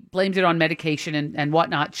she blamed it on medication and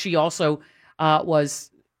whatnot. She also was.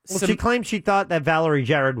 Well, she claimed she thought that Valerie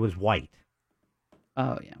Jarrett was white.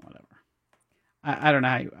 Oh yeah, whatever. I don't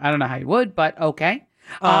know how you would, but okay.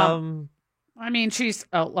 I mean, she's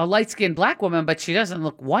a light-skinned black woman, but she doesn't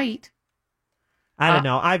look white. I don't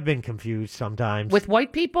know. I've been confused sometimes. With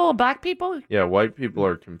white people, black people? Yeah, white people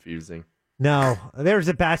are confusing. No, there's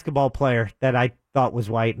a basketball player that I thought was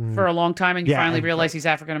white. And, For a long time, and you Yeah, finally and- realize he's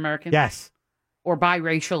African-American? Yes. Or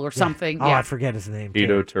biracial or something. Oh, Yeah. I forget his name.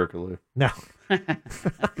 Ito Turkoglu. No.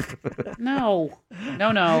 No.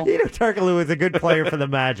 Ito Turkoglu was a good player for the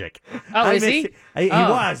Magic. Oh, is he? He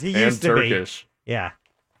Oh. was. He And used to Turkish. be. Yeah.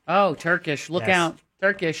 Oh, Turkish. Look Yes. out.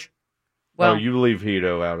 Turkish. Well, you leave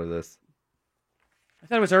Hito out of this. I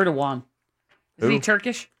thought it was Erdogan. Isn't Who? he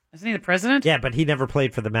Turkish? Isn't he the president? Yeah, but he never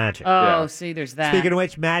played for the Magic. Oh, see, there's that. Speaking of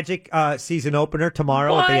which, Magic season opener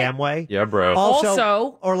tomorrow at the Amway. Yeah, bro.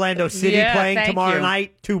 Also, Orlando City Yeah, playing thank tomorrow you.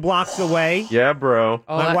 night, 2 blocks away. Yeah, bro.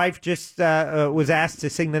 Oh, My wife just was asked to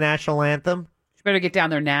sing the national anthem. You better get down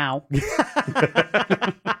there now.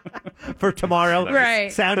 For tomorrow.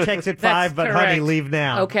 Right. Sound checks at That's 5, but honey, correct. leave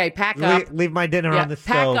now. Okay, pack up. Leave my dinner Yeah, on the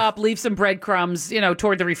pack stove. up, leave some breadcrumbs,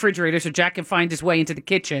 toward the refrigerator so Jack can find his way into the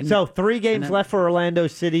kitchen. So 3 games And then- left for Orlando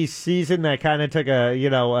City's season. That kind of took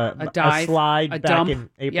a dive, slide a back dump. in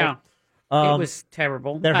April. Yeah. It was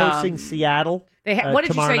terrible. They're hosting Seattle What did you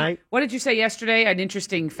tomorrow say? night. What did you say yesterday? An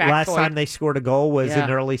interesting factoid. Last time they scored a goal was Yeah.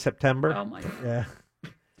 in early September. Oh my God. Yeah.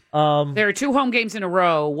 There are 2 home games in a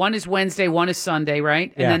row. One is Wednesday, one is Sunday,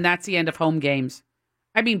 right? And Yeah. then that's the end of home games.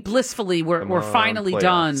 I mean, blissfully, we're Come on, finally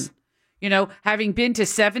playoffs. done. Having been to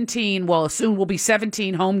 17, well, soon will be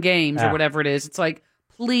 17 home games or Yeah. whatever it is. It's like,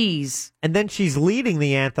 please. And then she's leading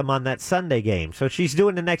the anthem on that Sunday game. So she's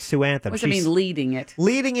doing the next 2 anthems. What does it She's- mean, leading it?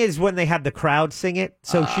 Leading is when they have the crowd sing it.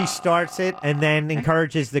 So she starts it and then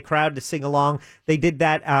encourages the crowd to sing along. They did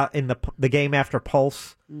that in the game after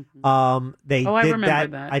Pulse. They Oh, I did remember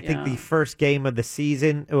that, I think yeah. the first game of the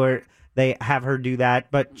season, or they have her do that.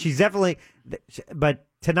 But she's definitely. But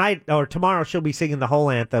tonight or tomorrow she'll be singing the whole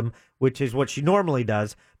anthem, which is what she normally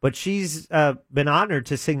does. But she's been honored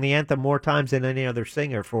to sing the anthem more times than any other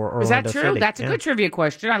singer for Orlando Is that true? City. That's a Yeah. good trivia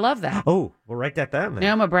question. I love that. Oh, we'll write that down then.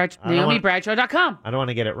 NaomiBradshaw.com. I don't want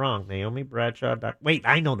to get it wrong. NaomiBradshaw. Wait,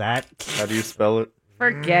 I know that. How do you spell it?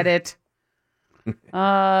 Forget it.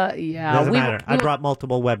 Yeah. Doesn't matter. I brought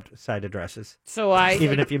multiple website addresses. So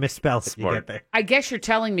even if you misspell it, you get there. I guess you're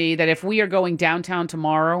telling me that if we are going downtown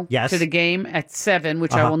tomorrow Yes. to the game at 7,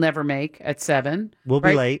 which I will never make at 7. We'll be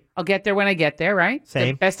right? late. I'll get there when I get there, right?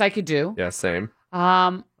 Same. The best I could do. Yeah, same.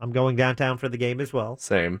 I'm going downtown for the game as well.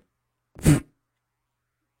 Same.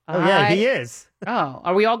 Oh yeah, he is. Oh,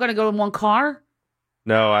 are we all going to go in one car?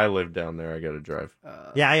 No, I live down there. I got to drive.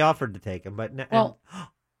 Yeah, I offered to take him, but Well,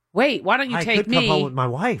 wait, why don't you I take could me? come home with my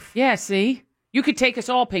wife. Yeah, see? You could take us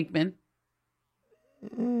all, Pinkman.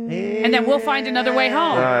 And then we'll find another way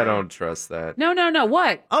home. I don't trust that. No.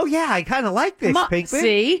 What? Oh yeah, I kind of like this, Come on, Pinkman.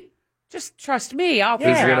 See? Just trust me. I'll Who's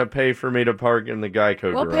figure going to out. pay for me to park in the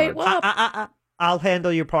Geico We'll garage? pay. Well, I'll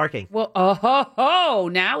handle your parking. well,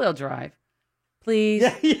 now he'll drive. Please. Yeah,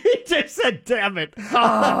 he just said, "Damn it!"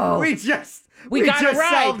 Oh. we just got a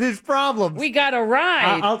ride. solved his problems. We got a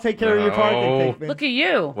ride. I'll take care of your parking, No. Pinkman. Look at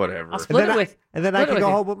you. Whatever. I'll split it with. and then I split it can with go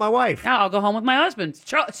you. home with my wife. Now I'll go home with my husband.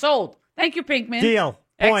 Sold. Thank you, Pinkman. Deal.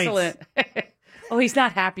 Points. Excellent. Oh, he's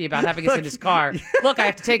not happy about having us in his car. Look, I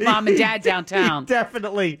have to take mom and dad downtown.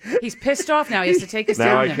 Definitely. He's pissed off now. He has to take us Now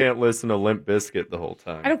down I there. can't listen to Limp Bizkit the whole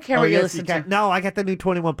time. I don't care what you listen to. No, I got the new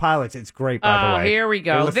 21 Pilots. It's great, by the way. Here we We'll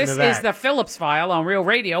go. listen This to is that. the Phillips File on Real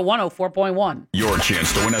Radio 104.1. Your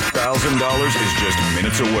chance to win $1,000 is just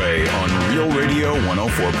minutes away on Real Radio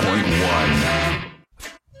 104.1.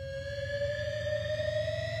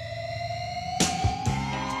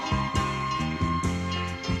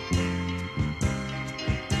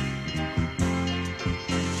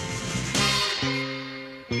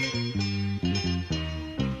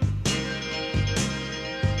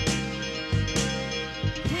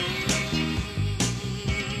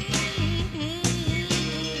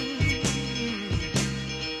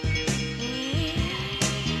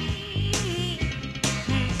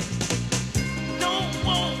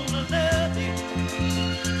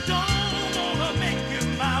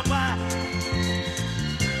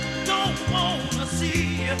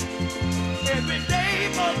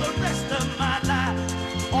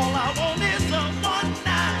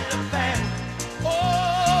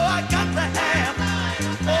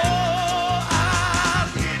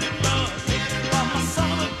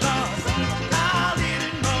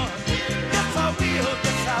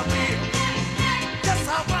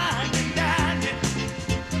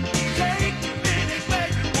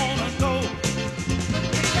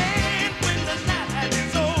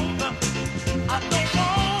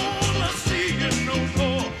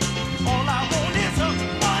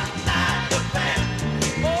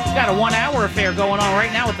 a 1 hour affair going on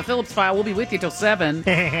right now with the Phillips File. We'll be with you till 7.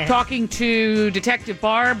 Talking to Detective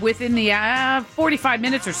Barb within the 45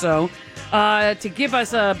 minutes or so to give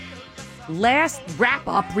us a last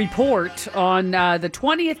wrap-up report on the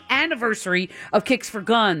 20th anniversary of Kicks for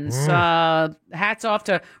Guns. Hats off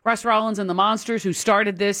to Russ Rollins and the Monsters who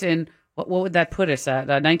started this in, what would that put us at,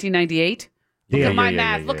 1998? Look at my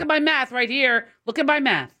math. Look at my math right here. Look at my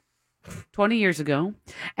math. 20 years ago.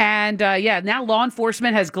 And, now law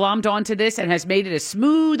enforcement has glommed onto this and has made it a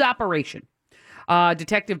smooth operation.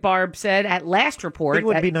 Detective Barb said at last report... It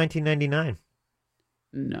would be 1999.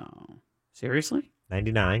 No. Seriously?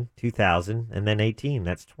 99, 2000, and then 18.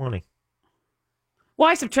 That's 20. Well,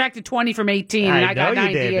 I subtracted 20 from 18, and I got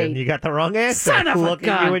 98. You did, and you got the wrong answer. Son of Look a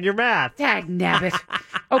gun. at you and your math. Dagnabbit.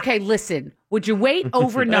 Okay, listen. Would you wait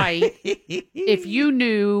overnight if you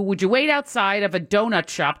knew, would you wait outside of a donut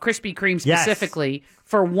shop, Krispy Kreme specifically,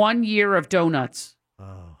 for 1 year of donuts?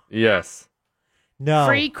 Yes. No.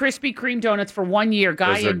 Free Krispy Kreme donuts for 1 year.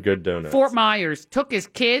 Guy Those are in good donuts. Fort Myers took his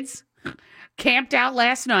kids, camped out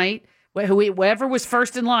last night. Whoever was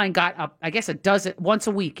first in line got, I guess, a dozen. Once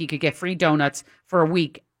a week, he could get free donuts for a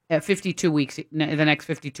week, 52 weeks, the next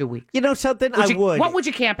 52 weeks. You know something? I would. What would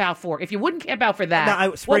you camp out for? If you wouldn't camp out for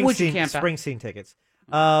that, what would you camp out? Springsteen tickets.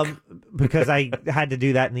 Because I had to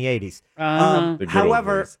do that in the 80s. The good old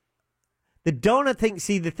However, days. the donut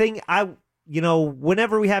thing,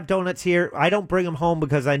 whenever we have donuts here, I don't bring them home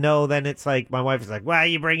because I know then it's like, my wife is like, why are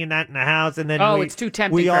you bringing that in the house? And then it's too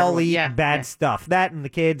tempting we for all everyone. eat Yeah, bad stuff. That and the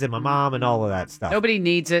kids and my mom and all of that stuff. Nobody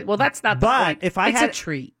needs it. Well, that's not the point. If I it's had a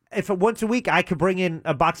treat. If once a week I could bring in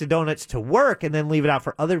a box of donuts to work and then leave it out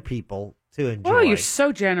for other people to enjoy. Oh, you're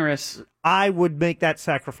so generous. I would make that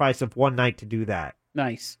sacrifice of one night to do that.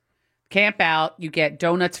 Nice. Camp out. You get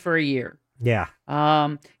donuts for a year. Yeah.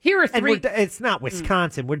 Here are And three. it's not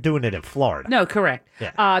Wisconsin. We're doing it in Florida. No, correct.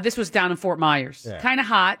 Yeah. This was down in Fort Myers. Yeah. Kind of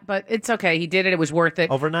hot, but it's okay. He did it. It was worth it.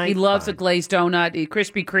 Overnight, He loves a glazed donut.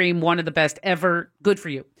 Krispy Kreme, one of the best ever. Good for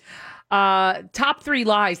you. Top 3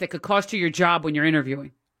 lies that could cost you your job when you're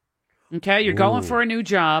interviewing. Okay, you're going for a new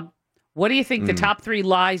job. What do you think the top 3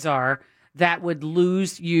 lies are that would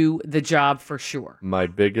lose you the job for sure? My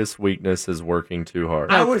biggest weakness is working too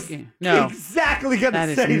hard. I was No. exactly going to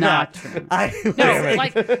say That is not that. true. No,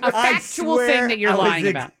 like a factual thing that you're lying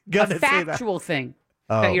about. A factual thing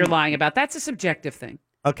that you're lying about. That's a subjective thing.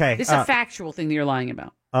 Okay. This is a factual thing that you're lying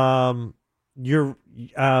about.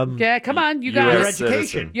 Yeah, come on, you got your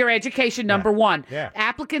education. Your education, number 1. Yeah.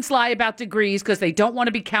 Applicants lie about degrees because they don't want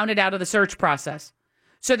to be counted out of the search process.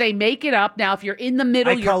 So they make it up. Now, if you're in the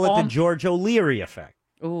middle, I call it the George O'Leary effect.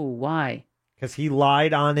 Oh, why? Because he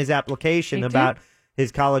lied on his application about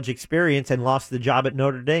his college experience and lost the job at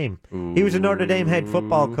Notre Dame. He was a Notre Dame head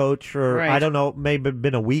football coach for, I don't know, maybe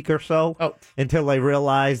been a week or so until they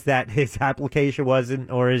realized that his application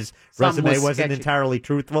wasn't, or his resume wasn't entirely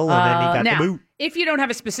truthful, and then he got the boot. If you don't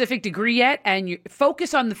have a specific degree yet, and you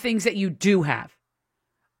focus on the things that you do have,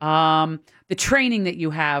 the training that you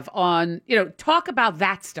have on, talk about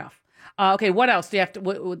that stuff. Okay, what else do you have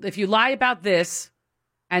to, if you lie about this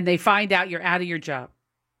and they find out you're out of your job?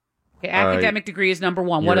 Okay, academic degree is number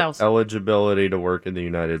 1. What else? Eligibility to work in the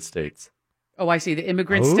United States. Oh, I see. The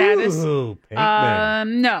immigrant status?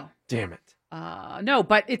 Pinkman. No. Damn it. No,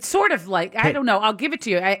 but it's sort of like, I don't know. I'll give it to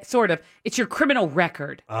you. Sort of. It's your criminal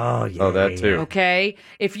record. Oh, yeah. Oh, that too. Okay?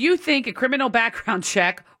 If you think a criminal background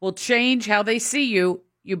check will change how they see you,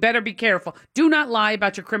 you better be careful. Do not lie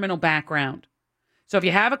about your criminal background. So if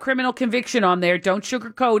you have a criminal conviction on there, don't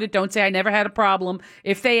sugarcoat it. Don't say, I never had a problem.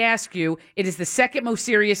 If they ask you, it is the second most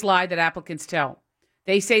serious lie that applicants tell.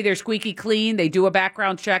 They say they're squeaky clean. They do a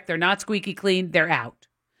background check. They're not squeaky clean. They're out.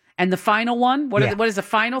 And the final one, what is the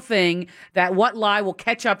final thing what lie will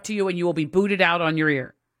catch up to you and you will be booted out on your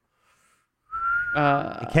ear?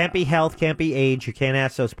 It can't be health, can't be age. You can't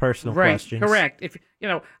ask those personal questions. Correct. If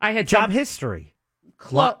I had job history.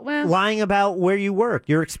 Lying about where you work,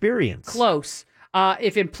 your experience. Close.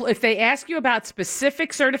 If they ask you about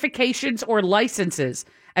specific certifications or licenses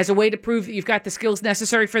as a way to prove that you've got the skills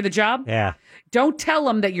necessary for the job, don't tell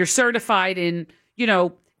them that you're certified in,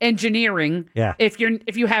 engineering. Yeah. If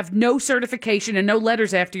you have no certification and no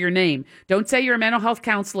letters after your name, don't say you're a mental health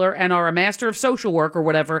counselor and are a master of social work or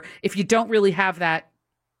whatever if you don't really have that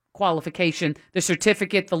qualification, the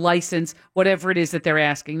certificate, the license, whatever it is that they're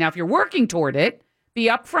asking. Now, if you're working toward it, be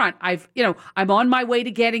upfront. I'm on my way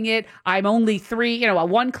to getting it. I'm only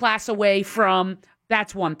 1 class away from.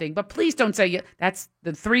 That's one thing. But please don't say that's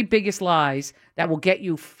the 3 biggest lies that will get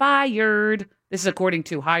you fired. This is according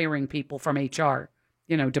to hiring people from HR,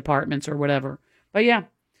 departments or whatever. But yeah,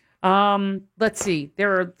 Let's see.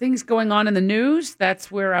 There are things going on in the news.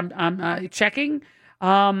 That's where I'm checking.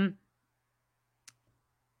 The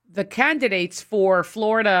candidates for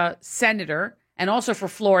Florida senator and also for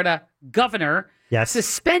Florida governor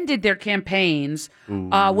suspended their campaigns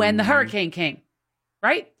when the hurricane came,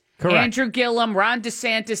 right? Correct. Andrew Gillum, Ron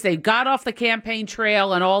DeSantis, they got off the campaign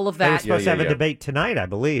trail and all of that. They were supposed to have a debate tonight, I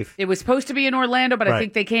believe. It was supposed to be in Orlando, but I Right.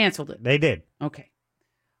 think they canceled it. They did. Okay.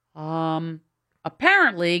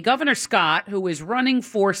 Apparently, Governor Scott, who is running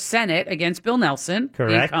for Senate against Bill Nelson, the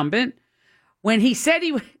Correct. incumbent, when he said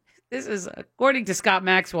this is according to Scott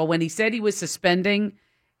Maxwell, when he said he was suspending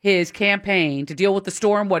his campaign to deal with the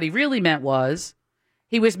storm, what he really meant was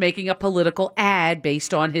he was making a political ad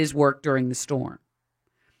based on his work during the storm.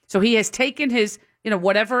 So he has taken his,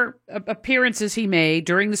 whatever appearances he made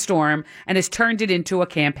during the storm and has turned it into a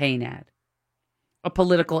campaign ad, a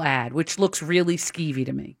political ad, which looks really skeevy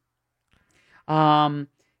to me.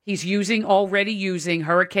 He's already using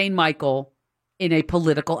Hurricane Michael in a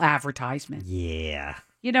political advertisement. Yeah.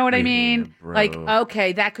 You know what I mean? bro. Like,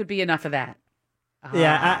 okay, that could be enough of that.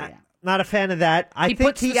 Not a fan of that. He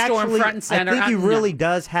puts the storm actually, front and center. I think he No. really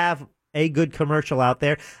does have a good commercial out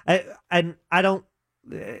there. And I don't,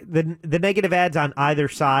 the negative ads on either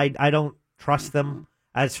side, I don't trust them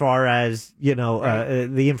as far as,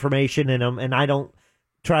 the information in them. And I don't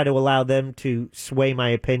try to allow them to sway my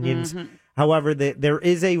opinions. Mm-hmm. However, there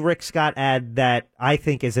is a Rick Scott ad that I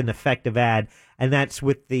think is an effective ad, and that's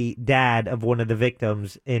with the dad of one of the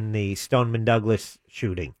victims in the Stoneman Douglas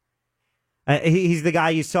shooting. He's the guy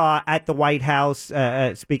you saw at the White House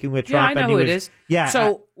speaking with Trump. I know and who it is. Yeah,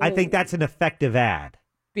 So- I think that's an effective ad.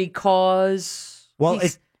 Because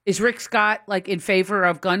is Rick Scott like in favor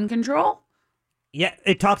of gun control? Yeah,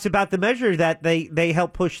 it talks about the measure that they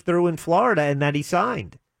helped push through in Florida and that he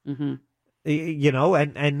signed. Mm-hmm.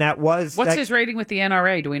 And that was What's his rating with the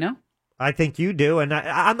NRA? Do we know? I think you do, and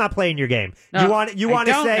I'm not playing your game. No, you want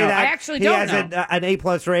I to don't say know. that I actually he don't has know. an A+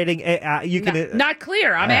 rating? You can Not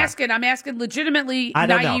clear. I'm Yeah. asking legitimately, I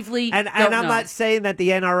don't know. naively. And don't I'm know. not saying that the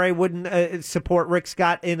NRA wouldn't support Rick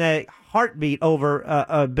Scott in a heartbeat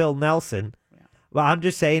over Bill Nelson. Well, I'm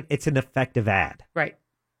just saying it's an effective ad. Right.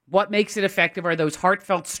 What makes it effective are those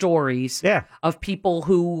heartfelt stories of people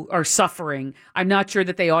who are suffering. I'm not sure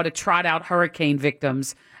that they ought to trot out hurricane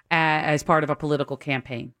victims as part of a political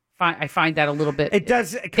campaign. I find that a little bit... It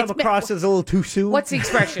does come across as a little too soon. What's the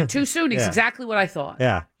expression? Too soon is Yeah. exactly what I thought.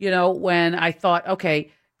 Yeah. When I thought,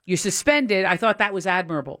 okay, you suspended, I thought that was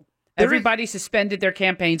admirable. Everybody suspended their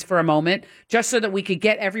campaigns for a moment just so that we could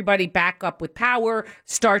get everybody back up with power,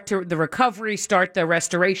 start the recovery, start the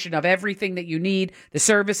restoration of everything that you need, the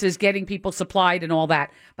services, getting people supplied and all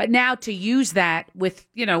that. But now to use that with,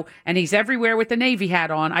 and he's everywhere with the Navy hat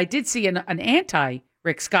on. I did see an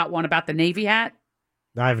anti-Rick Scott one about the Navy hat,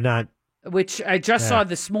 I've not. which I just saw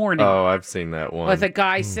this morning. Oh, I've seen that one. With a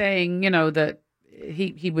guy saying, that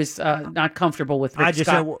he was not comfortable with Rick I just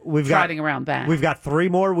Scott said we've trotting got around that. We've got 3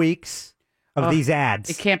 more weeks of these ads.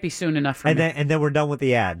 It can't be soon enough for and me. then we're done with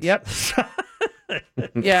the ads. Yep.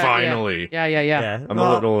 Yeah, Finally. Yeah. I'm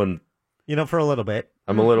a little for a little bit.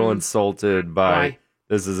 I'm a little insulted by Why?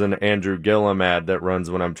 this is an Andrew Gillum ad that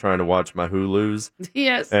runs when I'm trying to watch my Hulus.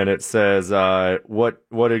 Yes. And it says,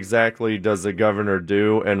 what exactly does the governor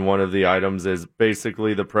do? And one of the items is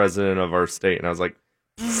basically the president of our state. And I was like,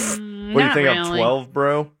 what do you not think? I'm really. 12,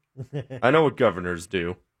 bro? I know what governors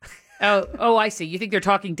do. Oh, I see. You think they're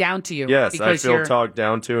talking down to you? Yes, I because feel you're... talked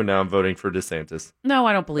down to, and now I'm voting for DeSantis. No,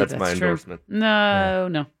 I don't believe That's that's my true. endorsement.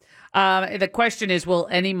 No. The question is, will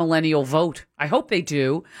any millennial vote? I hope they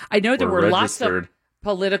do. I know there We're were lots of registered.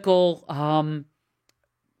 political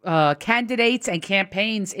candidates and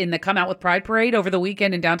campaigns in the Come Out with Pride parade over the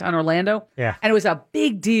weekend in downtown Orlando. Yeah. And it was a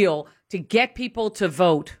big deal to get people to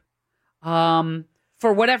vote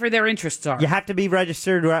for whatever their interests are. You have to be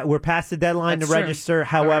registered. We're past the deadline That's to true. register.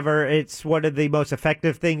 However, it's one of the most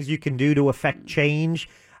effective things you can do to affect change.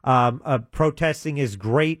 Protesting is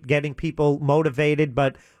great, getting people motivated,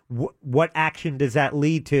 but what action does that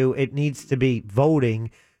lead to? It needs to be voting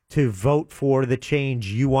to vote for the change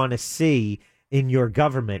you want to see in your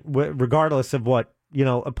government, regardless of what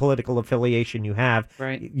a political affiliation you have.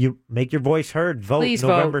 Right. You make your voice heard. Vote Please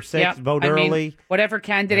November vote. 6th. Yep. Vote I mean, early. whatever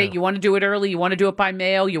candidate, you want to do it early, you want to do it by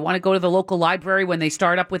mail, you want to go to the local library when they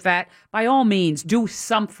start up with that, by all means, do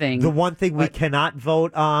something. The one thing we cannot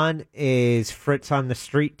vote on is Fritz on the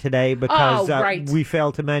street today because right. we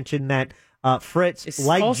failed to mention that Fritz, Is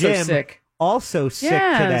like also Jim, sick. also sick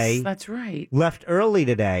Yes, today. that's right. Left early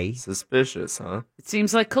today. Suspicious, huh? It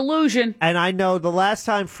seems like collusion. And I know the last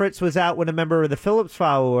time Fritz was out when a member of the Phillips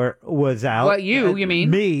file was out. What, you mean?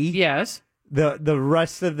 Me. Yes. the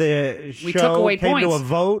rest of the We took show away came to a points.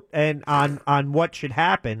 vote and on what should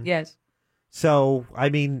happen. Yes. So, I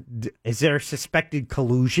mean, is there suspected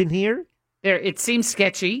collusion here? It seems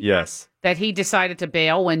sketchy. Yes. That he decided to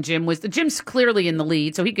bail when Jim's clearly in the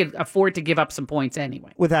lead, so he could afford to give up some points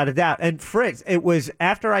anyway. Without a doubt. And Fritz, it was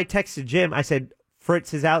after I texted Jim, I said,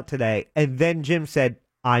 Fritz is out today. And then Jim said,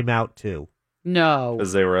 I'm out too. No.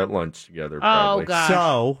 Because they were at lunch together, Oh, probably. gosh.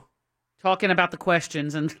 So, talking about the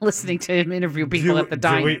questions and listening to him interview people at the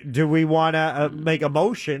diner. Do we want to make a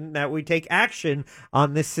motion that we take action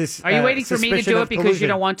on this? Are you waiting for me to suspicion do of it because collusion? you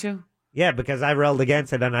don't want to? Yeah, because I railed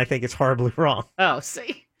against it and I think it's horribly wrong. Oh,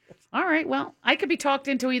 see. All right. Well, I could be talked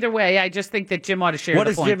into either way. I just think that Jim ought to share What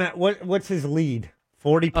the is point. Jim at? What's his lead?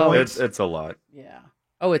 40 Oh, points? It's a lot. Yeah.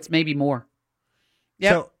 Oh, it's maybe more.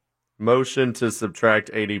 Yep. So, Motion to subtract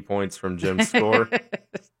 80 points from Jim's score.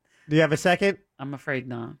 do you have a second? I'm afraid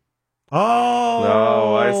not. Oh!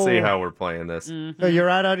 No, I see how we're playing this. So you're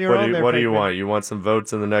out on your own there, What do you Pinkman. want? You want some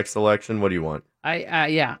votes in the next election? What do you want?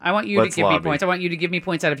 I want you Let's to give lobby. me points. I want you to give me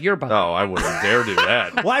points out of your bucket. Oh, I wouldn't dare do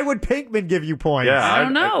that. Why would Pinkman give you points? Yeah, I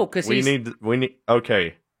don't know, 'cause we he's- need.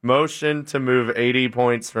 Okay, motion to move 80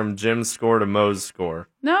 points from Jim's score to Mo's score.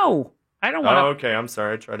 No, I don't want to. Oh, okay. I'm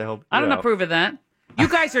sorry. I tried to help. I don't you out. approve of that. You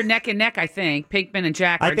guys are neck and neck, I think. Pinkman and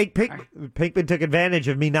Jack. I think Pinkman took advantage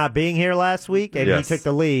of me not being here last week, and Yes. he took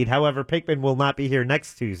the lead. However, Pinkman will not be here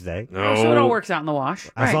next Tuesday. No. So it all works out in the wash.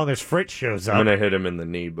 As Right. long as Fritz shows up. I'm gonna hit him in the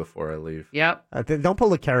knee before I leave. Yep. Don't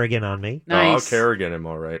pull a Kerrigan on me. Oh, I'll Nice. Kerrigan him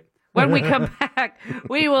all right. When we come back,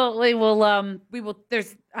 we will.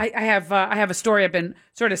 There's. I have a story I've been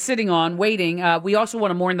sort of sitting on, waiting. We also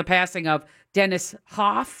want to mourn the passing of Dennis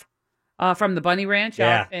Hoff. From the Bunny Ranch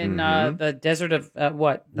out in the desert of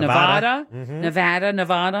Nevada.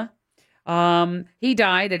 Nevada. He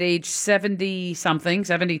died at age 70-something,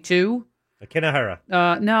 72. Kinahara.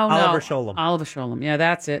 No. Oliver Sholem. Oliver Sholem. Yeah,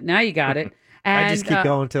 that's it. Now you got it. And, I just keep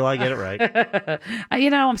going until I get it right.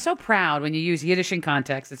 I'm so proud when you use Yiddish in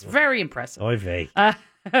context. It's very impressive. Oy vey.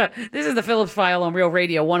 This is the Phillips File on Real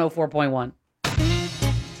Radio 104.1.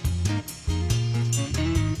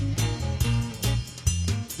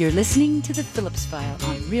 You're listening to the Phillips File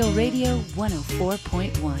on Real Radio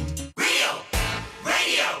 104.1.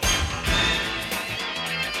 Radio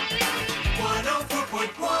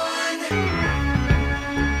 104.1.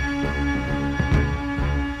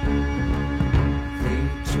 They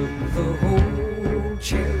took the whole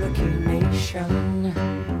Cherokee Nation,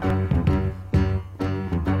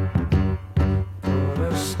 put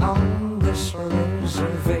us on this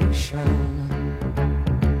reservation,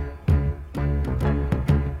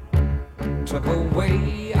 took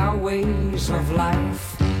away our ways of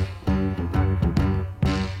life.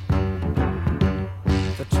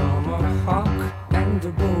 The tomahawk and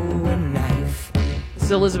the bowie knife. This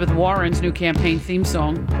is Elizabeth Warren's new campaign theme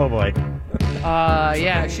song. Oh, boy.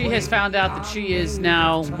 Yeah, she has found out that she is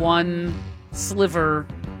now one sliver,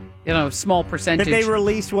 small percentage. Did they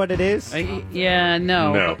release what it is? Yeah,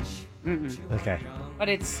 no. No. Mm-mm. Okay. But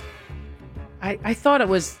it's, I thought it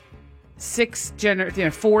was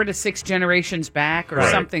 4 to 6 generations back or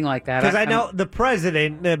Right. something like that. Because I know the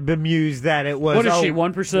president bemused that it was. What is she,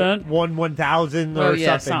 1%? 1,000 or Oh,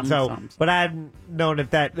 yeah, something. something. But I hadn't known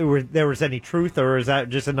if that there was any truth, or is that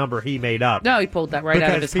just a number he made up? No, he pulled that right out of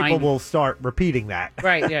Because his people hind. will start repeating that.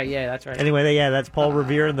 Right, yeah, that's right. Anyway, that's Paul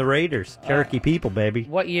Revere and the Raiders. Cherokee people, baby.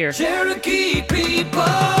 What year? Cherokee people,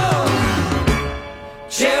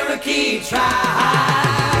 Cherokee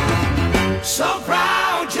tribe, so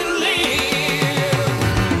proud to live,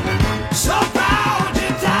 so proud to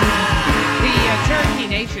die. The Cherokee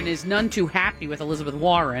Nation is none too happy with Elizabeth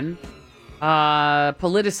Warren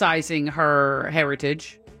politicizing her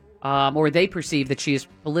heritage, or they perceive that she is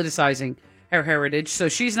politicizing her heritage. So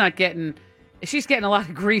she's getting a lot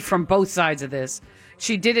of grief from both sides of this.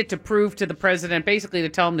 She did it to prove to the president, basically to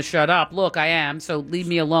tell him to shut up. Look, I am, so leave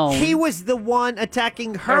me alone. He was the one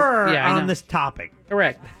attacking her Yeah, I on know. this topic.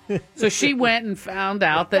 Correct. So she went and found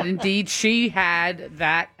out that indeed she had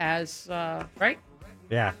that as right.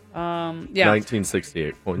 Yeah. Yeah.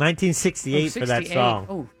 1968 points. 1968 for that 68. song.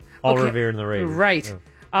 Oh, Paul okay. Revere and the Raiders.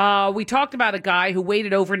 Right. We talked about a guy who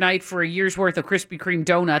waited overnight for a year's worth of Krispy Kreme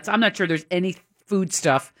donuts. I'm not sure there's any food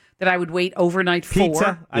stuff that I would wait overnight Pizza?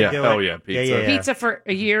 for. I'd do it. pizza. Pizza for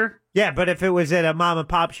a year. Yeah, but if it was at a mom and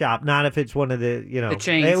pop shop, not if it's one of the The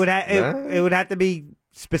chains. It would it would have to be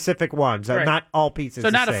specific ones, Right. not all pizzas. So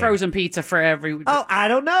the not a same. frozen pizza for every. Oh, I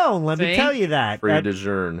don't know. Let me See? tell you that. Free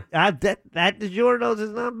DiGiorno. That DiGiorno's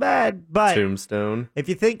is not bad, but Tombstone. if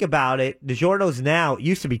you think about it, DiGiorno's now it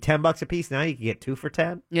used to be $10 a piece. Now you can get 2 for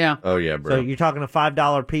 $10. Yeah. Oh yeah, bro. So you're talking a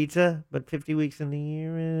 $5 pizza, but 50 weeks in the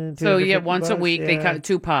year. So you get once a $250, week. They yeah. cut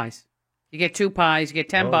 2 pies. You get 2 pies. You get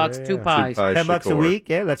 $10. Oh, 2 yeah. pies. $10 a week.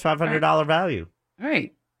 Yeah, that's $500 value. All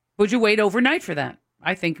right. Would you wait overnight for that?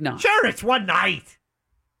 I think not. Sure, it's one night.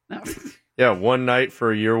 No. Yeah, one night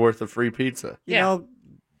for a year worth of free pizza. You know,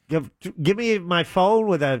 give me my phone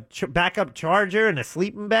with a backup charger and a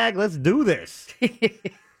sleeping bag. Let's do this.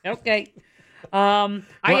 Okay. I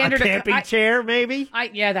entered a camping chair, maybe.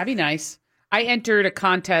 Yeah, that'd be nice. I entered a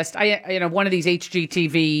contest. One of these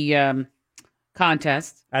HGTV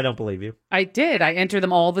contests. I don't believe you. I did. I enter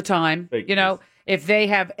them all the time. If they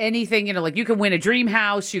have anything, like you can win a dream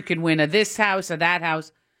house, you can win a this house or that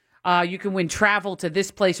house, you can win travel to this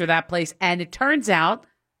place or that place, and it turns out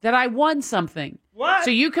that I won something. What? So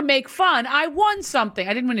you can make fun. I won something.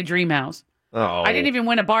 I didn't win a dream house. Oh. I didn't even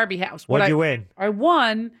win a Barbie house. What'd you win? I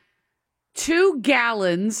won 2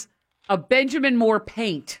 gallons of Benjamin Moore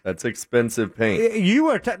paint. That's expensive paint. You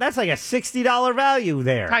were that's like a $60 value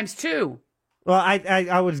there. Times 2. Well,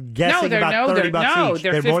 I was guessing they're about $30 each.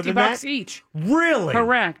 They're more $50 than that? each. Really?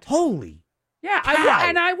 Correct. Holy. Yeah, cow.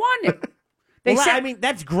 I won it. I mean,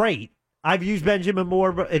 that's great. I've used Benjamin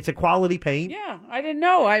Moore, but it's a quality paint. Yeah, I didn't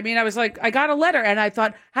know. I mean, I was like, I got a letter, and I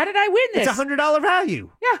thought, how did I win this? It's $100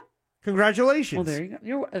 value. Yeah. Congratulations. Well, there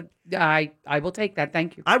you go. I will take that.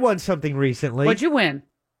 Thank you. I won something recently. What'd you win?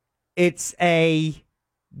 It's a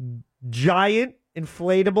giant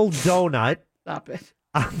inflatable donut. Stop it.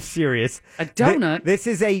 I'm serious. A donut? This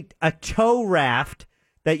is a tow raft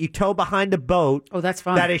that you tow behind a boat. Oh, that's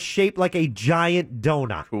fun. That is shaped like a giant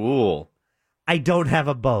donut. Cool. I don't have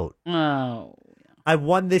a boat. Oh. I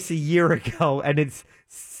won this a year ago, and it's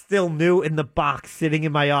still new in the box sitting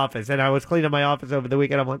in my office. And I was cleaning my office over the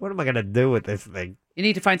weekend. I'm like, what am I going to do with this thing? You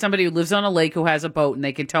need to find somebody who lives on a lake who has a boat, and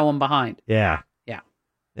they can tow them behind. Yeah.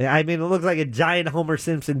 Yeah. I mean, it looks like a giant Homer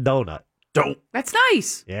Simpson donut. That's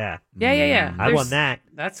nice. Yeah. Yeah. I won that.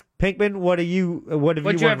 That's Pinkman. What have you What'd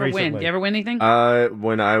won you ever recently? win? Did you ever win anything?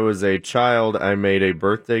 When I was a child, I made a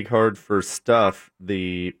birthday card for Stuff,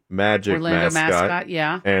 the Magic Orlando mascot,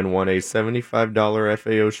 yeah. and won a $75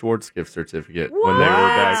 FAO Schwartz gift certificate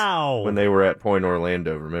Wow. when they were at Point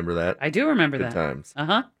Orlando. Remember that? I do remember Good that. times.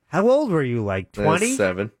 Uh-huh. How old were you? Like 20?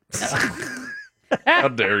 7. How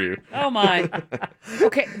dare you? Oh, my.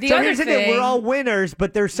 Okay, the So other here's the thing... thing. We're all winners,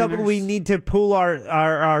 but there's something we need to pool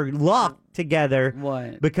our luck together.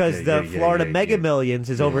 What? Because the Florida Mega Millions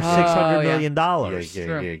is over $600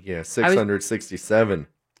 million. Yeah. 667.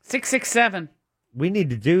 667. We need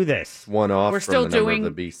to do this. One off We're from still the number doing of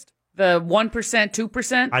the beast. the 1%,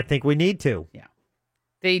 2%. I think we need to. Yeah.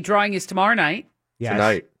 The drawing is tomorrow night. Yes.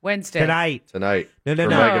 Tonight. Wednesday. Tonight. No. No.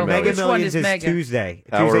 For Mega Which one Millions is is Mega? Tuesday.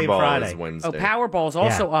 Tuesday and Powerball Friday. is Wednesday. Oh, Powerball's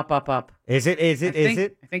also up. Is it? Is it?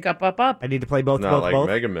 I think up. I need to play both. Not both. like both.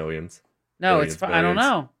 Mega Millions. No, Billions, it's. I don't billions.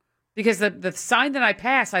 know. Because the sign that I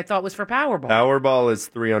passed, I thought was for Powerball. Powerball is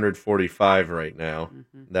 345 right now.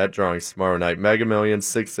 Mm-hmm. That drawing's tomorrow night. Mega Millions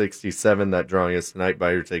 667. That drawing is tonight.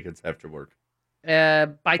 Buy your tickets after work. By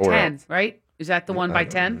Or 10, else. right? Is that the one by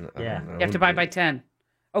 10? Yeah. You have to buy by 10.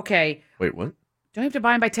 Okay. Wait, what? Don't you have to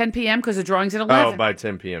buy them by 10 p.m. because the drawing's at 11? Oh, by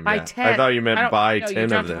 10 p.m. By yeah. 10. I thought you I meant don't- buy no, you 10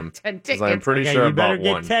 don't of have them. 10 'Cause I'm tickets. pretty Yeah, sure I you better bought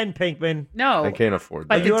get one. 10, Pinkman. No. I can't afford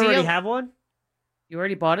But that. the You already deal- have one? You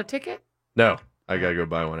already bought a ticket? No, I gotta go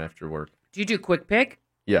buy one after work. Do you do quick pick?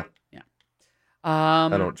 Yeah. I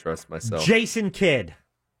I don't trust myself. Jason Kidd.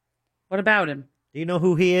 What about him? Do you know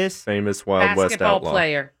who he is? Famous Wild West Basketball outlaw.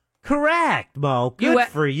 player. Correct, Mo. Good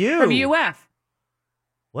for you. From UF.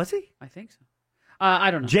 Was he? I think so.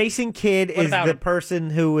 I don't know. Jason Kidd What is about the him? person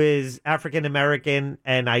who is African American,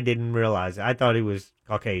 and I didn't realize it. I thought he was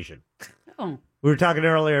Caucasian. Oh. We were talking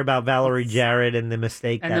earlier about Valerie Jarrett and the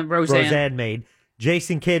mistake And that then Roseanne. made.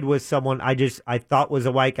 Jason Kidd was someone I thought was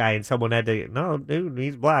a white guy, and someone had to. No, dude,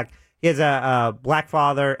 he's black. He has a black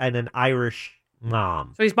father and an Irish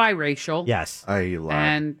mom. So he's biracial. Yes,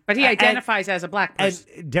 But he identifies as a black person.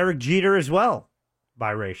 And Derek Jeter as well,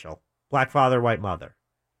 biracial, black father, white mother.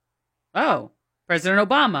 Oh. President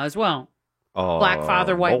Obama as well. Oh, Black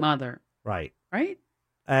father, white mother. Right. Right?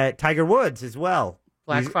 Tiger Woods as well.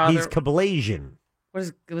 Black he's, father. He's Kablasian.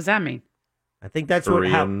 What does that mean? I think that's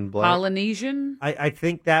Korean what black. Polynesian? I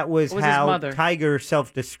think that was, What was his how mother? Tiger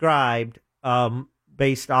self-described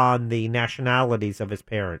based on the nationalities of his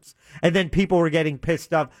parents. And then people were getting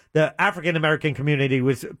pissed off. The African-American community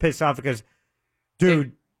was pissed off because,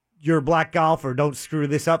 dude, you're a black golfer. Don't screw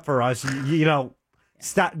this up for us. You know,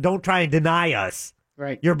 Stop! Don't try and deny us.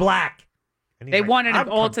 Right. You're black. And he's They like, wanted I'm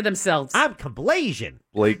it all to themselves. I'm Caucasian.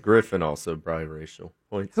 Blake Griffin also biracial.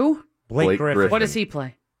 Points. Who? Blake Griffin. What does he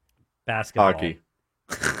play? Basketball. Hockey.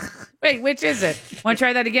 Wait, which is it? Want to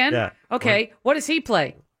try that again? Yeah. Okay. What does he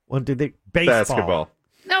play? One, two, three. Baseball. Basketball.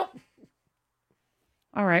 No.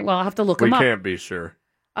 All right. Well, I'll have to look We him up. can't be sure.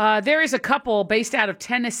 There is a couple based out of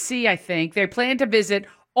Tennessee, I think. They plan to visit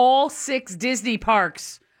all 6 Disney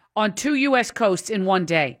parks on 2 U.S. coasts in one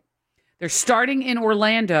day. They're starting in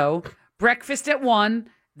Orlando. Breakfast at 1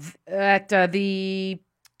 at the...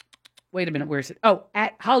 Wait a minute. Where is it? Oh,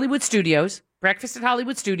 at Hollywood Studios. Breakfast at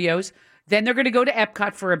Hollywood Studios. Then they're going to go to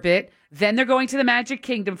Epcot for a bit. Then they're going to the Magic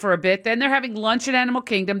Kingdom for a bit. Then they're having lunch at Animal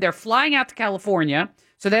Kingdom. They're flying out to California.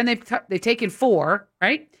 So then they've taken 4,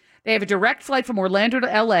 right? They have a direct flight from Orlando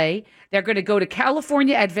to L.A. They're going to go to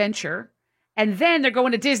California Adventure. And then they're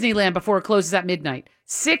going to Disneyland before it closes at midnight.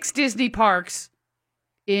 6 Disney parks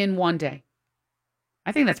in one day.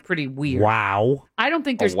 I think that's pretty weird. Wow. I don't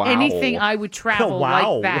think there's wow. anything I would travel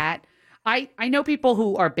Wow. like that. I know people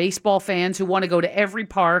who are baseball fans who want to go to every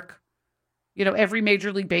park, every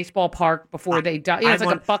Major League Baseball park before they die. It's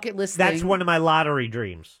like a bucket list thing. That's one of my lottery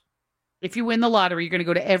dreams. If you win the lottery, you're going to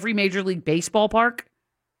go to every Major League Baseball park.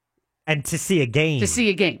 And to see a game. To see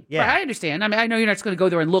a game. Yeah. Right, I understand. I mean, I know you're not just going to go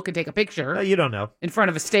there and look and take a picture. You don't know. In front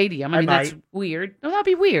of a stadium. I I mean, that's might. weird. No, that'd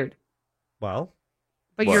be weird. Well.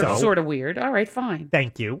 But well, you're so. sort of weird. All right, fine.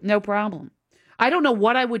 Thank you. No problem. I don't know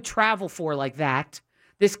what I would travel for like that.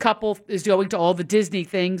 This couple is going to all the Disney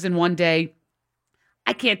things in one day.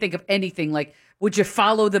 I can't think of anything like, would you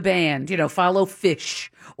follow the band? Follow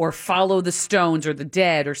Fish or follow the Stones or the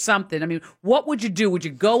Dead or something. I mean, what would you do? Would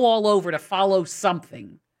you go all over to follow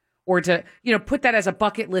something or to, put that as a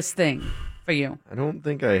bucket list thing for you? I don't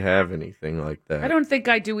think I have anything like that. I don't think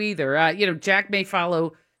I do either. Jack may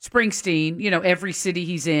follow Springsteen, every city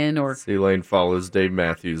he's in, or C-Lane follows Dave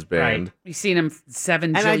Matthews Band. Right. We've seen him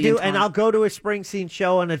 7 And jillion I do, times. and I'll go to a Springsteen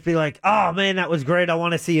show and it'd be like, oh man, that was great. I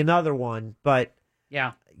want to see another one. But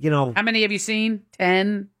Yeah. How many have you seen?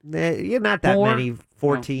 10? You're not that More? many.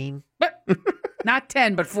 14. But not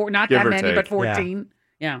 10, but 4. Not Give that or many, take. but 14.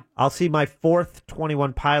 Yeah. I'll see my 4th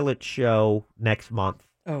 21 Pilots show next month.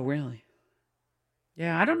 Oh, really?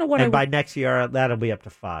 Yeah, I don't know what and I by would, next year, that'll be up to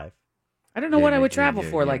 5. I don't know what I would travel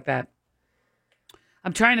for like that.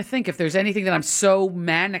 I'm trying to think if there's anything that I'm so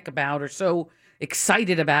manic about or so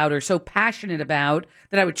excited about or so passionate about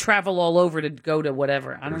that I would travel all over to go to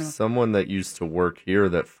whatever. I don't There's know. someone that used to work here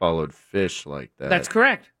that followed Fish like that. That's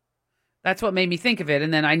correct. That's what made me think of it.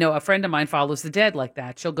 And then I know a friend of mine follows the Dead like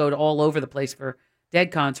that. She'll go to all over the place for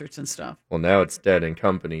Dead concerts and stuff. Well, now it's Dead and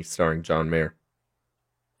Company starring John Mayer.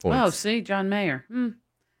 Points. Oh, see, John Mayer.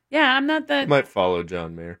 Yeah, I'm not that. Might follow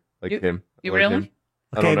John Mayer. Like him. You Like really? him.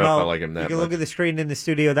 I don't know if I like him that You can much. look at the screen in the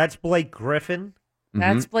studio. That's Blake Griffin.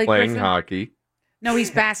 That's Blake Playing Griffin? hockey. No,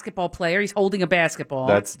 he's basketball player. He's holding a basketball.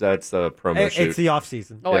 That's a promo shoot. It's the off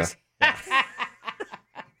season. Oh, I see.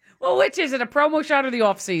 Well, which is it, a promo shot or the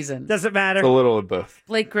off season? Doesn't matter. It's a little of both.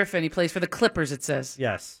 Blake Griffin. He plays for the Clippers. It says.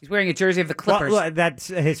 Yes. He's wearing a jersey of the Clippers. Well, that's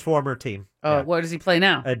his former team. Oh, what does he play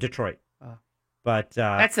now? Detroit. But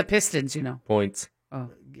That's the Pistons, Points. Oh.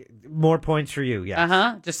 More points for you.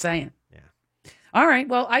 Yes. Just saying. Yeah. All right.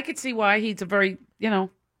 Well, I could see why he's a very, So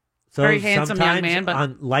very handsome young sometimes man. But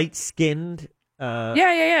on light-skinned.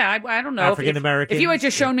 yeah. I don't know. African Americans. If you had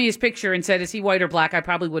just shown me his picture and said, "Is he white or black?" I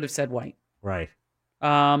probably would have said white. Right.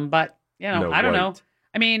 But No I don't know. white.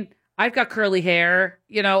 I mean, I've got curly hair.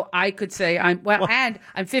 I could say I'm and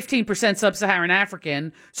I'm 15% sub-Saharan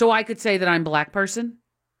African, so I could say that I'm a black person.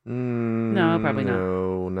 No, probably not.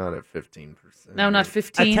 No, not at 15%. No, not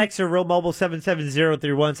 15. A texter, Real Mobile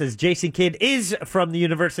 77031 says Jason Kidd is from the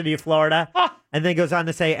University of Florida, and then goes on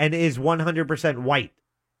to say, and is 100% white.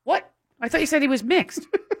 What? I thought you said he was mixed.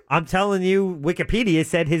 I'm telling you, Wikipedia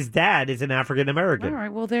said his dad is an African American. All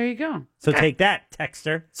right, well, there you go. So take that,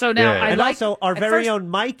 texter. So now I and like- also, our at very first- own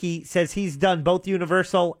Mikey says he's done both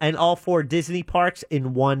Universal and all 4 Disney parks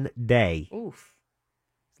in one day. Oof.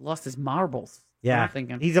 He's lost his marbles. Yeah, I'm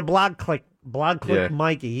thinking. he's a blog click Yeah.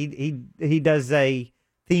 Mikey. He does a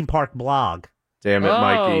theme park blog. Damn it,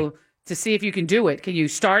 Mikey. To see if you can do it. Can you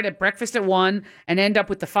start at breakfast at 1 and end up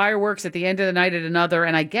with the fireworks at the end of the night at another?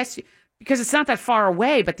 And I guess because it's not that far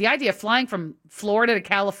away, but the idea of flying from Florida to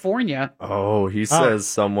California. Oh, he says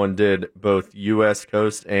someone did both U.S.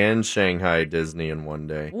 Coast and Shanghai Disney in one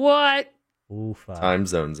day. What? Oof. Time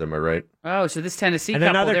zones, am I right? Oh, so this Tennessee And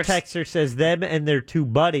couple. another they're- texter says them and their 2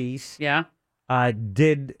 buddies. Yeah.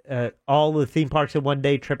 Did all the theme parks in one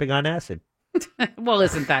day, tripping on acid. Well,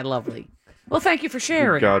 isn't that lovely? Well, thank you for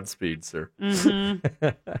sharing. Godspeed, sir. Mm-hmm.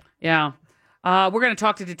 Yeah. We're going to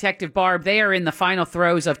talk to Detective Barb. They are in the final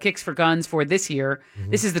throes of Kicks for Guns for this year.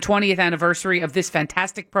 Mm-hmm. This is the 20th anniversary of this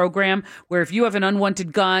fantastic program where if you have an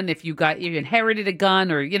unwanted gun, if you inherited a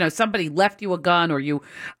gun, or somebody left you a gun, or you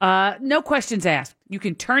no questions asked. You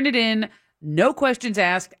can turn it in, no questions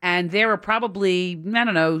asked, and there are probably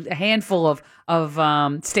a handful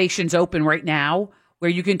of stations open right now where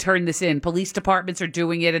you can turn this in. Police departments are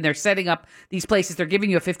doing it, and they're setting up these places. They're giving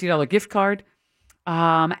you a $50 gift card.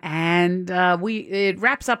 It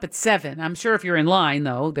wraps up at 7. I'm sure if you're in line,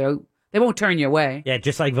 though, they won't turn you away. Yeah,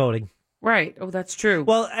 just like voting. Right. Oh, that's true.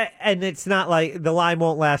 Well, and it's not like the line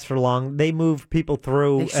won't last for long. They move people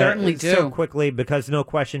through They certainly do. so quickly because no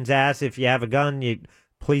questions asked. If you have a gun, you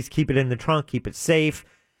please keep it in the trunk, keep it safe.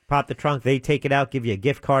 Pop the trunk, they take it out, give you a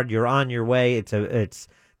gift card. You're on your way.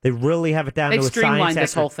 They really have it down to a science. They've streamlined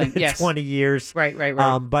this whole thing. Yes, 20 years. Right.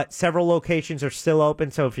 But several locations are still open.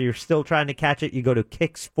 So if you're still trying to catch it, you go to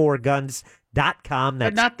kicksforguns.com.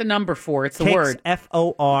 But not the number 4. It's the Kicks, word.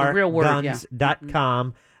 F-O-R, The real word,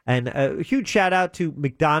 guns.com. And a huge shout out to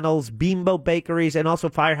McDonald's, Bimbo Bakeries, and also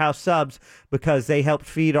Firehouse Subs because they helped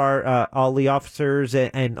feed our all the officers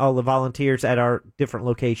and all the volunteers at our different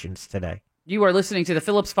locations today. You are listening to the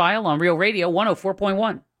Phillips File on Real Radio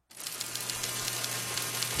 104.1.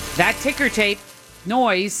 That ticker tape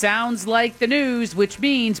noise sounds like the news, which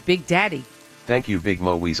means Big Daddy. Thank you, Big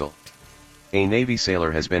Mo Weasel. A Navy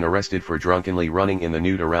sailor has been arrested for drunkenly running in the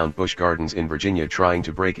nude around Busch Gardens in Virginia trying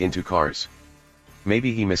to break into cars.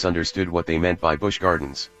 Maybe he misunderstood what they meant by Busch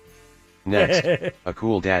Gardens. Next, a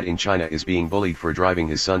cool dad in China is being bullied for driving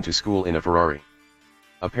his son to school in a Ferrari.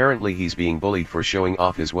 Apparently he's being bullied for showing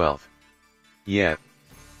off his wealth. Yeah.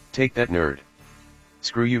 Take that, nerd.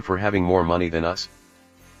 Screw you for having more money than us.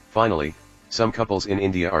 Finally, some couples in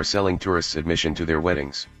India are selling tourists admission to their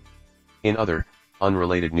weddings. In other,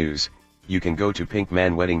 unrelated news, you can go to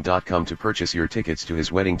pinkmanwedding.com to purchase your tickets to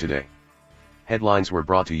his wedding today. Headlines were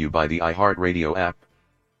brought to you by the iHeartRadio app.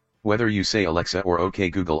 Whether you say Alexa or OK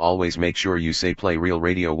Google, always make sure you say Play Real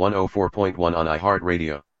Radio 104.1 on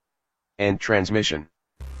iHeartRadio. End transmission.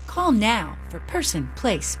 Call now for person,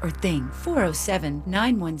 place, or thing.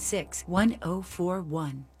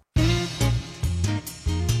 407-916-1041.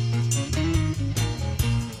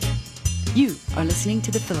 You are listening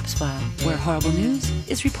to The Phillips File, where horrible news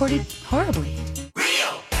is reported horribly.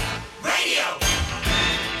 Real Radio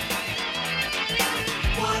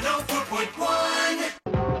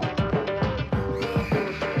 104.1.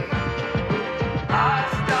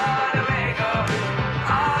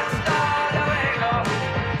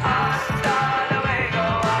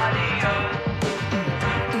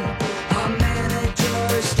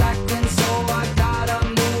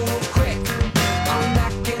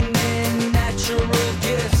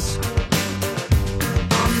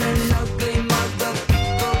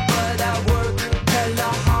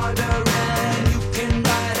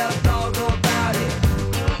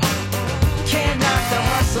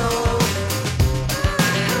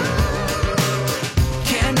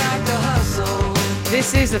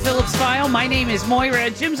 This is the Phillips File. My name is Moira.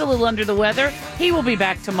 Jim's a little under the weather. He will be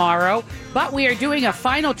back tomorrow. But we are doing a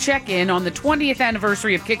final check-in on the 20th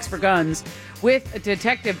anniversary of Kicks for Guns with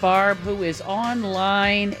Detective Barb, who is on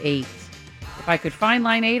line 8. If I could find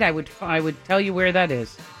line 8, I would tell you where that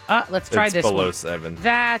is. Let's try it's this below one. 7.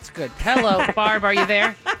 That's good. Hello, Barb. Are you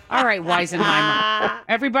there? All right, Weisenheimer.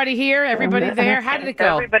 Everybody here? Everybody there? How did it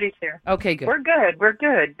go? Everybody's here. Okay, good. We're good. We're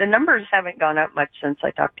good. The numbers haven't gone up much since I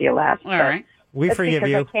talked to you last. All right. We That's forgive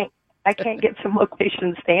because you. I can't get some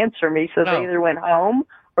locations to answer me, so Oh. they either went home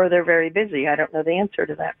or they're very busy. I don't know the answer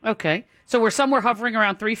to that. Okay. So we're somewhere hovering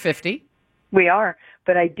around 350. We are,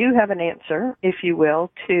 but I do have an answer, if you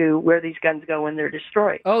will, to where these guns go when they're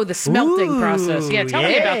destroyed. Oh, the smelting Ooh, process. Yeah, tell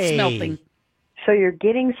me about yay. smelting. So you're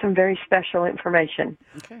getting some very special information.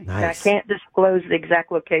 Okay. Now, I Nice. can't disclose the exact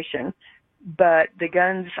location, but the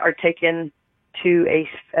guns are taken to a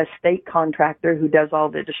state contractor who does all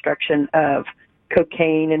the destruction of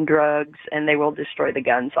cocaine and drugs, and they will destroy the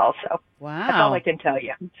guns also. Wow. That's all I can tell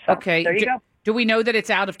you. So, Okay. there you go. Do we know that it's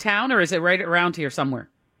out of town, or is it right around here somewhere?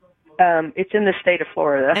 It's in the state of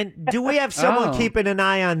Florida. And do we have someone Oh. keeping an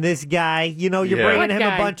eye on this guy? You know, you're Yeah. bringing What him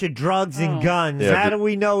guy? a bunch of drugs Oh. and guns. Yeah, How but- do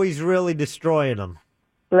we know he's really destroying them?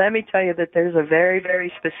 Let me tell you that there's a very,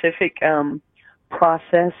 very specific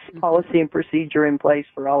process, policy, and procedure in place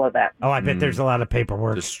for all of that. Oh, I bet there's a lot of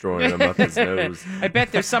paperwork. Destroying him up his nose. I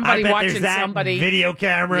bet there's somebody I bet watching there's that, somebody. video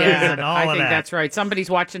cameras Yeah, and all I of think that. that's right. Somebody's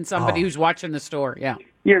watching somebody Oh. who's watching the store. Yeah.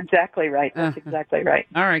 You're exactly right. That's exactly right.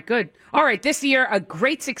 All right, good. All right, this year, a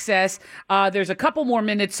great success. There's a couple more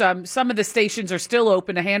minutes. Some of the stations are still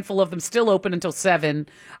open, a handful of them still open until 7.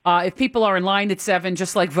 If people are in line at 7,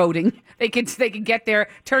 just like voting, they can get there,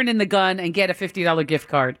 turn in the gun, and get a $50 gift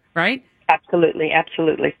card, right? Absolutely,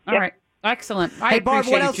 absolutely. All right, excellent. I Hey, Barb,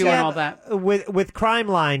 appreciate what else you you doing have all that. with Crime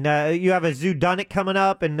Line? You have a Zoo Done It coming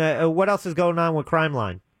up, and what else is going on with Crime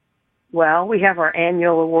Line? Well, we have our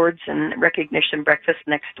annual awards and recognition breakfast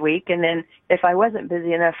next week, and then if I wasn't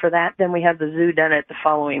busy enough for that, then we have the Zoo Done It the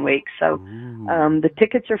following week. So the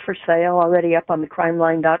tickets are for sale already up on the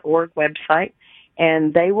crimeline.org website,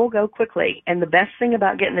 and they will go quickly. And the best thing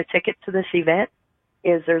about getting a ticket to this event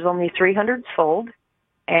is there's only 300 sold,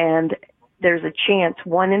 and there's a chance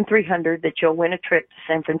 1 in 300 that you'll win a trip to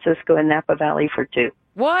San Francisco and Napa Valley for 2.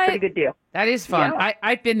 What? Pretty good deal. That is fun. Yeah.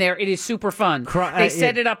 I've been there. It is super fun. They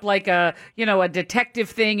set it up like a detective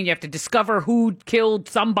thing, and you have to discover who killed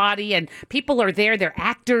somebody, and people are there. They're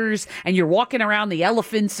actors, and you're walking around the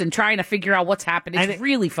elephants and trying to figure out what's happening. It's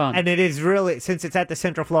really fun. And it is really, since it's at the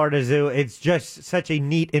Central Florida Zoo, it's just such a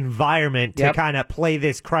neat environment to kind of play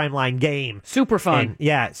this Crime Line game. Super fun.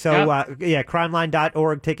 And, so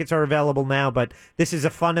crimeline.org. Tickets are available now, but this is a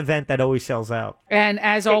fun event that always sells out. And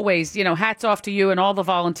as always, hats off to you and all the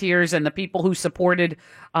volunteers and the people who supported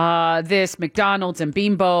this, McDonald's and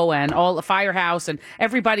Bimbo and all the Firehouse and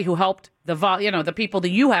everybody who helped the people that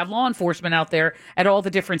you have, law enforcement out there at all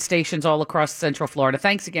the different stations all across Central Florida.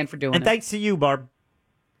 Thanks again for doing it. And thanks to you, Barb.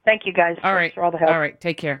 Thank you, guys. All right. Thanks for all the help. All right.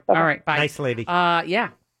 Take care. Bye-bye. All right. Bye. Nice lady. Yeah.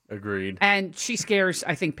 Agreed. And she scares,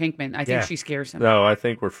 I think, Pinkman. I think she scares him. No, I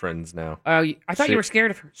think we're friends now. Oh, I thought you were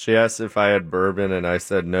scared of her. She asked if I had bourbon, and I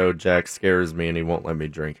said, no, Jack scares me, and he won't let me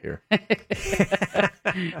drink here.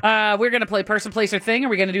 We're going to play Person, Place, or Thing. Are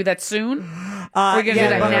we going to do that soon? Are we going to do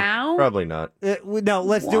that now? Probably not. No,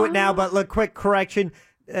 let's do it now, but look, quick correction.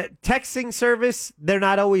 Texting service, they're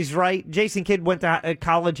not always right. Jason Kidd went to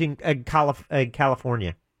college in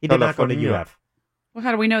California. He did not go to UF. Well,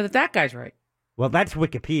 how do we know that guy's right? Well, that's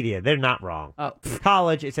Wikipedia. They're not wrong. Oh.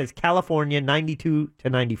 College, it says California, 92 to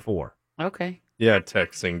 94. Okay. Yeah,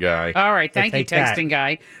 texting guy. All right. Thank you, take that. texting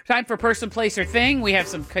guy. Time for Person, Place, or Thing. We have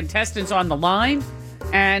some contestants on the line,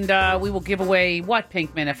 and we will give away what,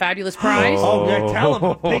 Pinkman? A fabulous prize? Oh, yeah, tell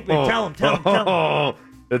him. Pinkman, tell him.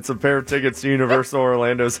 It's a pair of tickets to Universal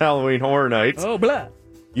Orlando's Halloween Horror Nights. Oh, blah.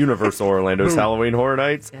 Universal Orlando's Boom. Halloween Horror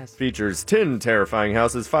Nights features 10 terrifying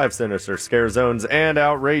houses, 5 sinister scare zones, and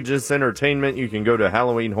outrageous entertainment. You can go to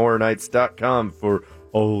HalloweenHorrorNights.com for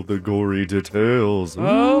all the gory details.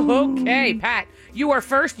 Oh, okay. Pat, you are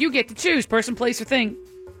first. You get to choose Person, Place, or Thing.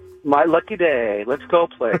 My lucky day. Let's go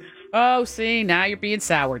place. Oh, see, now you're being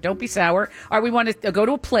sour. Don't be sour. All right, we want to go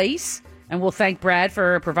to a place, and we'll thank Brad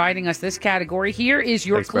for providing us this category. Here is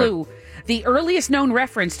your clue. Brad. The earliest known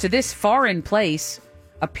reference to this foreign place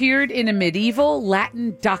appeared in a medieval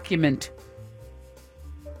Latin document.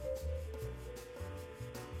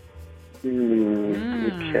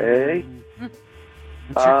 Okay.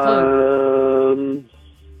 What's your clue?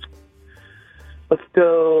 Let's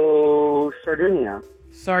go Sardinia.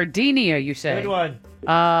 Sardinia, you say? Good one.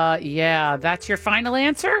 Yeah, that's your final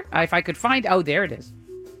answer? If I could find... Oh, there it is.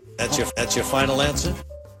 That's your final answer?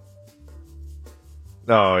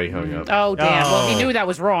 Oh, he hung up. Oh, damn. Well, he knew that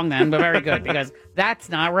was wrong then, but very good, because that's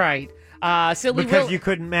not right. Silly Because Will... you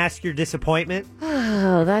couldn't mask your disappointment?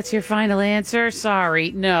 Oh, that's your final answer?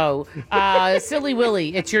 Sorry. No. Silly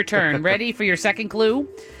Willy, it's your turn. Ready for your second clue?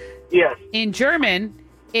 Yes. In German,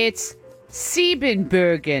 it's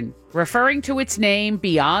Siebenbergen, referring to its name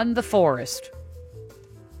beyond the forest.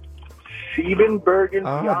 Siebenbergen.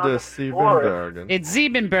 Ah, the Siebenbergen. It's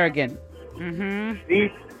Siebenbergen.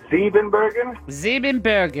 Mm-hmm. Siebenbergen?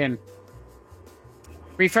 Siebenbergen.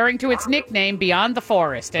 Referring to its nickname beyond the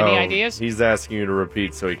forest. Any ideas? He's asking you to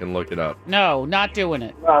repeat so he can look it up. No, not doing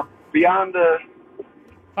it. Beyond the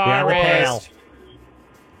forest.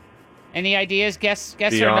 Any ideas? Guess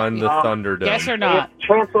Beyond or not? the Thunderdome. Guess or not?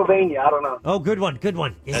 Transylvania. I don't know. Oh, good one. Good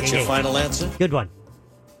one. That's your final answer? Good one.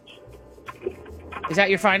 Is that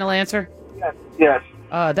your final answer? Yes.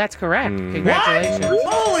 That's correct. Congratulations.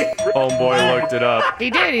 Holy! Homeboy looked it up. He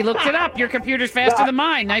did. He looked it up. Your computer's faster than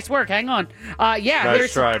mine. Nice work. Hang on. Yeah.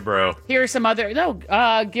 Nice try, bro. Here's some other. No.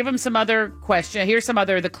 Give him some other question. Here's some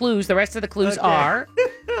other. The clues. The rest of the clues are.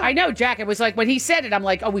 I know, Jack. It was like when he said it. I'm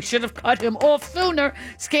like, oh, we should have cut him off sooner.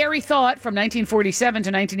 Scary thought. From 1947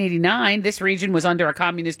 to 1989, this region was under a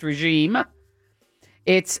communist regime.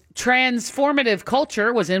 Its transformative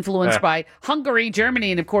culture was influenced by Hungary,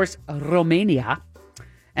 Germany, and of course Romania.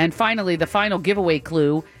 And finally, the final giveaway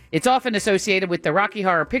clue. It's often associated with the Rocky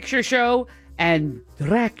Horror Picture Show and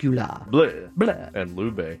Dracula. Bleh. Bleh. And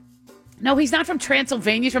Lube. No, he's not from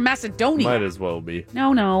Transylvania. He's from Macedonia. Might as well be.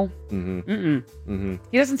 No. Mm-hmm. Mm-mm. Mm-hmm.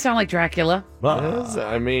 He doesn't sound like Dracula. Yes,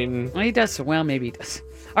 I mean... Well, he does. Well, maybe he does.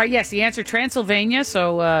 All right, yes, the answer, Transylvania.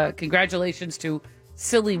 So congratulations to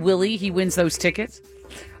Silly Willy. He wins those tickets.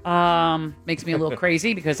 Makes me a little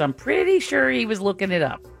crazy because I'm pretty sure he was looking it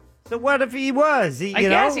up. So what if he was? I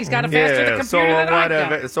guess he's got a faster computer than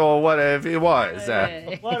I got. So what if he was?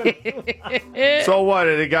 So what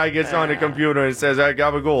if the guy gets on the computer and says, I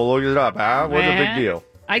gotta go, look it up, huh? What's the big deal?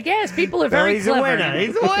 I guess people are very he's clever. a winner.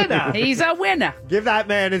 He's a winner. He's a winner. Give that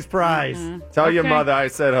man his prize. Tell your mother I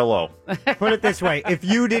said hello. Put it this way. If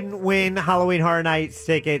you didn't win Halloween Horror Nights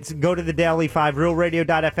tickets, go to the Daily 5,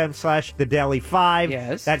 realradio.fm/the Daily 5.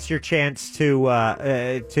 Yes. That's your chance to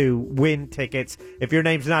win tickets. If your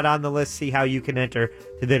name's not on the list, see how you can enter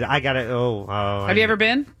to the... Have you ever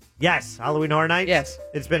been? Yes. Halloween Horror Nights? Yes.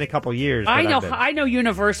 It's been a couple years. I but I've been. know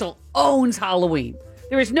Universal owns Halloween.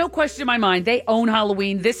 There is no question in my mind. They own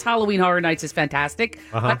Halloween. This Halloween Horror Nights is fantastic.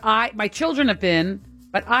 Uh-huh. But my children have been,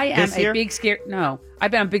 but I am This year? a big scared. No,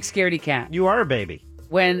 I've been a big scaredy cat. You are a baby.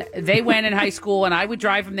 When they went in high school, and I would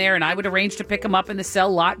drive them there, and I would arrange to pick them up in the cell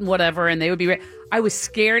lot and whatever, and they would be. I was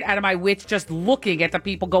scared out of my wits just looking at the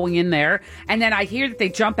people going in there, and then I hear that they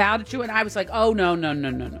jump out at you, and I was like, "Oh no.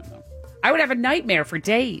 I would have a nightmare for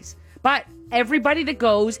days." But everybody that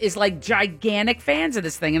goes is like gigantic fans of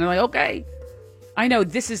this thing, and they're like, "Okay." I know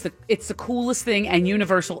it's the coolest thing, and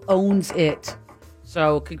Universal owns it.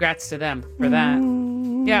 So congrats to them for that.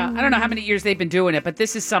 Yeah, I don't know how many years they've been doing it, but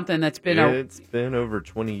this is something that's been... It's been over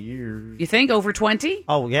 20 years. You think over 20?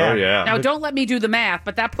 Oh, yeah. Oh, yeah. Now, don't let me do the math,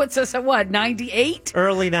 but that puts us at what, 98?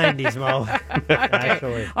 Early 90s, Mo.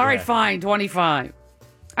 Actually. All right, fine, 25.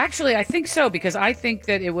 Actually, I think so, because I think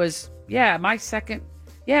that it was, my second...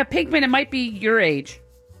 Yeah, Pinkman, it might be your age.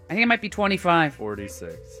 I think it might be 25.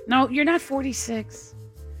 46. No, you're not 46.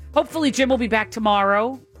 Hopefully, Jim will be back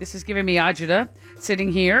tomorrow. This is giving me agita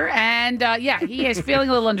sitting here. And, he is feeling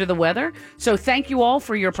a little under the weather. So thank you all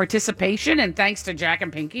for your participation. And thanks to Jack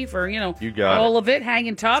and Pinky for, You got all of it,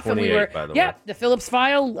 hanging tough. And we were, by the way. the Phillips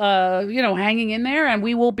File, hanging in there. And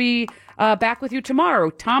we will be back with you tomorrow.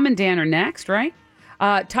 Tom and Dan are next, right?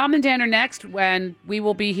 Tom and Dan are next, when we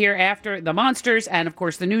will be here after the Monsters and, of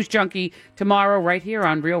course, the News Junkie tomorrow right here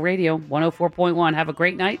on Real Radio 104.1. Have a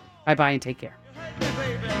great night. Bye-bye and take care.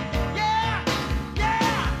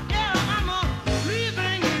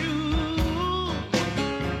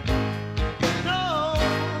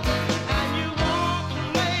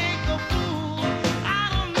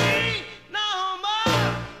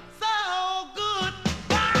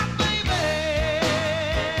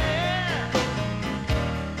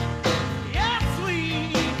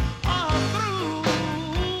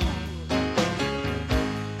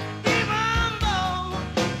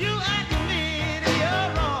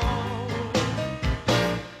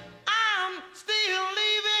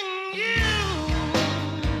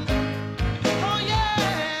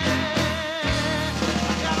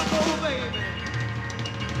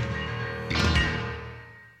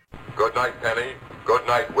 Good night, Penny. Good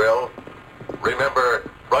night, Will. Remember,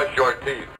 brush your teeth.